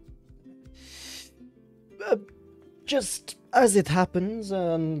right. Just as it happens,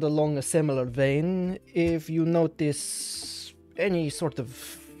 and along a similar vein, if you notice any sort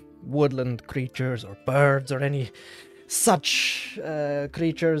of woodland creatures or birds or any such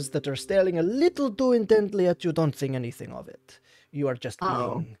creatures that are staring a little too intently at you, don't think anything of it. You are just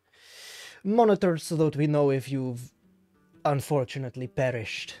being monitored so that we know if you've unfortunately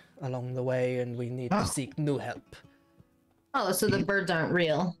perished along the way and we need to seek new help. Oh, so the birds aren't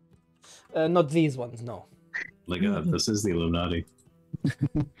real? Not these ones, no. Like, this is the Illuminati.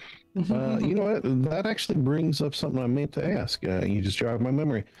 You know what? That actually brings up something I meant to ask. You just jogged my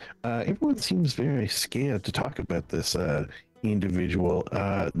memory. Everyone seems very scared to talk about this individual.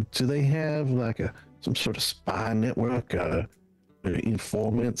 Do they have like some sort of spy network,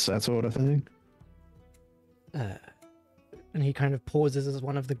 informants, that sort of thing? And he kind of pauses as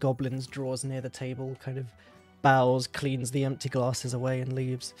one of the goblins draws near the table, kind of bows, cleans the empty glasses away, and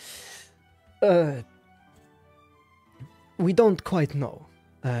leaves. We don't quite know.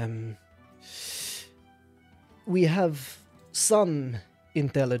 We have some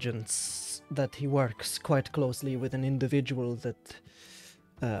intelligence that he works quite closely with an individual that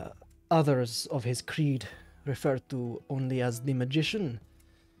others of his creed refer to only as the magician.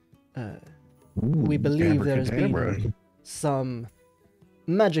 We believe there has been some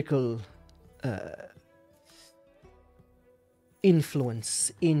magical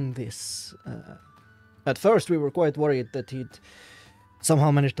influence in this. At first we were quite worried that he'd somehow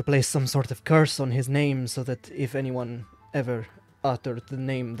managed to place some sort of curse on his name so that if anyone ever uttered the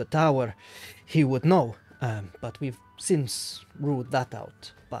name the tower, he would know. But we've since ruled that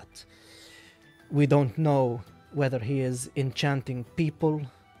out. But we don't know whether he is enchanting people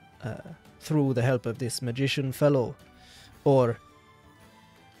through the help of this magician fellow, or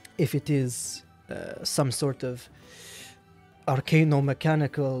if it is some sort of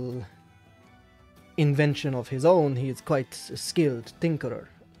arcano-mechanical invention of his own. He is quite a skilled tinkerer,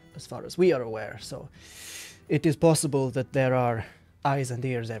 as far as we are aware, so it is possible that there are eyes and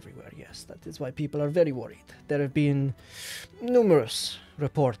ears everywhere, yes. That is why people are very worried. There have been numerous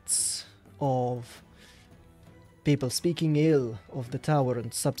reports of people speaking ill of the tower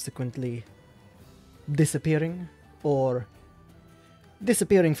and subsequently disappearing, or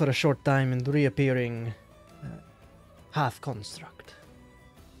disappearing for a short time and reappearing half-construct.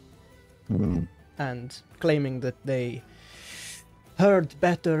 And claiming that they heard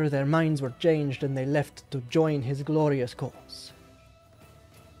better, their minds were changed, and they left to join his glorious cause.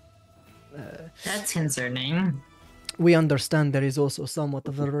 That's concerning. We understand there is also somewhat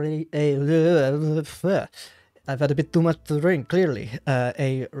of I've had a bit too much to drink, clearly.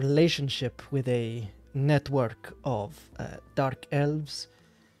 A relationship with a network of dark elves.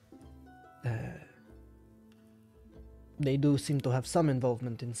 They do seem to have some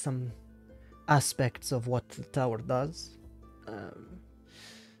involvement in some aspects of what the tower does.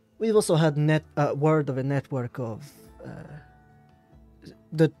 We've also had word of a network of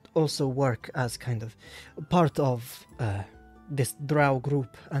that also work as kind of part of this drow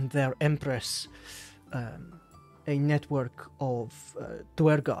group and their empress, a network of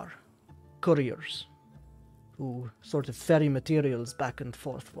Duergar couriers who sort of ferry materials back and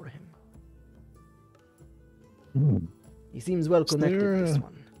forth for him. He seems well connected, this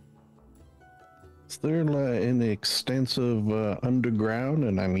one. Is there an extensive underground,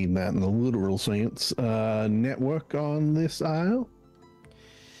 and I mean that in the literal sense, network on this isle?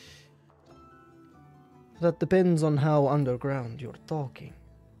 That depends on how underground you're talking.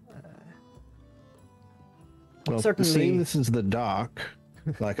 Well, certainly, say this is the dock,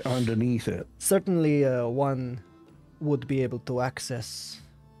 like underneath it. Certainly one would be able to access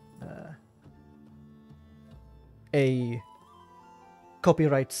a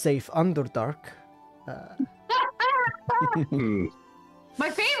copyright-safe Underdark.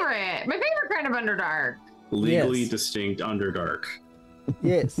 My favorite kind of Underdark. Legally distinct Underdark.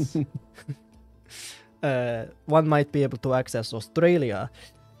 Yes. One might be able to access Australia.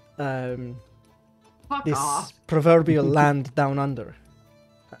 Fuck this off. proverbial land down under.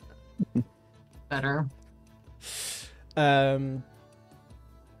 Better.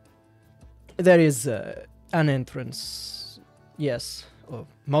 There is an entrance, yes, or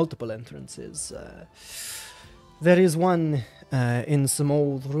multiple entrances. There is one in some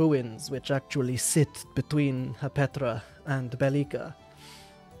old ruins which actually sit between Hapetra and Belika.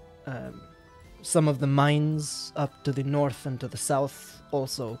 Some of the mines up to the north and to the south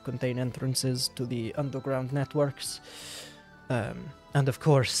also contain entrances to the underground networks. And of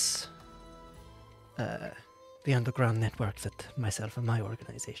course, the underground network that myself and my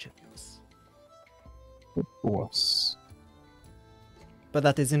organization use. Of course. But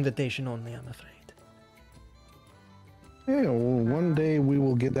that is invitation only, I'm afraid. Yeah, well, one day we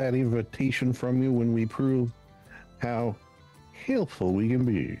will get that invitation from you when we prove how helpful we can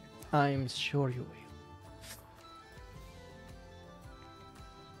be. I'm sure you will.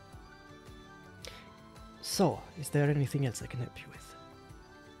 So, is there anything else I can help you with?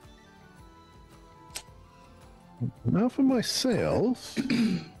 Not for myself.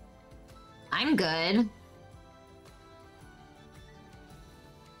 I'm good.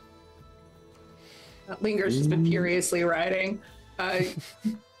 Linger's just been furiously writing.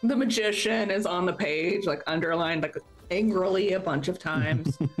 The magician is on the page, like underlined, like angrily a bunch of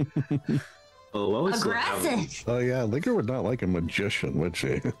times. Oh, well, we still have- Aggressive. Oh yeah, Liquor would not like a magician, would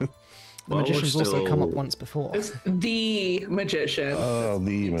she? Well, we're Magician's also come up still- once before. It's the magician. Oh,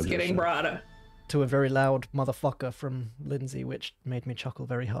 the It's magician. getting brought up. To a very loud motherfucker from Lindsay, which made me chuckle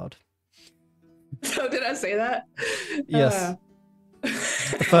very hard. So did I say that? Yes. The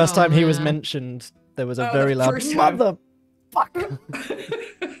first time he was man. mentioned, there was a Oh, very the loud first time. motherfucker.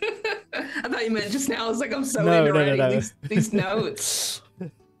 I thought you meant just now. I was like, I'm so No, into no, writing no. these notes.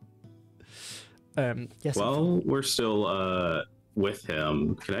 Yes. Well, we're still with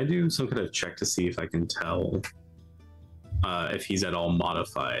him. Can I do some kind of check to see if I can tell if he's at all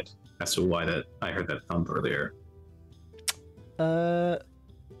modified as to why that I heard that thump earlier?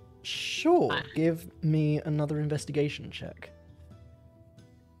 Sure. Give me another investigation check.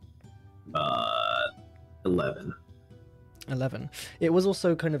 11. 11. It was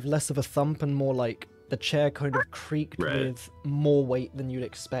also kind of less of a thump and more like the chair kind of creaked Right. with more weight than you'd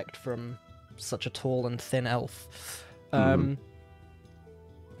expect from such a tall and thin elf.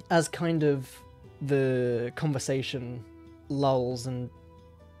 As kind of the conversation lulls and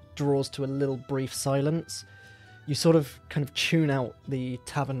draws to a little brief silence, you sort of kind of tune out the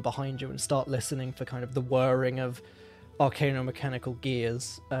tavern behind you and start listening for kind of the whirring of arcano-mechanical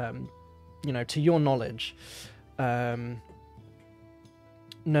gears. You know, to your knowledge, no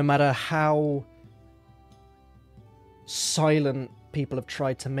matter how silent people have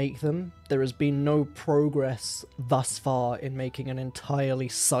tried to make them, there has been no progress thus far in making an entirely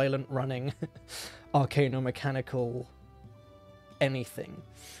silent running arcano-mechanical anything.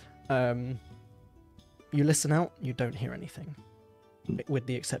 You listen out, you don't hear anything, with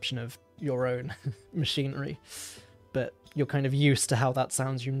the exception of your own machinery. But you're kind of used to how that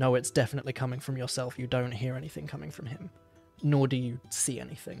sounds. You know it's definitely coming from yourself. You don't hear anything coming from him, nor do you see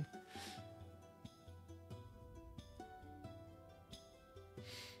anything.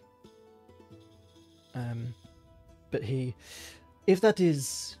 But if that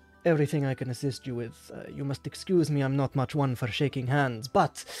is everything I can assist you with, you must excuse me, I'm not much one for shaking hands,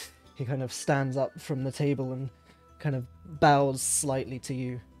 but he kind of stands up from the table and kind of bows slightly to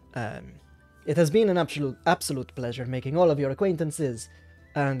you. It has been an absolute pleasure making all of your acquaintances,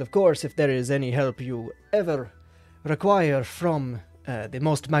 and of course, if there is any help you ever require from the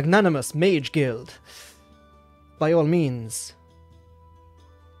most magnanimous Mage Guild, by all means,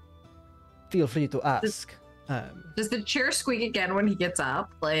 feel free to ask. Does the chair squeak again when he gets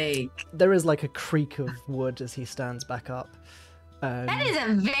up? Like, There is like a creak of wood as he stands back up. That is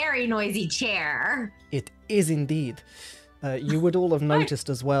a very noisy chair. It is indeed. You would all have noticed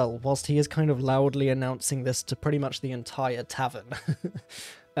as well, whilst he is kind of loudly announcing this to pretty much the entire tavern,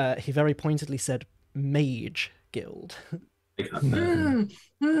 he very pointedly said Mage Guild I got that.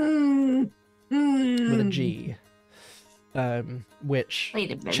 with a G. Which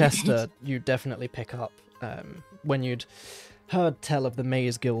Wait a minute. Chester, you definitely pick up when you'd heard tell of the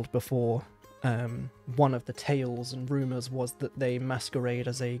Maze Guild before. One of the tales and rumors was that they masquerade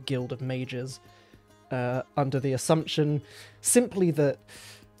as a guild of mages, under the assumption simply that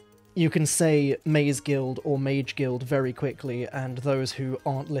you can say Maze Guild or Mage Guild very quickly, and those who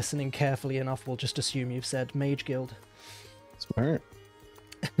aren't listening carefully enough will just assume you've said Mage Guild. Smart.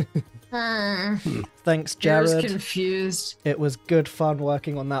 Thanks, Jared's Jared. confused. It was good fun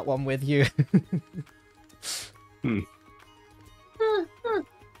working on that one with you.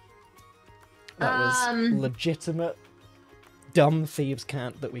 That was legitimate dumb thieves'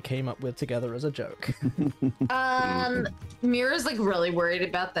 cant that we came up with together as a joke. Mira's like really worried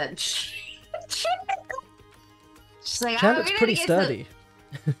about that. She's like, Chant I'm looks gonna pretty get sturdy.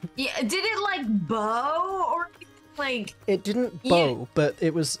 Yeah, did it like bow or like? It didn't bow, but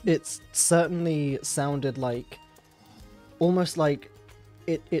it certainly sounded like, almost like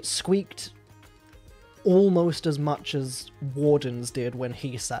it squeaked almost as much as Warden's did when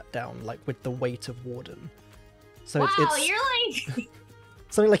he sat down, like with the weight of Warden. So Wow, it's you're like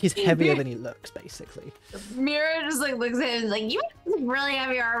something like he's heavier than he looks, basically. Mira just like looks at him like, you really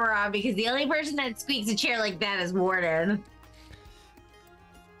have your armor on because the only person that squeaks a chair like that is Warden.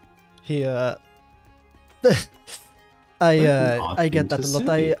 He I get that a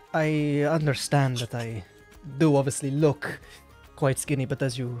lot. I understand that I do obviously look quite skinny, but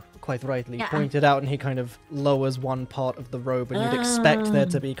as you quite rightly pointed out, and he kind of lowers one part of the robe, and you'd expect there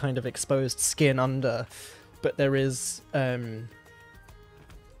to be kind of exposed skin under, but there is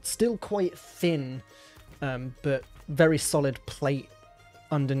still quite thin, but very solid plate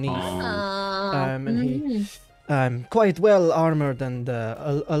underneath. And he quite well armored and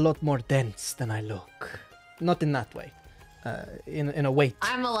a lot more dense than I look. Not in that way. In a weight.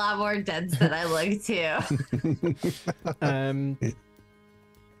 I'm a lot more dense than I look too.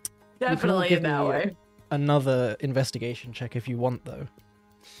 Definitely in that way. Another investigation check if you want, though.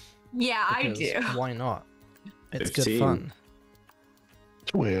 Yeah, Because I do. why not? It's 15. good fun.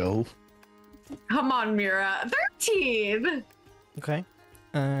 12. Come on, Mira. 13. Okay.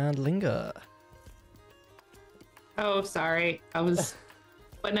 And Linga. Oh, sorry. I was.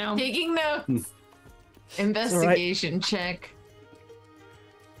 What now? Taking notes. Investigation check.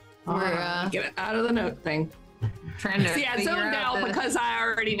 We're Get it out of the note thing. trying to. See, I figure zoned out the- because I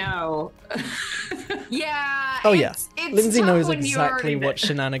already know. Yeah. Oh yeah. It's Lindsay tough knows when you exactly already what know.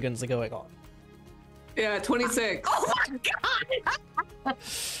 shenanigans are going on. Yeah, 26. Oh my god!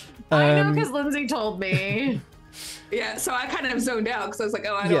 I know Um, because Lindsay told me. Yeah, so I kind of zoned out because I was like,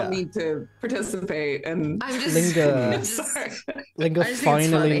 oh, I Yeah. don't need to participate. And I'm just. Linga- I'm just- sorry. Linga I just think it's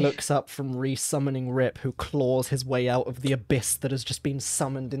finally funny. looks up from resummoning Rip, who claws his way out of the abyss that has just been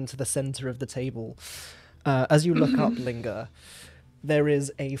summoned into the center of the table. As you look up, Linga, there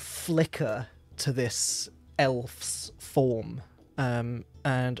is a flicker to this elf's form.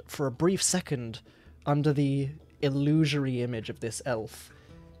 And for a brief second, under the illusory image of this elf,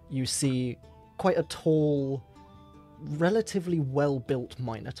 you see quite a tall, relatively well-built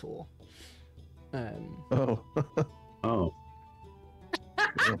minotaur. Oh. Oh,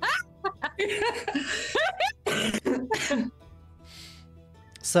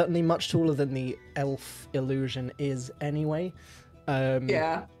 Certainly much taller than the elf illusion is anyway.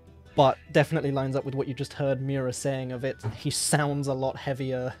 Yeah. But definitely lines up with what you just heard Mira saying of it. He sounds a lot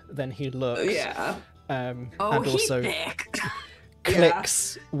heavier than he looks. Yeah. And Oh, he's also thick.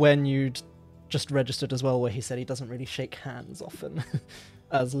 clicks when you'd just registered as well, where he said he doesn't really shake hands often.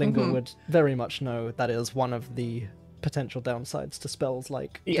 As Linga would very much know, that is one of the potential downsides to spells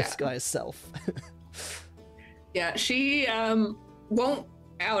like Yeah. Disguise Self. Yeah, she won't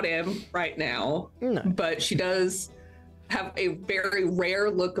out him right now, No. but she does have a very rare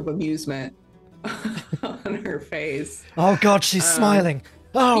look of amusement on her face. Oh god, she's smiling!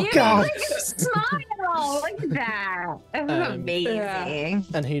 Oh Yeah, god! look at her smile. Look at that. That's amazing. yeah.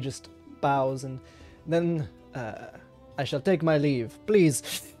 And he just bows, and then I shall take my leave.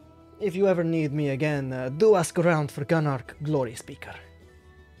 Please, if you ever need me again, do ask around for Gunark Glory Speaker.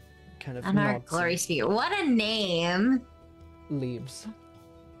 Kind of Anarch nods Glory and Speaker. What a name. leaves.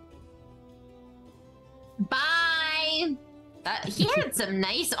 Bye. He had some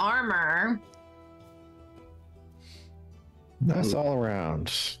nice armor. Nice all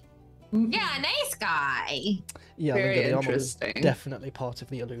around. Yeah, nice guy. Yeah, Very Linga, the armor was interesting. definitely part of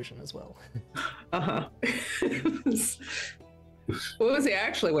the illusion as well. Uh-huh. What was he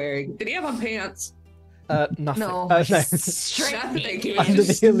actually wearing? Did he have on pants? Nothing. No, No. straight Nothing. naked. Under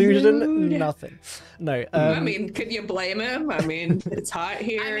the illusion, Nude. nothing. No. I mean, could you blame him? I mean, it's hot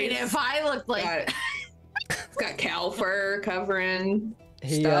here. I mean, if I looked like It's got cow fur covering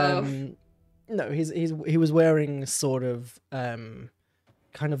he stuff. no, he was wearing sort of kind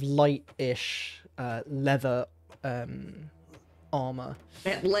of light-ish leather armor.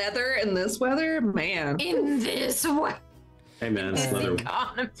 That leather in this weather, man. in this way, hey man, it's this leather.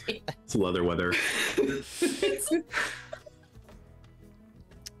 economy. It's leather weather.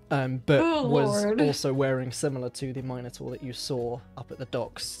 But Oh, was Lord. also wearing, similar to the Minotaur that you saw up at the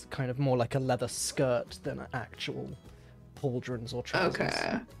docks, kind of more like a leather skirt than an actual pauldrons or trousers.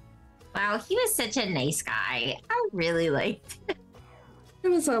 Okay. Wow, he was such a nice guy. I really liked.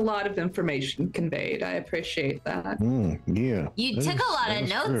 There was a lot of information conveyed. I appreciate that. Yeah. You that took is- a lot that of is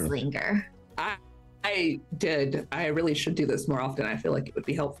notes, true. Linger. I did. I really should do this more often. I feel like it would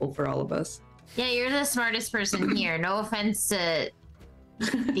be helpful for all of us. Yeah, you're the smartest person here. No offense to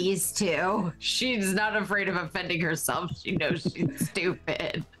these two. She's not afraid of offending herself. She knows she's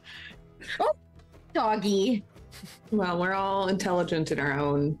stupid. Doggy. Well, we're all intelligent in our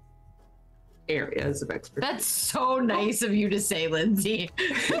own areas of expertise. That's so nice of you to say, Lindsay.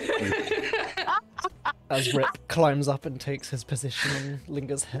 As Rip climbs up and takes his position on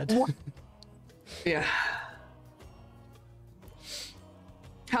Linger's head. Yeah.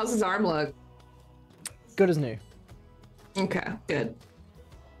 How's his arm look? Good as new. Okay, good.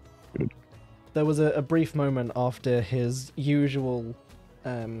 There was a brief moment after his usual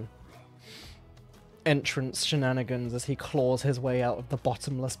entrance shenanigans as he claws his way out of the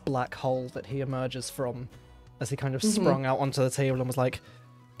bottomless black hole that he emerges from, as he kind of sprung out onto the table and was like,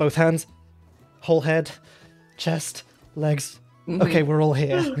 both hands, whole head, chest, legs. Okay, we're all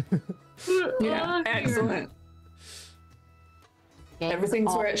here. Yeah, excellent.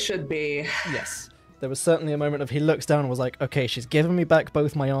 Everything's where it should be. Yes. There was certainly a moment of he looks down and was like, okay, she's given me back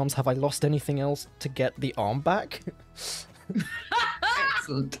both my arms. Have I lost anything else to get the arm back?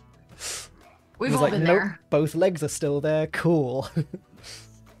 Excellent. We've He was all like, been nope, there. both legs are still there. Cool.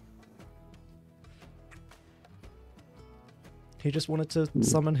 He just wanted to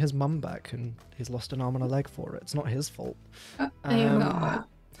summon his mum back, and he's lost an arm and a leg for it. It's not his fault. No.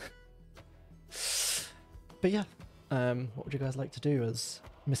 But yeah, what would you guys like to do as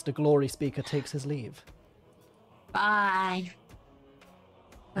Mr. Glory Speaker takes his leave? Bye.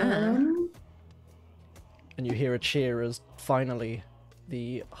 And you hear a cheer as finally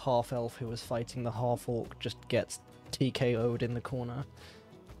the half-elf who was fighting the half-orc just gets TKO'd in the corner.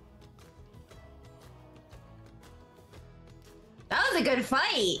 That was a good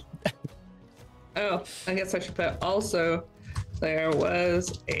fight. Oh, I guess I should put also there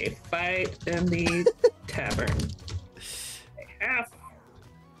was a fight in the tavern. A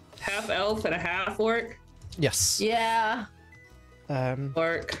half elf and a half orc. Yes. Yeah.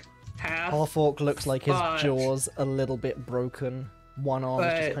 Orc, half. Half-orc looks like his fought. jaw's a little bit broken. One arm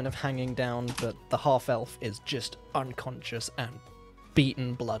is just But- kind of hanging down, but the half-elf is just unconscious and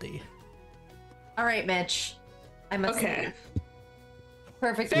beaten bloody. All right, Mitch. I must Okay. leave.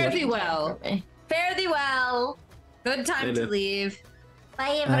 Perfect. Fare thee well. Fare thee well. Good time Hey to there. leave.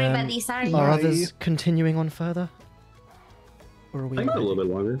 Bye, everybody. Sorry. Are Bye. others continuing on further? Or are we I got a little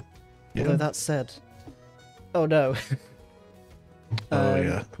bit longer. Although that said... Oh no. Oh Um,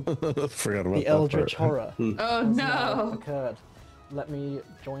 yeah. Forgot about The that Eldritch part. Horror Oh has now no. occurred. Let me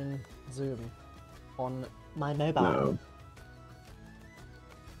join Zoom on my mobile. No.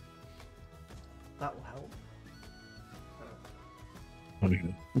 That will help.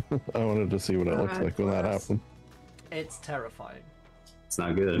 I wanted to see what it looks God like when that bless. happened. It's terrifying. It's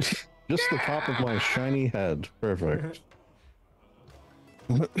not good. Just the top of my shiny head. Perfect.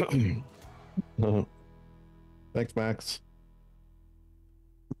 Thanks, Max.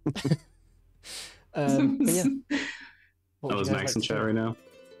 But yeah. What That would was you guys Max like in to chat do? right now.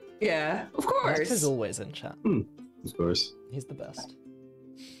 Yeah, of Max is course. always in chat. Of course. He's the best.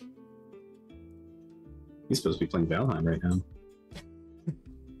 He's supposed to be playing Valheim right now.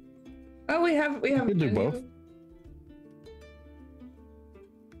 Oh, we have could do menu. both.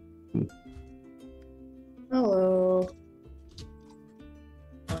 Hello.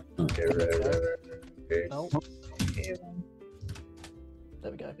 Okay, Oh.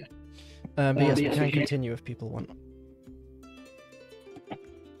 There we go. But yes, we can continue if people want.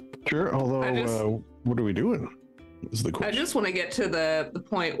 Sure, although, I just- what are we doing? Is the I question. just want to get to the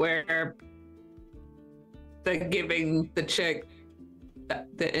point where the giving the chick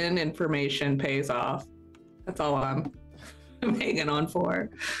the in information pays off. That's all I'm hanging on for.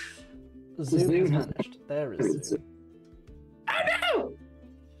 Zoom has vanished. There is Zoom. Oh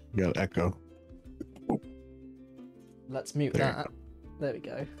Got echo. Let's mute There you that. There we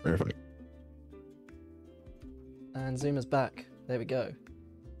go. Perfect. And Zoom is back. There we go.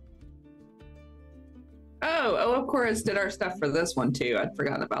 Oh, of course, did our stuff for this one too. I'd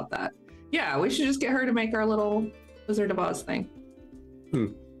forgotten about that. Yeah, we should just get her to make our little Wizard of Oz thing.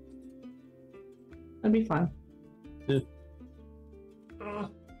 That'd be fun.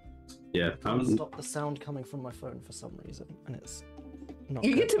 Yeah. Stop the sound coming from my phone for some reason, and it's not.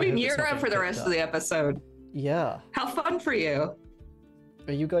 You good. get to I be hope it's not Mira being for the picked rest up. of the episode. Yeah. How fun for you.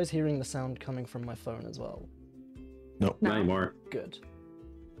 Are you guys hearing the sound coming from my phone as well? No. Not anymore. Good.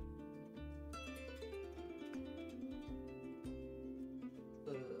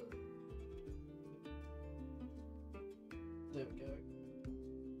 There we go.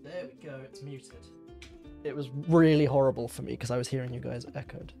 it's muted. It was really horrible for me because I was hearing you guys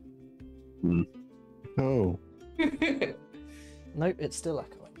echoed. Oh, Nope, it's still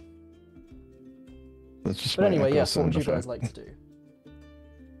echoing. that's just But my anyway, echo yes, what would sound you guys effect. like to do?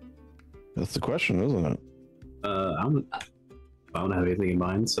 That's the question, isn't it? I don't have anything in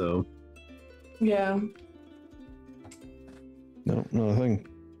mind, so Yeah. No, nothing.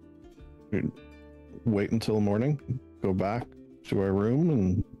 Wait until morning. Go back to our room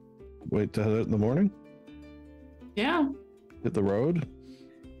and wait to head out in the morning. Yeah. Hit the road.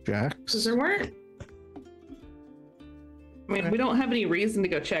 Jack's. Because there weren't. I mean, we don't have any reason to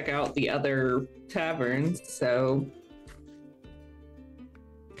go check out the other taverns, so.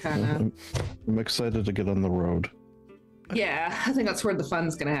 Kind of. I'm excited to get on the road. Yeah, I think that's where the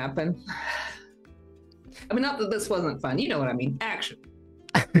fun's gonna happen. I mean, not that this wasn't fun. You know what I mean? Action.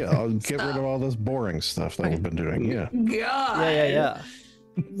 Yeah, I'll get rid of all this boring stuff that we've been doing. Yeah. God. Yeah.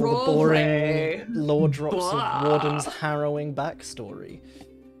 All Role the boring play. lore drops Blah. of Warden's harrowing backstory.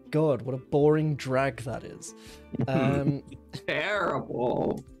 God, what a boring drag that is.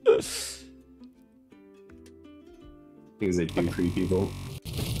 Terrible. things they do for people.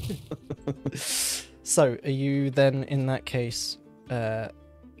 So, are you then, in that case,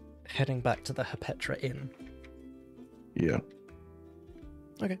 heading back to the Herpetra Inn? Yeah.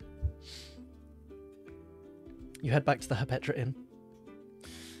 Okay. You head back to the Herpetra Inn.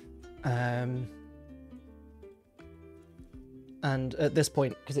 And at this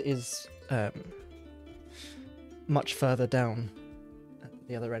point, because it is much further down at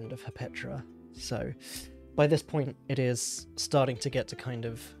the other end of Herpetra, so by this point it is starting to get to kind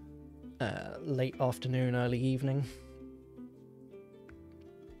of late afternoon, early evening.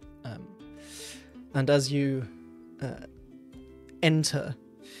 And as you enter,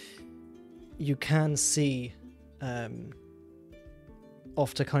 you can see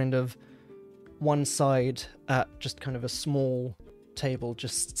off to kind of one side at just kind of a small table,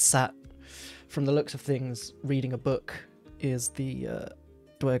 just sat, from the looks of things, reading a book, is the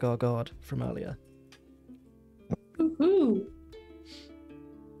Dwergar guard from earlier. Woohoo.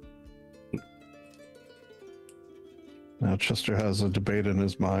 Now Chester has a debate in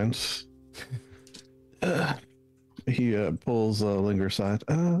his mind. He pulls Linger aside.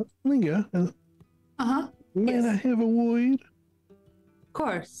 Linger, Uh-huh. may Yes. I have a wood? Of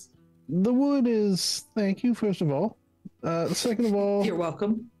course. The wood is, thank you, first of all. Second of all, You're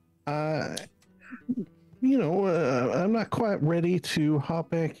welcome. I'm not quite ready to hop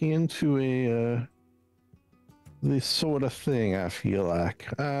back into this sort of thing, I feel like.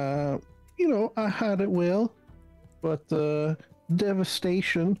 I had it well, but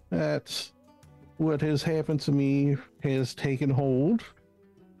devastation at what has happened to me has taken hold,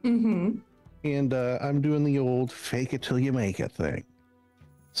 Mm-hmm. and I'm doing the old fake it till you make it thing.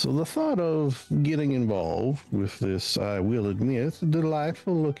 So the thought of getting involved with this, I will admit,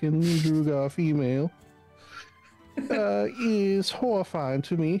 delightful looking Drugar female is horrifying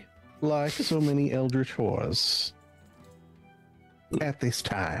to me, like so many eldritch horrors at this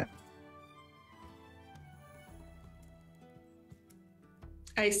time.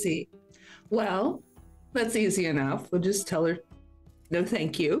 I see. Well, that's easy enough. We'll just tell her no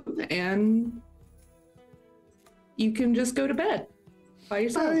thank you, and you can just go to bed by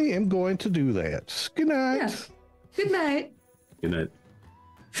yourself. I am going to do that. Good night. Yeah. Good night. Good night.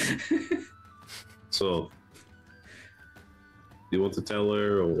 So, you want to tell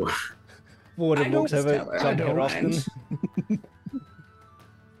her, or Warden I don't walks over. tell her, I Come don't here, Austin. mind.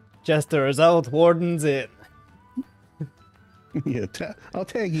 Just the result, Warden's in. Yeah, I'll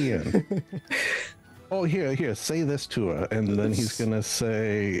tag you in. Oh, here, say this to her. And then he's going to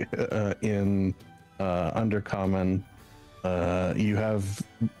say in Undercommon, you have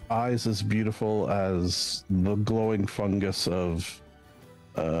eyes as beautiful as the glowing fungus of,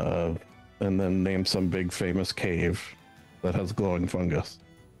 and then name some big famous cave that has glowing fungus.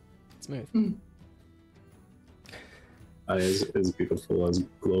 Smooth. eyes as beautiful as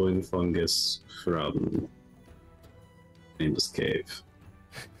glowing fungus from famous cave?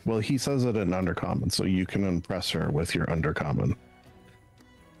 Well, he says it in Undercommon, so you can impress her with your Undercommon.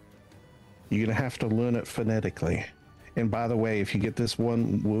 You're going to have to learn it phonetically. And by the way, if you get this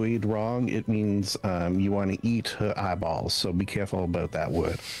one word wrong, it means you want to eat her eyeballs, so be careful about that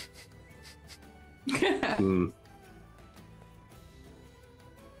word. Hmm.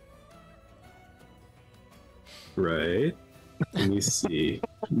 Right. Let me see.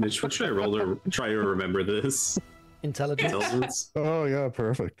 Mitch, what should I roll to try to remember this? Intelligence. Intelligence? Oh, yeah,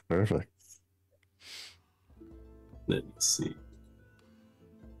 perfect. Let me see.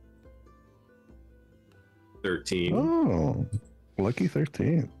 13. Oh, lucky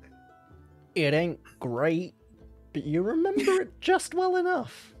 13. It ain't great, but you remember it just well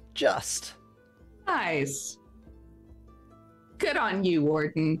enough. Just. Nice. Good on you,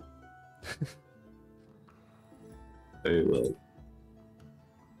 Warden. Very well.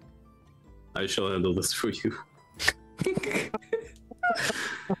 I shall handle this for you.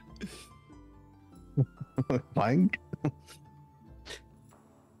 Fine.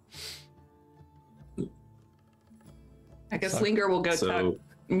 I guess Sorry. Linger will go So- tuck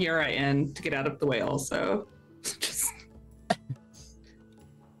Mura in to get out of the way also. Just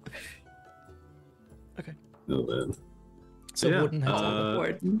Oh man. So Warden heads follow the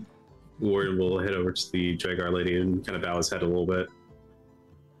Warden. Warden will head over to the Dragar lady and kind of bow his head a little bit.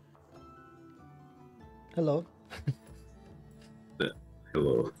 Hello.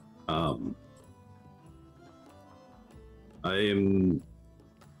 Hello. I am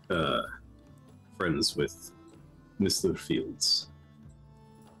friends with Mr. Fields.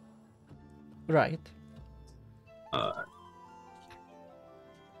 Right.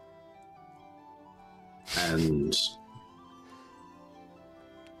 And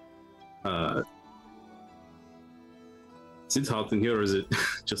is it hot in here or is it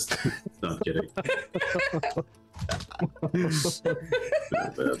just not kidding?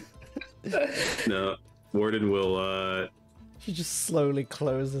 No, Warden will She just slowly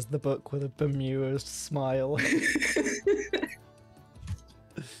closes the book with a bemused smile.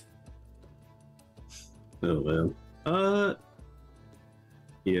 oh man.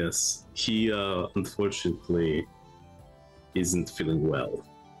 Yes, he unfortunately isn't feeling well.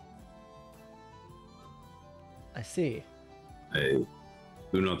 I see. I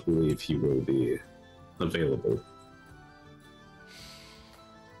do not believe he will be available.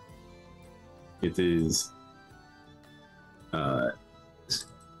 It is,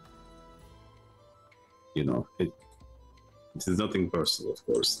 you know, it is nothing personal, of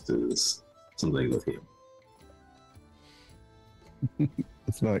course. It is something with him.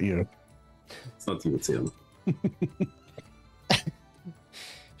 It's not you. It's not you, it's him.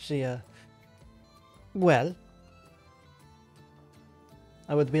 She, well,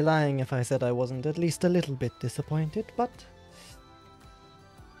 I would be lying if I said I wasn't at least a little bit disappointed, but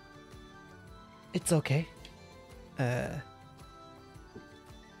it's okay. And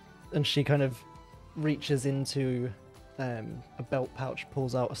she kind of reaches into a belt pouch,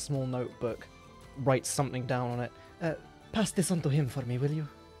 pulls out a small notebook, writes something down on it. Pass this on to him for me, will you?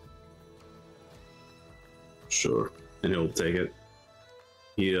 Sure, and he'll take it.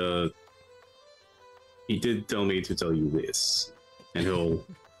 He did tell me to tell you this, and he'll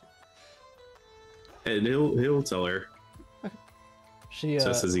tell her She as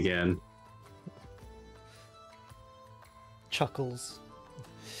best as he can. chuckles.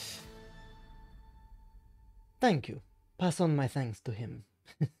 Thank you. Pass on my thanks to him.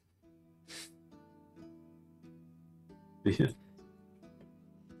 Yeah,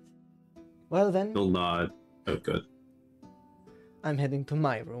 Well then, he'll nod. Oh, good. I'm heading to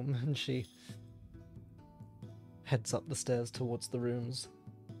my room, and she heads up the stairs towards the rooms.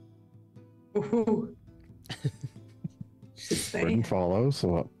 Ooh. She's Warden follows.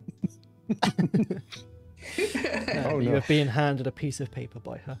 So Oh, You no. have been handed a piece of paper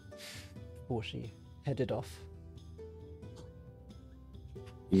by her before she headed off.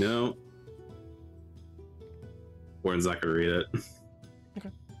 No. Warren's not gonna read it. Okay.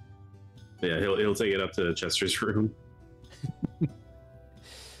 But yeah, he'll take it up to Chester's room.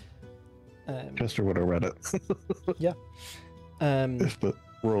 Chester would have read it Um, if the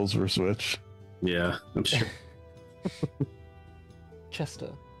roles were switched. Yeah, I'm sure. Chester,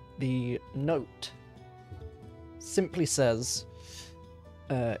 the note simply says,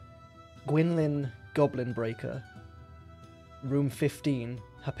 Gwynlyn Goblin Breaker, room 15,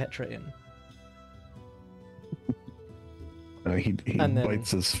 Hapetra Inn. He And then-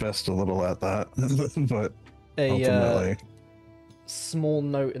 bites his fist a little at that, but A ultimately, small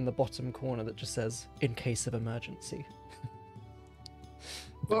note in the bottom corner that just says, in case of emergency.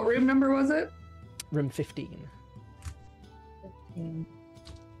 What room number was it? Room 15.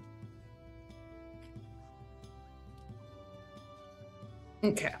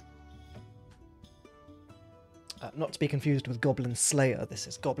 Okay. Not to be confused with Goblin Slayer, this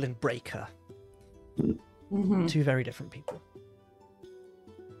is Goblin Breaker. Mm-hmm. Two very different people.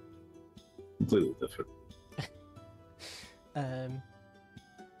 Completely different.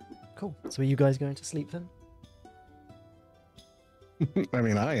 Cool. So are you guys going to sleep then? I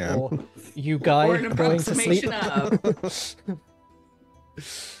mean, I am. Or you guys Or an going to sleep? approximation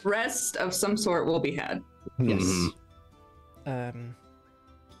Rest of some sort will be had. Yes. Mhm.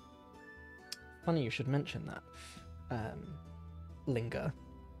 Funny you should mention that. Linger.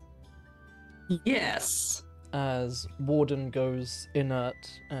 Yes. As Warden goes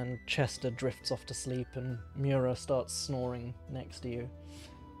inert and Chester drifts off to sleep and Mura starts snoring next to you.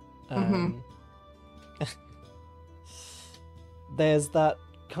 There's that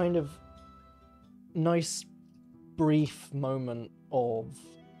kind of nice brief moment of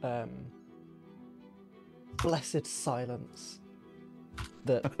blessed silence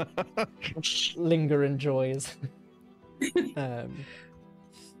that Linger enjoys.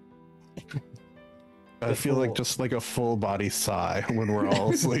 I feel like just like a full body sigh when we're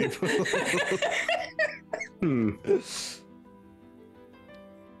all asleep.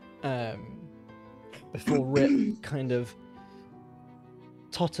 Before Rip kind of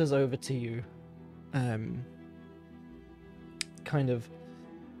totters over to you, kind of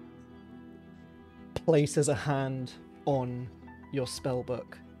places a hand on your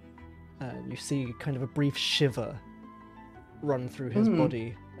spellbook, and you see kind of a brief shiver run through his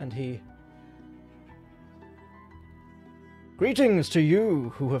body, and he... Greetings to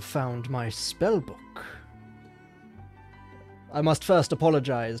you who have found my spellbook. I must first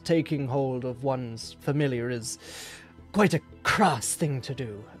apologize. Taking hold of one's familiar is quite a crass thing to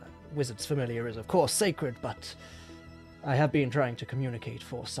do. Wizard's familiar is, of course, sacred, but I have been trying to communicate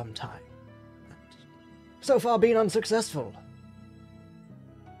for some time. And so far been unsuccessful.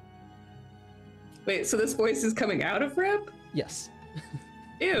 Wait, so this voice is coming out of Rip? Yes.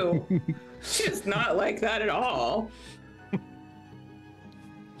 Ew. She's not like that at all.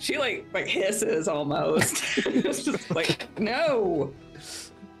 She like hisses almost. It's just like, no.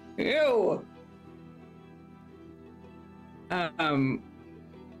 Ew. I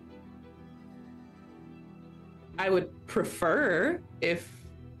would prefer if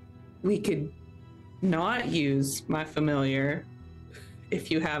we could not use my familiar. If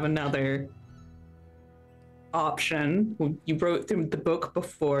you have another option, you wrote through the book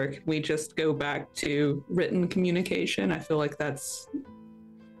before. Can we just go back to written communication? I feel like that's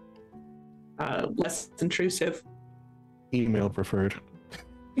less intrusive. Email preferred.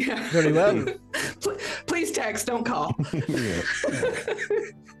 Yeah. Very well. Please text, don't call.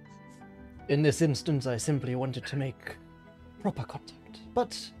 In this instance, I simply wanted to make proper contact.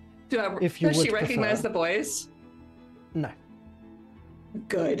 But if you does would she recognize prefer... the voice? No.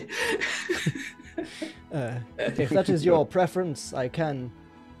 Good. If that is your preference, I can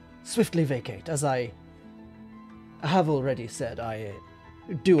swiftly vacate. As I have already said, I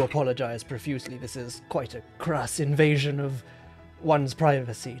do apologize profusely. This is quite a crass invasion of one's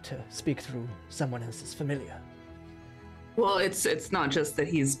privacy to speak through someone else's familiar. Well, it's not just that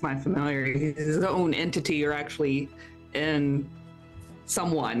he's my familiar. He's his own entity. You're actually in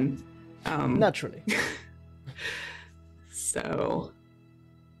someone. Naturally. So...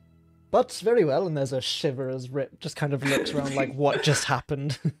 But very well, and there's a shiver as Rip just kind of looks around like, what just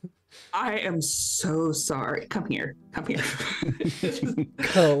happened? I am so sorry. Come here. Come here.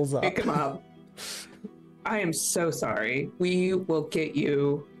 Curls up. Pick him up. I am so sorry. We will get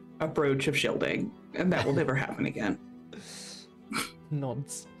you a brooch of shielding, and that will never happen again.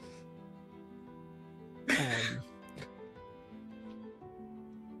 Nods.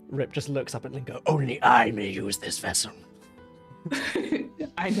 Rip just looks up at Lingo. Only I may use this vessel.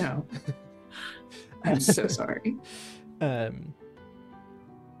 I know. I'm so sorry. I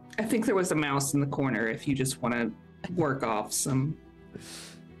think there was a mouse in the corner if you just want to work off some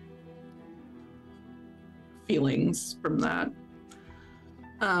feelings from that.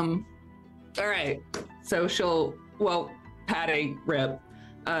 All right. So she'll, patting Rip,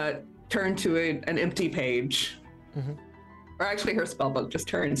 turn to an empty page. Mm-hmm. Or actually her spellbook just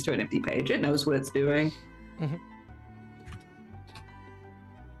turns to an empty page. It knows what it's doing. Mm-hmm.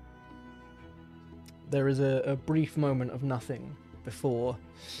 There is a brief moment of nothing before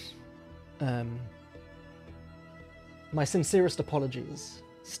my sincerest apologies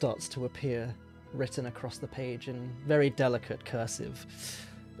starts to appear written across the page in very delicate cursive.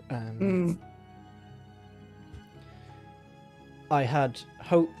 I had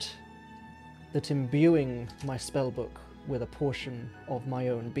hoped that imbuing my spellbook with a portion of my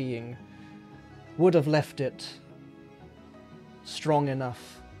own being would have left it strong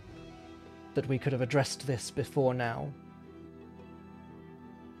enough that we could have addressed this before now.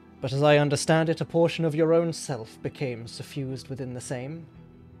 But as I understand it, a portion of your own self became suffused within the same,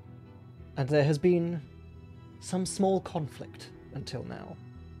 and there has been some small conflict until now.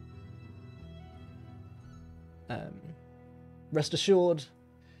 Rest assured,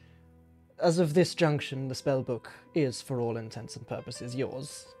 as of this junction, the spellbook is, for all intents and purposes,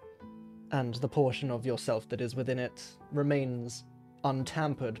 yours, and the portion of yourself that is within it remains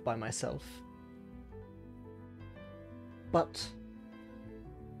untampered by myself. But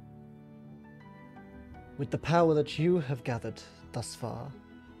with the power that you have gathered thus far,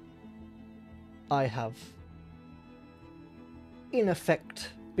 I have, in effect,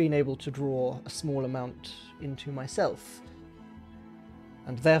 been able to draw a small amount into myself.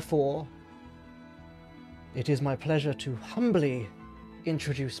 And therefore, it is my pleasure to humbly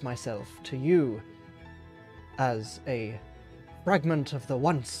introduce myself to you as a fragment of the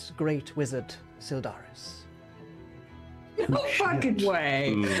once great wizard Syldaris. No fucking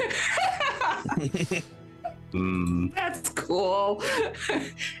way. That's cool.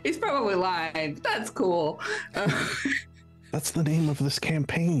 He's probably lying. That's cool. That's the name of this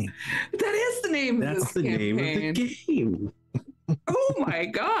campaign. That is the name of this campaign. Name of the game. Oh my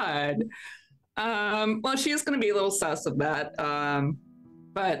god. Well, she is going to be a little sus of that,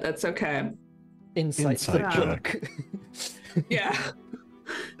 but that's okay. Insight for Insight jerk. Yeah.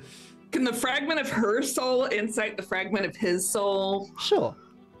 Can the fragment of her soul insight the fragment of his soul? Sure,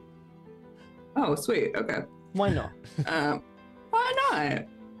 Oh, sweet. Okay. why not? Why not?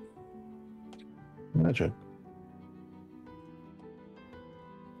 Magic.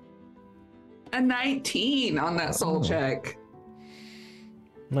 A 19 on that soul Oh. check.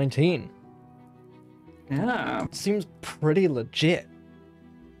 19. Yeah. Seems pretty legit.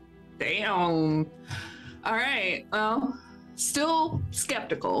 Damn. All right. Well, still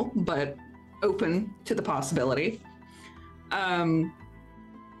skeptical, but open to the possibility.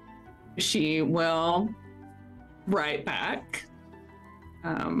 She will write back.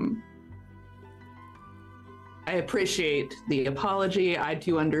 I appreciate the apology. I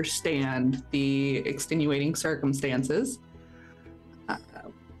do understand the extenuating circumstances.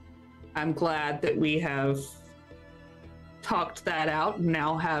 I'm glad that we have talked that out and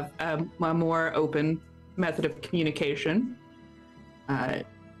now have a more open method of communication.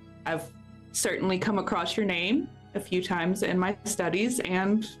 I've certainly come across your name a few times in my studies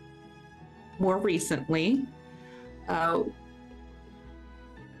and more recently.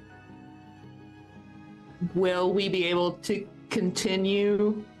 Will we be able to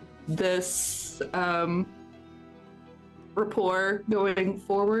continue this rapport going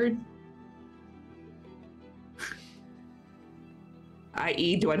forward?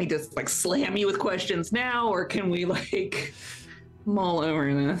 I.e., do I need to like slam you with questions now, or can we like mull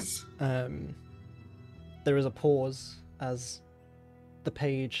over this? There is a pause as the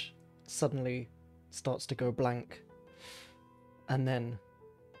page suddenly starts to go blank, and then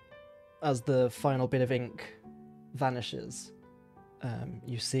as the final bit of ink vanishes,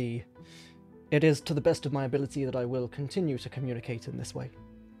 you see, it is to the best of my ability that I will continue to communicate in this way.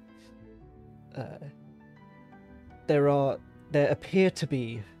 There appear to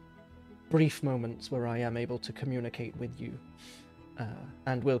be brief moments where I am able to communicate with you,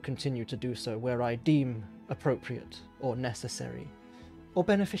 and will continue to do so where I deem appropriate or necessary or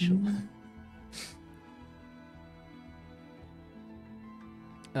beneficial.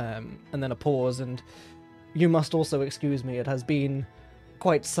 And then a pause, and you must also excuse me, it has been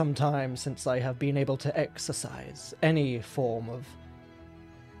quite some time since I have been able to exercise any form of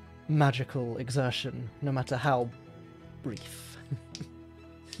magical exertion, no matter how brief.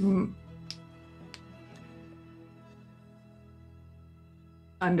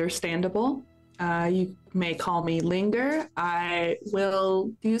 Understandable. You may call me Linger. I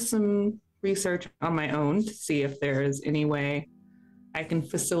will do some research on my own to see if there is any way I can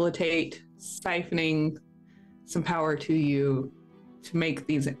facilitate siphoning some power to you to make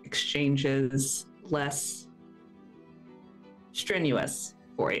these exchanges less strenuous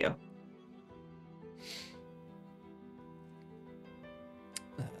for you.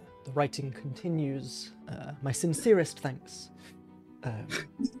 The writing continues. My sincerest thanks.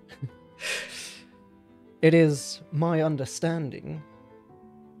 It is my understanding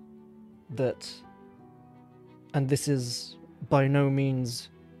that, and this is by no means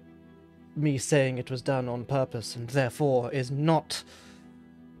me saying it was done on purpose, and therefore is not,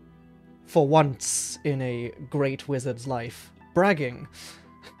 for once in a great wizard's life, bragging,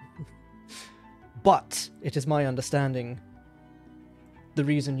 but it is my understanding the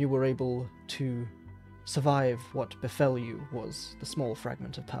reason you were able to survive what befell you was the small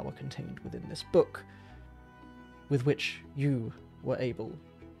fragment of power contained within this book, with which you were able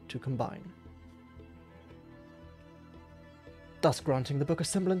to combine, thus granting the book a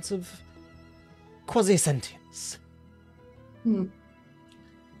semblance of quasi-sentience.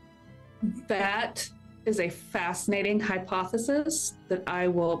 That is a fascinating hypothesis that I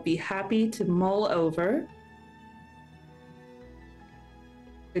will be happy to mull over.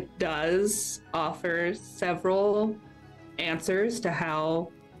 It does offer several answers to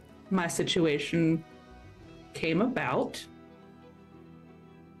how my situation came about.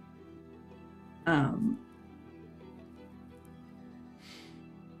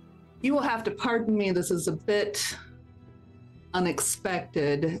 You will have to pardon me. This is a bit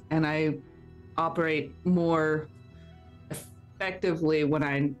unexpected, and I operate more effectively when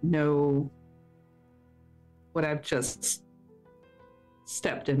I know what I've just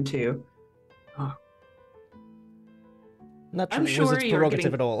stepped into. Oh. Naturally, sure wizard's you're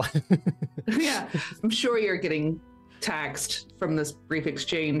prerogative getting- at all. Yeah, I'm sure you're getting taxed from this brief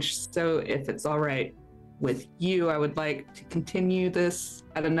exchange. So if it's all right with you, I would like to continue this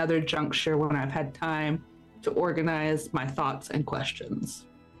at another juncture when I've had time to organize my thoughts and questions.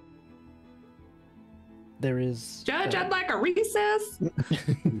 There is... Judge, I'd like a recess.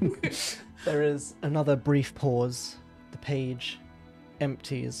 There is another brief pause. The page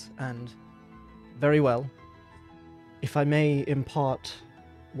empties, and very well. If I may impart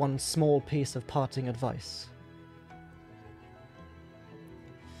one small piece of parting advice.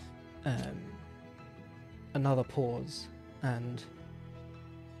 Another pause, and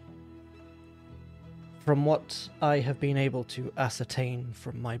from what I have been able to ascertain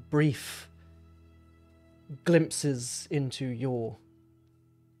from my brief glimpses into your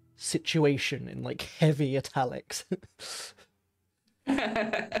situation in like heavy italics,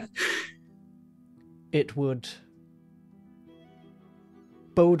 it would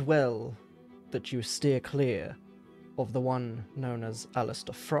bode well that you steer clear of the one known as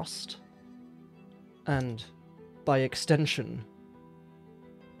Alistair Frost, and by extension,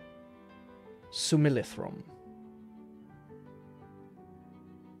 Sumilithrom.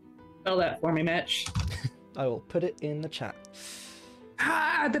 Spell that for me, Mitch. I will put it in the chat.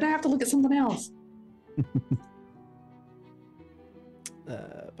 Then I have to look at something else.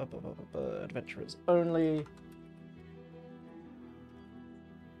 Adventurers only.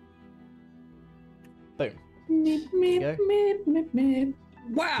 Boom. Meep, go. meep, meep, meep.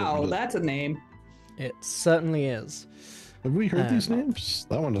 Wow, that's a name. It certainly is. Have we heard these Um, names?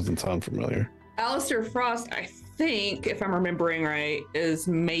 That one doesn't sound familiar. Alistair Frost, I think, if I'm remembering right, is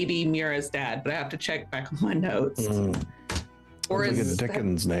maybe Mira's dad, but I have to check back on my notes. Or Sounds like a is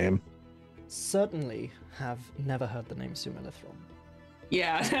Dickens name. Certainly have never heard the name Sumilithrom.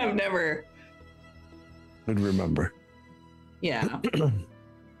 Yeah, I've never. I'd remember. Yeah,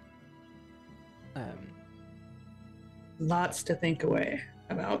 lots to think away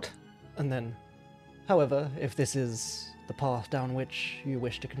about. And then, however, if this is the path down which you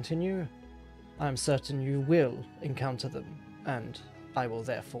wish to continue, I am certain you will encounter them, and I will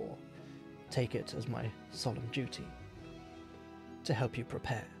therefore take it as my solemn duty to help you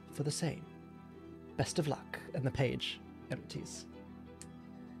prepare for the same. Best of luck, and the page empties.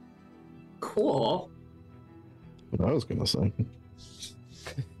 Cool. What I was gonna say.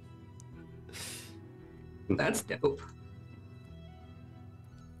 That's dope.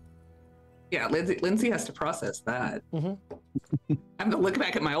 Yeah, Lindsay has to process that. Mhm. I'm gonna look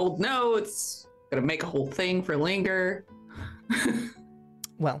back at my old notes. Gonna make a whole thing for Linger.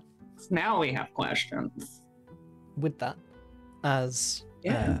 Well, Now we have questions. with that, as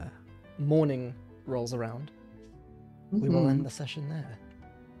Yeah. morning rolls around, we will Mhm. end the session there.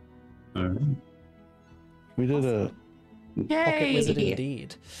 All right. We did a Pocket Wizard Yay!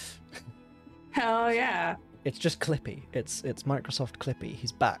 indeed. Hell yeah! It's just Clippy. It's Microsoft Clippy.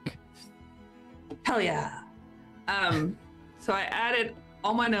 He's back. Hell yeah! So I added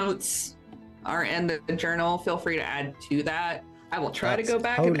all my notes are in the journal. Feel free to add to that. I will try to That's go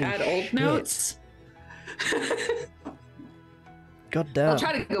back and holy add old shit. notes. God damn. I'll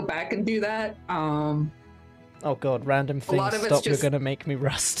try to go back and do that. Oh god, random A things. lot of it's Stop, just- you're gonna make me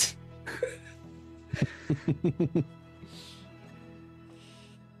rust.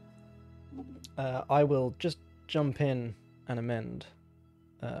 I will just jump in and amend.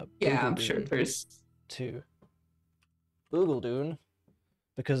 Yeah, I'm sure Boogledoon there's. to Boogledoon,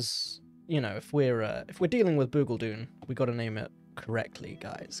 because you know if we're dealing with Boogledoon, we got to name it correctly,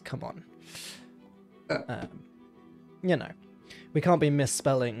 guys. Come on. You know, we can't be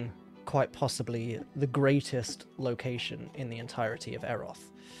misspelling quite possibly the greatest location in the entirety of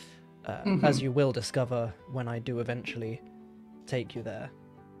Eroth, as you will discover when I do eventually take you there.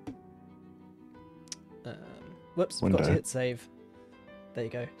 Whoops, One forgot to day. hit save. There you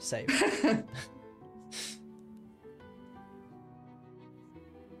go, save.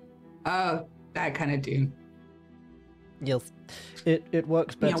 Oh, that kind of Dune. It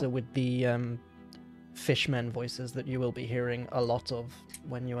works Meow. better with the fishmen voices that you will be hearing a lot of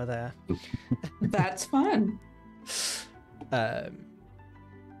when you are there. That's fun. And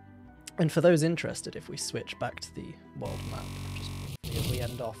for those interested, if we switch back to the world map, just as we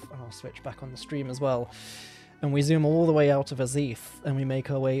end off, and I'll switch back on the stream as well, and we zoom all the way out of Azith, and we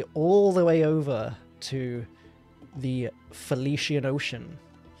make our way all the way over to the Felician Ocean,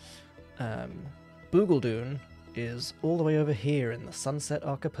 Boogledoon is all the way over here in the Sunset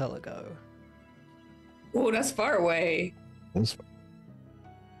Archipelago. Oh, that's far away. That's-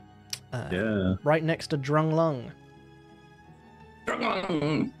 Yeah. Right next to Drung Lung.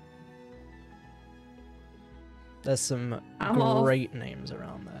 There's some great names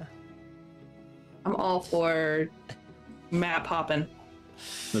around there. I'm all for map hopping.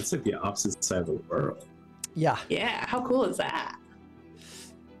 That's like the opposite side of the world. Yeah. Yeah, how cool is that?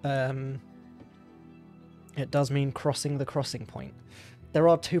 It does mean crossing the crossing point. There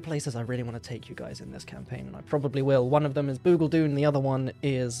are two places I really want to take you guys in this campaign, and I probably will. One of them is Boogledoon, the other one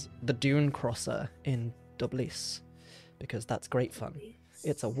is the Dune Crosser in Dublis, because that's great fun.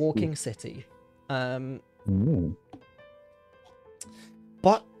 It's a walking city.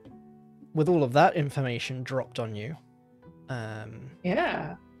 But with all of that information dropped on you,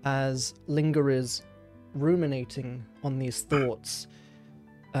 Yeah. as Linger is ruminating on these thoughts,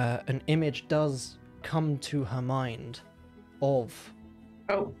 an image does come to her mind of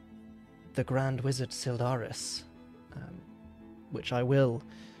the Grand Wizard Syldaris, which I will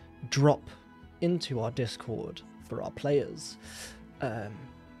drop into our Discord for our players.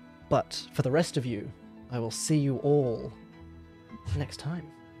 But for the rest of you, I will see you all next time.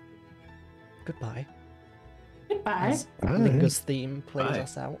 Goodbye. Goodbye. As Linger's theme plays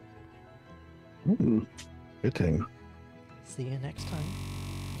us out. Good thing. See you next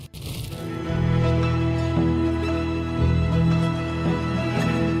time.